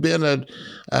may have been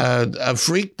a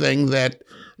freak thing that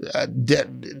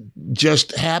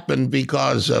just happened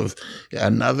because of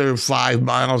another 5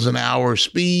 miles an hour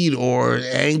speed or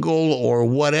angle or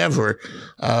whatever,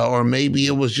 or maybe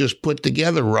it was just put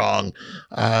together wrong.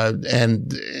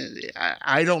 And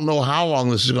I don't know how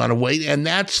long this is going to wait. And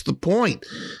that's the point.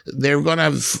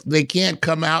 They can't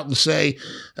come out and say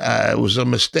it was a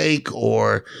mistake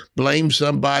or blame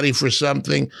somebody for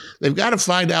something. They've got to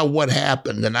find out what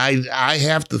happened. And I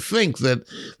have to think that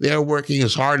they're working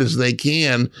as hard as they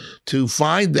can to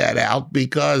find that out,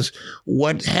 because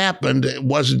what happened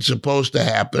wasn't supposed to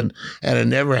happen, and it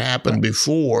never happened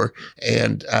before,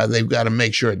 and they've got to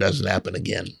make sure it doesn't happen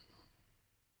again.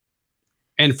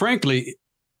 And frankly,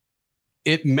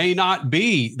 it may not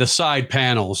be the side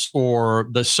panels or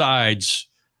the sides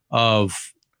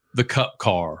of the Cup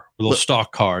car, or the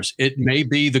stock cars. It may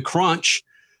be the crunch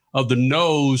of the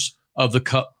nose of the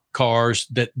Cup cars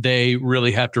that they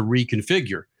really have to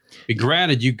reconfigure.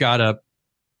 Granted, you've got a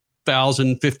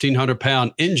 1,500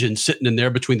 pound engine sitting in there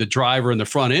between the driver and the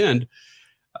front end.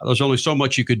 There's only so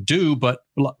much you could do, but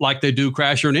like they do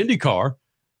Crasher and IndyCar,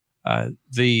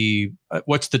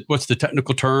 what's the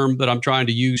technical term that I'm trying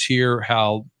to use here?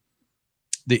 How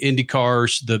the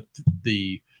IndyCars,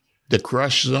 the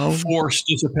crush zone, force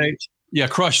dissipates. Yeah,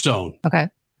 crush zone. Okay.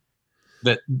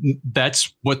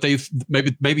 that's what they've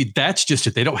maybe that's just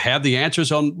it. They don't have the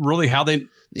answers on really how they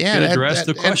can address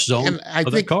the questions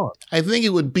of that car. I think it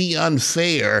would be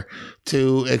unfair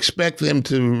to expect them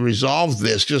to resolve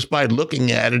this just by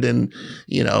looking at it in,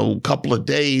 a couple of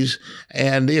days.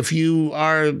 And if you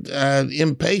are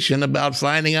impatient about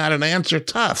finding out an answer,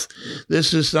 tough.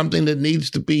 This is something that needs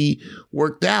to be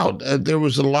worked out. There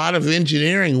was a lot of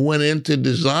engineering went into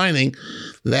designing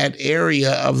that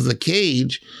area of the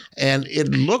cage, and it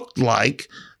looked like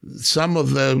some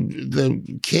of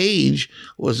the cage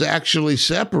was actually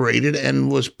separated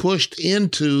and was pushed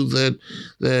into the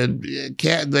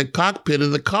cockpit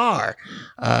of the car.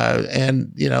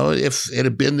 And if it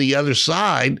had been the other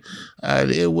side,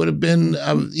 it would have been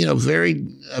a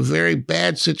very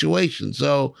bad situation.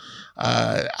 So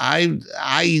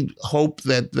I hope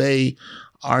that they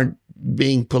aren't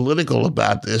being political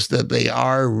about this, that they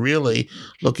are really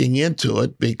looking into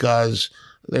it, because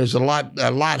there's a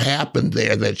lot happened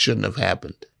there that shouldn't have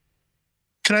happened.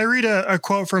 Can I read a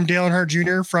quote from Dale Earnhardt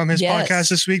Jr. from his podcast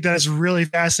this week that is really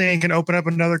fascinating, can open up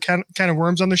another kind of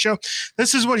worms on the show?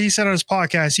 This is what he said on his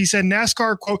podcast. He said,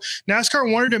 NASCAR, quote, NASCAR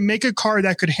wanted to make a car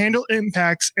that could handle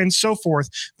impacts and so forth,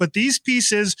 but these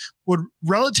pieces would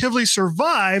relatively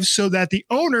survive so that the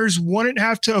owners wouldn't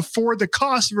have to afford the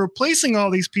cost of replacing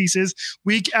all these pieces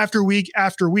week after week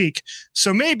after week.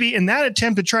 So maybe in that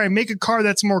attempt to try and make a car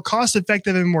that's more cost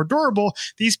effective and more durable,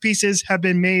 these pieces have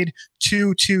been made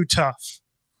too tough.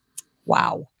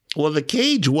 Wow. Well, the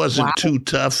cage wasn't too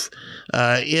tough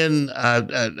in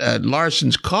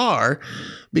Larson's car,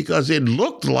 because it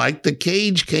looked like the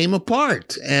cage came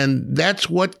apart, and that's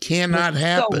what cannot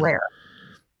happen. So rare.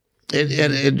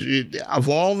 Of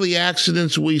all the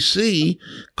accidents we see,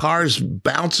 cars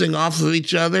bouncing off of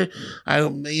each other, I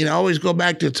always go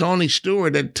back to Tony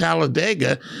Stewart at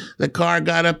Talladega. The car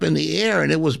got up in the air and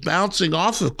it was bouncing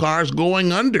off of cars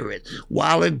going under it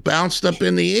while it bounced up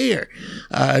in the air.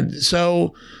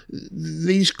 So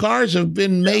these cars have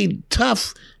been made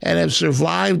tough and have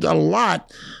survived a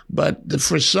lot, but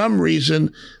for some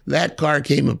reason that car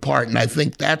came apart, and I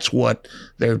think that's what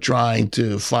they're trying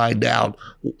to find out.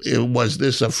 Was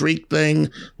this a freak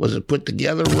thing? Was it put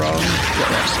together wrong?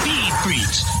 Speed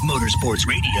Freaks, Motorsports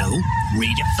Radio,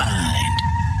 redefined.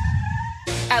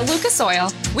 At Lucas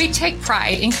Oil, we take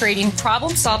pride in creating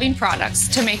problem-solving products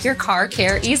to make your car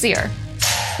care easier.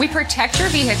 We protect your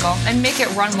vehicle and make it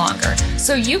run longer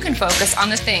so you can focus on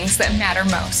the things that matter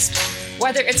most.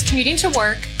 Whether it's commuting to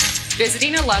work,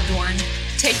 visiting a loved one,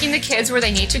 taking the kids where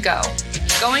they need to go,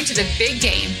 going to the big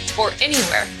game, or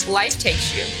anywhere life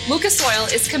takes you, Lucas Oil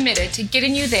is committed to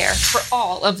getting you there for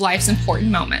all of life's important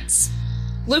moments.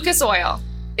 Lucas Oil,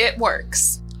 it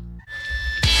works.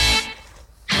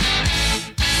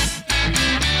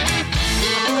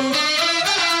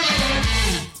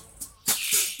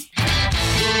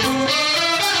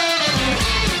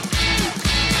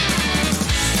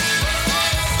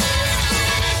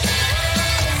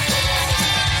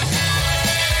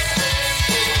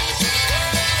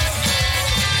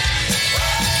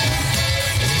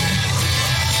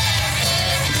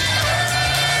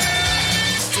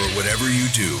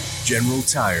 Do General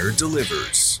Tire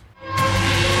delivers.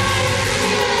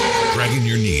 Dragging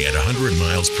your knee at 100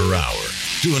 miles per hour,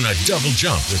 doing a double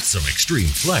jump with some extreme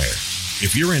flair.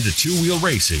 If you're into two-wheel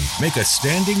racing, make a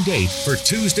standing date for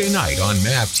Tuesday night on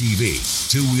MAV TV.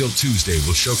 Two-Wheel Tuesday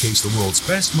will showcase the world's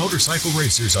best motorcycle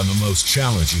racers on the most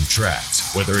challenging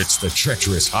tracks. Whether it's the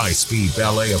treacherous high-speed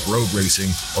ballet of road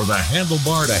racing or the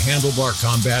handlebar-to-handlebar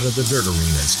combat of the dirt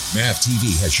arenas, MAV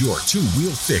TV has your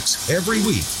two-wheel fix every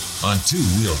week on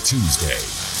Two-Wheel Tuesday.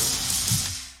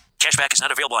 Cashback is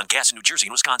not available on gas in New Jersey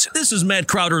and Wisconsin. This is Matt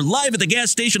Crowder live at the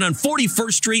gas station on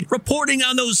 41st Street, reporting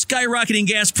on those skyrocketing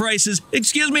gas prices.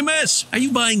 Excuse me, miss, are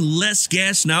you buying less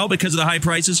gas now because of the high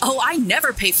prices? Oh, I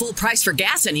never pay full price for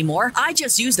gas anymore. I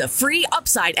just use the free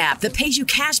Upside app that pays you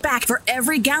cash back for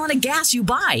every gallon of gas you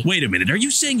buy. Wait a minute, are you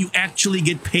saying you actually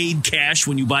get paid cash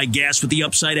when you buy gas with the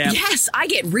Upside app? Yes, I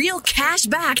get real cash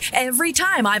back every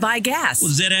time I buy gas. Well,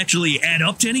 does that actually add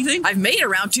up to anything? I've made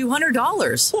around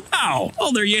 $200. Wow,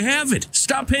 well, there you have it.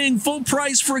 Stop paying full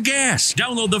price for gas.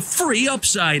 Download the free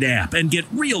Upside app and get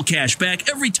real cash back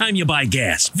every time you buy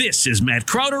gas. This is Matt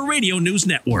Crowder Radio News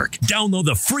Network. Download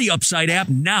the free Upside app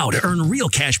now to earn real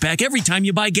cash back every time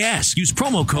you buy gas. Use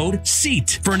promo code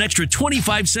SEAT for an extra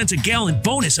 25 cents a gallon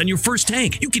bonus on your first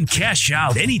tank. You can cash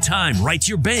out anytime right to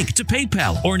your bank, to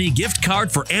PayPal, or any gift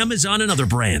card for Amazon and other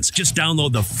brands. Just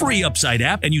download the free Upside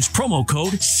app and use promo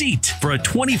code SEAT for a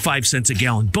 25 cents a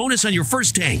gallon bonus on your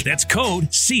first tank. That's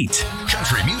code SEAT. Street.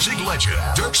 Country music legend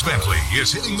Dirk Bentley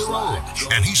is hitting the road,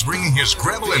 and he's bringing his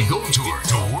Gravel and Gold Tour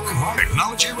to Worldwide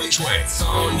Technology Raceway. It's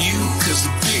on you, 'cause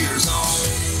the beer's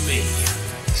on me.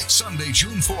 Sunday,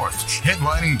 June 4th,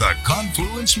 headlining the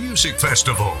Confluence Music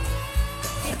Festival.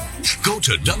 Go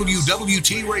to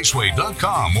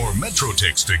www.traceway.com or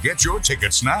MetroTix to get your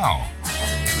tickets now.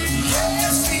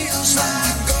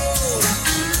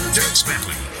 Dirk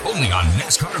Bentley, only on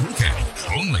NASCAR Weekend,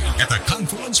 only at the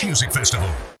Confluence Music Festival.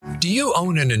 Do you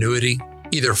own an annuity,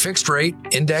 either fixed rate,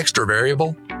 indexed, or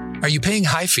variable? Are you paying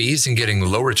high fees and getting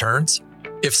low returns?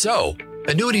 If so,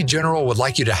 Annuity General would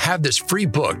like you to have this free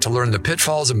book to learn the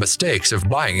pitfalls and mistakes of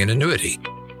buying an annuity.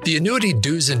 The Annuity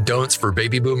Do's and Don'ts for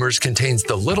Baby Boomers contains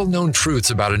the little-known truths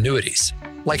about annuities,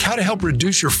 like how to help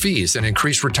reduce your fees and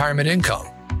increase retirement income.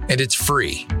 And it's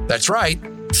free. That's right,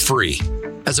 free.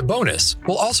 As a bonus,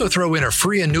 we'll also throw in a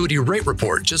free annuity rate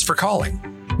report just for calling.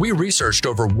 We researched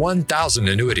over 1,000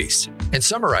 annuities and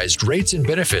summarized rates and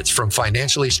benefits from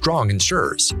financially strong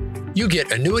insurers. You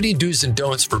get Annuity Do's and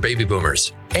Don'ts for Baby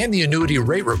Boomers and the Annuity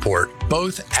Rate Report,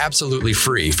 both absolutely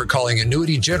free for calling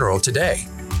Annuity General today.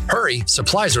 Hurry,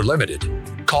 supplies are limited.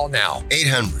 Call now.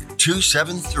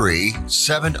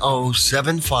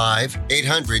 800-273-7075.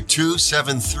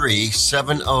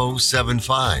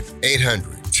 800-273-7075.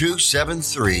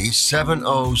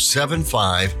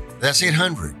 800-273-7075. That's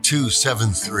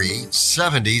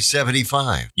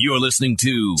 800-273-7075. You're listening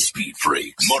to Speed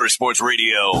Freaks Motorsports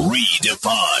Radio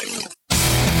Redefined.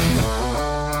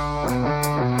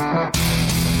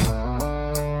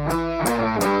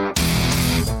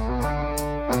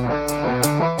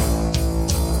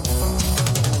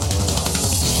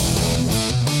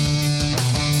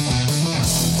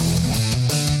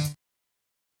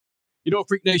 You know,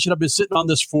 Freak Nation, I've been sitting on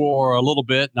this for a little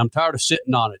bit, and I'm tired of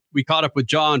sitting on it. We caught up with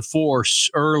John Force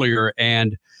earlier,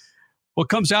 and what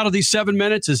comes out of these 7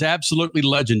 minutes is absolutely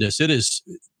legendous.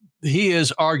 He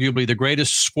is arguably the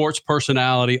greatest sports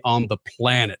personality on the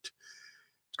planet.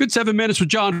 It's good 7 minutes with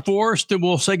John Force, and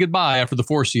we'll say goodbye after the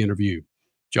Forcey interview.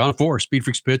 John Force, Speed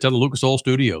Freaks Pits at the Lucas Oil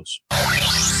Studios.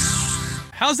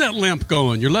 How's that limp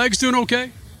going? Your legs doing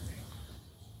okay?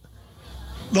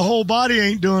 The whole body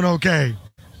ain't doing okay.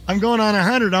 I'm going on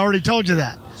 100. I already told you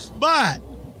that. But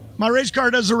my race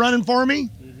car does the running for me.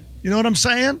 You know what I'm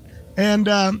saying? And,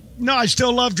 no, I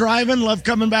still love driving, love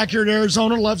coming back here to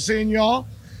Arizona, love seeing y'all.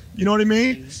 You know what I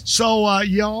mean? So,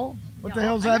 y'all, what the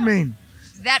hell does that mean?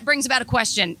 That brings about a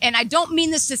question, and I don't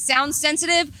mean this to sound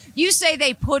sensitive. You say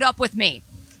they put up with me.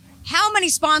 How many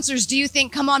sponsors do you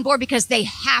think come on board because they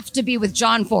have to be with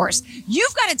John Force?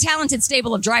 You've got a talented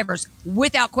stable of drivers,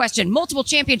 without question. Multiple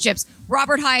championships,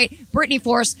 Robert Height, Brittany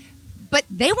Force, but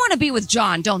they want to be with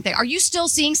John, don't they? Are you still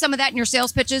seeing some of that in your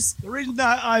sales pitches? The reason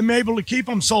that I'm able to keep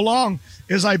them so long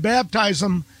is I baptize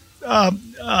them. You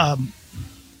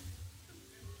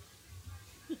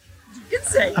can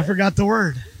say I forgot the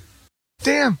word.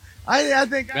 Damn, I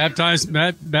think baptism.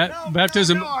 No,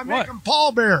 I make them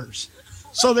pallbearers.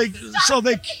 So they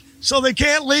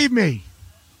can't leave me.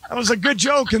 That was a good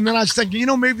joke. And then I was thinking,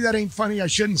 maybe that ain't funny. I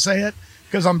shouldn't say it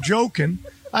because I'm joking.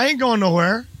 I ain't going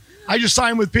nowhere. I just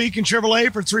signed with Peak and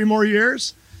Chevrolet for 3 more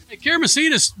years. Hey, Karen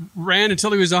Macinas ran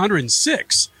until he was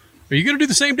 106. Are you going to do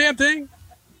the same damn thing?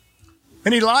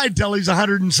 And he lied till he's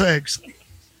 106.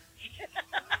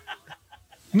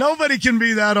 Nobody can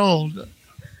be that old.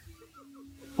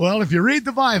 Well, if you read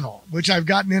the Bible, which I've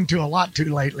gotten into a lot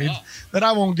too lately, that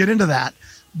I won't get into that.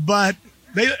 But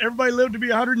everybody lived to be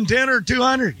 110 or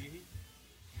 200.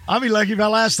 I'll be lucky if I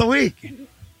last the week.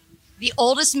 The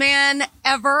oldest man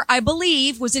ever, I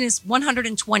believe, was in his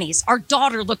 120s. Our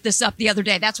daughter looked this up the other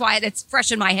day. That's why it's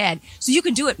fresh in my head. So you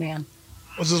can do it, man.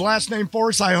 Was his last name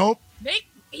Force, I hope?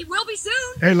 He will be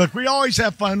soon. Hey, look, we always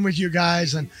have fun with you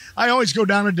guys. And I always go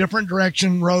down a different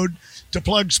road to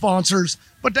plug sponsors,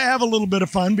 but to have a little bit of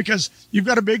fun because you've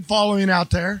got a big following out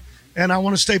there. And I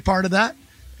want to stay part of that.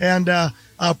 And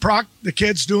Prock, the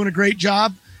kid's doing a great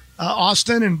job.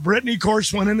 Austin and Brittany, of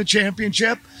course, winning the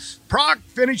championship. Prock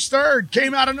finished 3rd,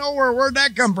 came out of nowhere. Where'd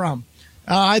that come from?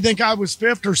 I think I was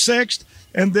 5th or 6th.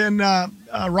 And then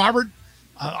Robert,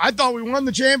 I thought we won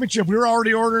the championship. We were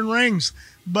already ordering rings.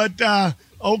 But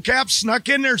Old Cap snuck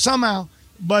in there somehow.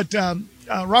 But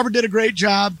Robert did a great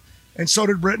job, and so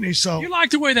did Brittany. So you like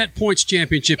the way that points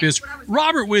championship is.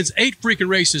 Robert wins 8 freaking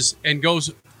races and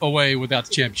goes away without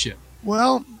the championship.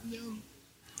 Well,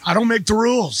 I don't make the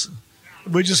rules.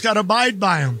 We just got to abide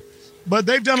by them. But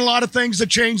they've done a lot of things to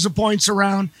change the points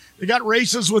around. They got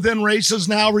races within races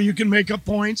now where you can make up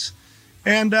points.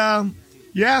 And, I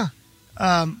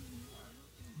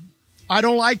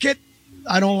don't like it.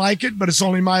 But it's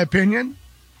only my opinion.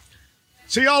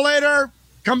 See y'all later.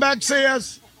 come back, see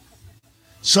us.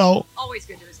 So Always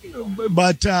good to see you.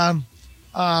 But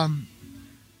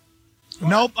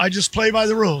nope, I just play by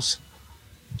the rules.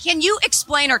 Can you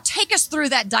explain or take us through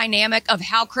that dynamic of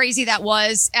how crazy that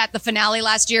was at the finale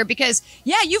last year? Because,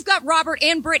 yeah, you've got Robert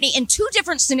and Brittany in two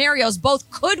different scenarios.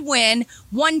 Both could win.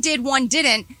 One did, one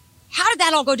didn't. How did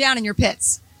that all go down in your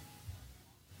pits?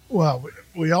 Well,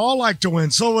 we all like to win.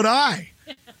 So would I.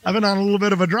 I've been on a little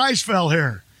bit of a dry spell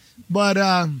here. But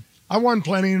I won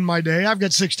plenty in my day. I've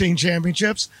got 16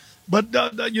 championships. But,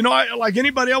 like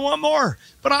anybody, I want more.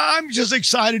 But I'm just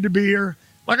excited to be here.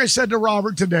 Like I said to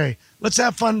Robert today, let's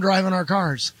have fun driving our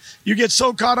cars. You get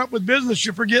so caught up with business,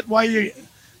 you forget why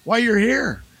you're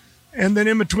here. And then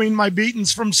in between my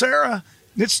beatings from Sarah,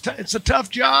 it's a tough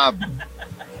job.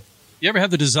 You ever have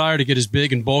the desire to get as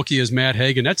big and bulky as Matt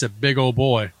Hagan? That's a big old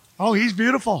boy. Oh, he's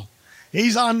beautiful.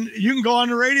 He's on. You can go on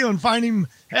the radio and find him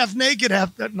half naked,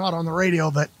 not on the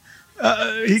radio, but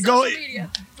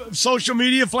social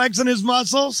media flexing his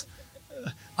muscles.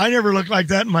 I never looked like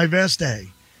that in my best day.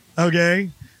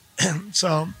 Okay,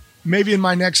 so maybe in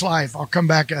my next life I'll come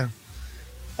back a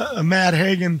Matt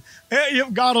Hagan.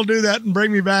 God will do that and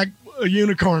bring me back a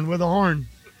unicorn with a horn.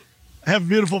 Have a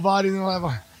beautiful body, and I'll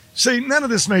have see. None of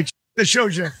this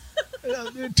shows you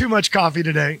too much coffee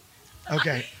today.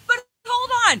 Okay.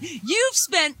 Hold on. You've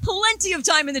spent plenty of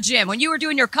time in the gym. When you were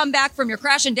doing your comeback from your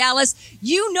crash in Dallas,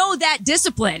 you know that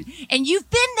discipline, and you've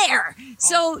been there.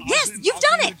 So, yes, you've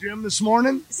done it. The gym this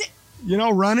morning,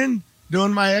 running,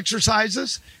 doing my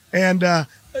exercises, and a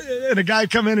guy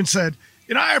come in and said,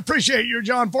 I appreciate you,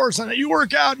 John Forrest. You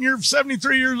work out, and you're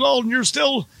 73 years old, and you're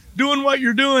still doing what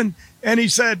you're doing. And he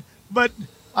said, but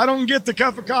I don't get the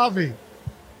cup of coffee.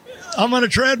 I'm on a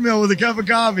treadmill with a cup of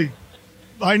coffee.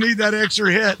 I need that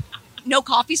extra hit. No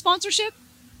coffee sponsorship?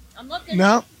 I'm looking.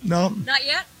 No. Not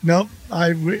yet? No.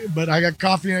 But I got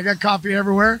coffee, and I got coffee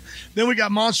everywhere. Then we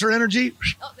got Monster Energy.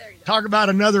 Oh, there you go. Talk about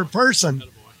another person.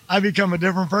 I become a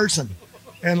different person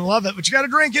and love it. But you got to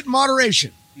drink it in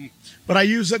moderation. But I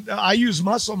use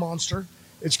Muscle Monster.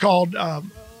 It's called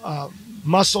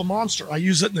Muscle Monster. I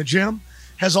use it in the gym.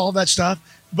 Has all that stuff.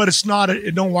 But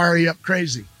it don't wire you up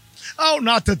crazy. Oh,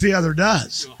 not that the other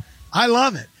does. I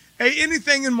love it. Hey,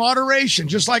 anything in moderation,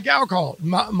 just like alcohol,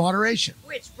 moderation.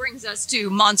 Which brings us to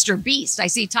Monster Beast. I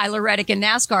see Tyler Reddick in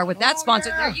NASCAR with that sponsor.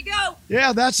 Yeah. There you go.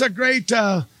 Yeah, that's a great,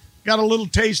 got a little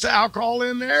taste of alcohol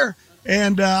in there.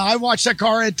 And I watched that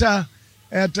car at the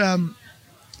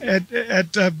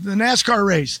NASCAR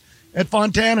race at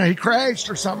Fontana. He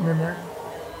crashed or something in there.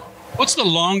 What's the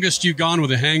longest you've gone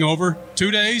with a hangover?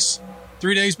 2 days?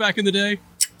 3 days back in the day?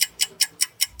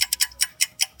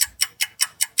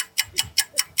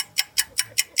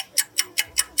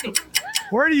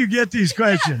 Where do you get these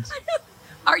questions?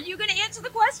 Are you going to answer the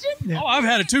question? Yeah. Oh, I've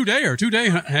had a 2 day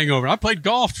hangover. I played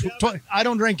golf. I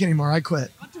don't drink anymore. I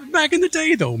quit. Back in the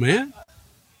day, though, man.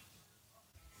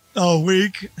 Oh,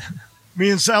 week. Me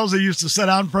and Salza used to sit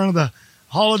out in front of the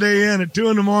Holiday Inn at 2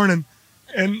 a.m.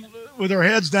 and with our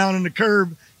heads down in the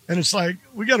curb. And it's like,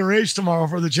 we got a race tomorrow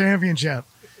for the championship.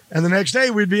 And the next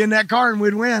day we'd be in that car and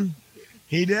we'd win.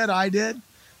 He did. I did.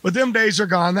 But them days are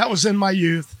gone. That was in my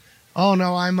youth. Oh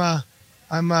no, I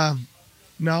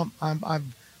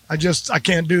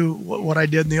can't do what I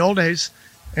did in the old days.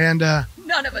 And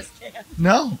none of us can.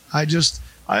 No, I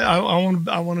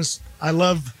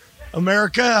love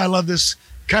America. I love this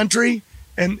country,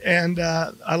 and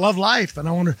I love life. And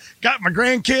I want to got my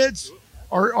grandkids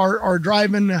are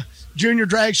driving junior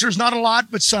dragsters. Not a lot,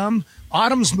 but some.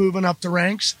 Autumn's moving up the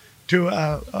ranks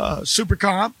to Super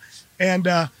Comp, and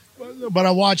but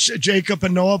I watch Jacob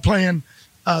and Noah playing.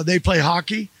 They play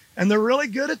hockey, and they're really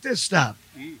good at this stuff.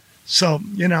 So,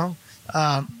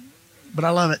 but I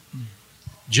love it.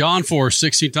 John Force,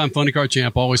 16-time Funny Car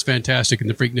champ, always fantastic in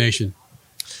the Freak Nation.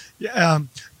 Yeah,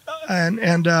 I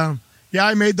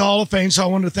made the Hall of Fame, so I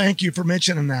wanted to thank you for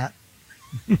mentioning that.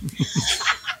 Biggest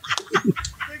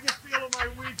feel of my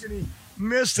week, and he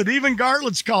missed it. Even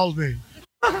Gartlett's called me.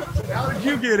 How did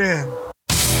you get in?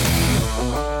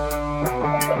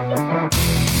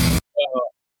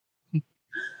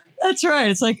 That's right.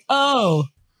 It's like, oh.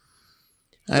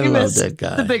 I love that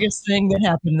guy. The biggest thing that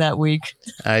happened that week.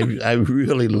 I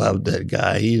really love that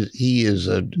guy. He is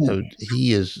a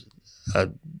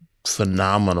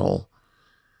phenomenal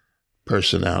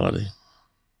personality.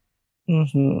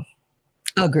 Mm-hmm.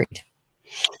 Agreed.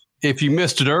 If you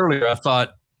missed it earlier, I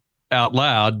thought out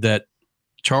loud that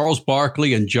Charles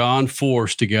Barkley and John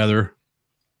Force together,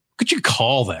 what could you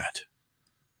call that?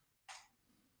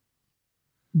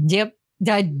 Yep.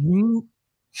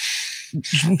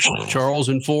 Charles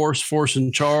and Force, Force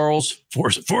and Charles,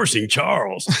 forcing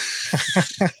Charles.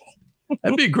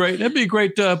 That'd be great. That'd be a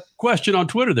great question on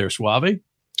Twitter there, Suave.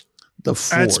 The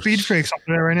force. At SpeedFreaks, I'll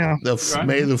put it right now.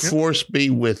 May the force be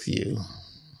with you.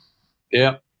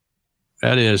 Yeah,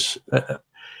 that is.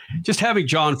 Just having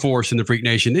John Force in the Freak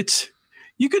Nation,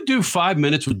 you could do 5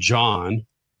 minutes with John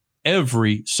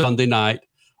every Sunday night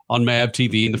on MAV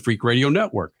TV and the Freak Radio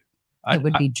Network. It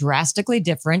would be drastically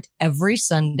different every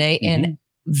Sunday and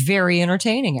very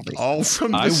entertaining every Sunday. All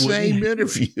from the same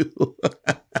interview.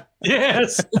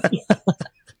 Yes.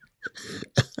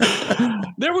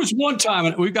 There was one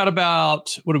time, we've got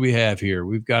about, what do we have here?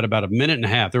 We've got about a minute and a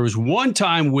half. There was one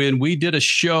time when we did a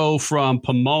show from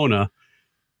Pomona,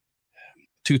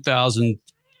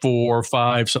 2004 or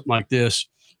 5, something like this,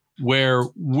 where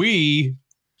we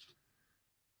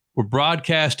were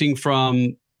broadcasting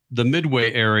from the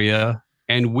Midway area,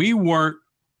 and we weren't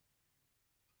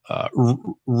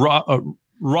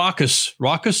raucous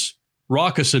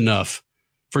enough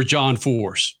for John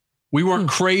Force. We weren't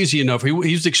crazy enough. He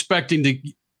was expecting to,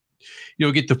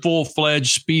 get the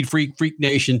full-fledged Speed Freak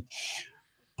Nation,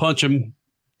 punch him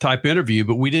type interview,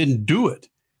 but we didn't do it.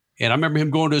 And I remember him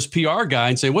going to his PR guy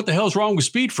and saying, "What the hell's wrong with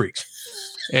Speed Freaks?"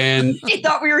 And he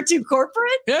thought we were too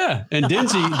corporate. Yeah. And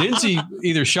Dinsey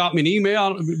either shot me an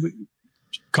email,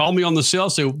 called me on the cell,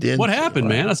 say, "What happened,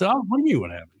 man?" I said, "Oh, what do you mean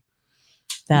what happened?"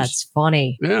 That's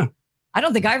funny. Yeah. I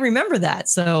don't think I remember that.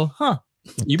 So,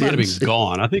 You might have been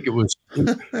gone. I think it was.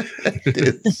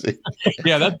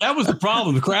 Yeah, that was the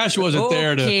problem. The Crash wasn't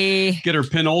there to get her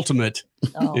penultimate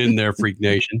in there, Freak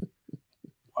Nation.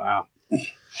 Wow.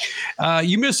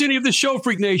 You miss any of the show,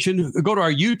 Freak Nation, go to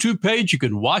our YouTube page. You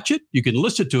can watch it. You can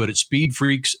listen to it at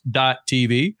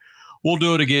speedfreaks.tv. We'll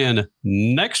do it again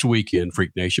next weekend,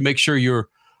 Freak Nation. Make sure you're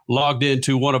logged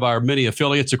into one of our many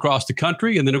affiliates across the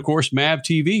country. And then, of course, MAV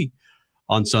TV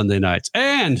on Sunday nights.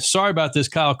 And sorry about this,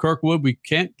 Kyle Kirkwood. We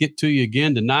can't get to you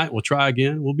again tonight. We'll try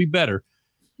again. We'll be better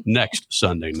next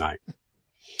Sunday night.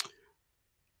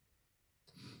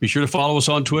 Be sure to follow us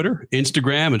on Twitter,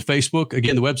 Instagram, and Facebook.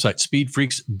 Again, the website,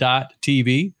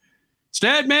 speedfreaks.tv.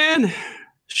 Stat man,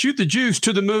 shoot the juice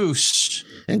to the moose.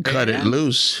 And cut it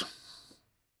loose.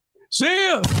 See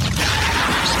ya.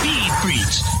 Speed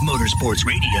Freaks, Motorsports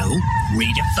Radio,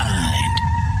 redefined.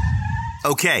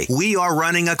 Okay, we are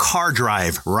running a car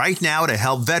drive right now to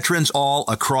help veterans all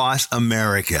across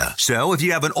America. So if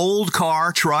you have an old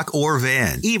car, truck, or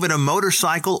van, even a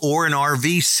motorcycle or an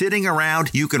RV sitting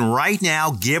around, you can right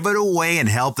now give it away and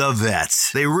help the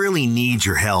vets. They really need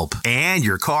your help. And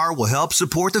your car will help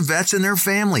support the vets and their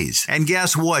families. And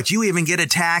guess what? You even get a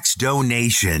tax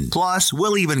donation. Plus,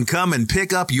 we'll even come and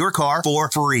pick up your car for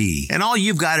free. And all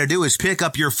you've got to do is pick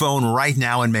up your phone right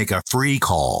now and make a free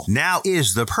call. Now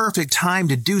is the perfect time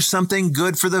to do something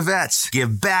good for the vets.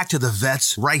 Give back to the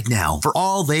vets right now for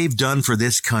all they've done for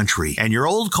this country. And your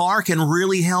old car can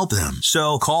really help them.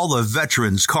 So call the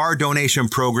Veterans Car Donation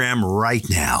Program right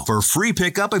now for free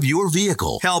pickup of your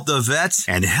vehicle. Help the vets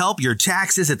and help your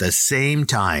taxes at the same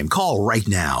time. Call right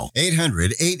now.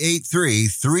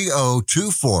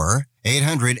 800-883-3024.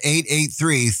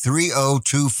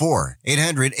 800-883-3024.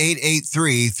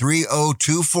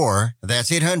 800-883-3024.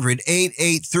 That's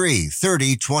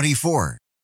 800-883-3024.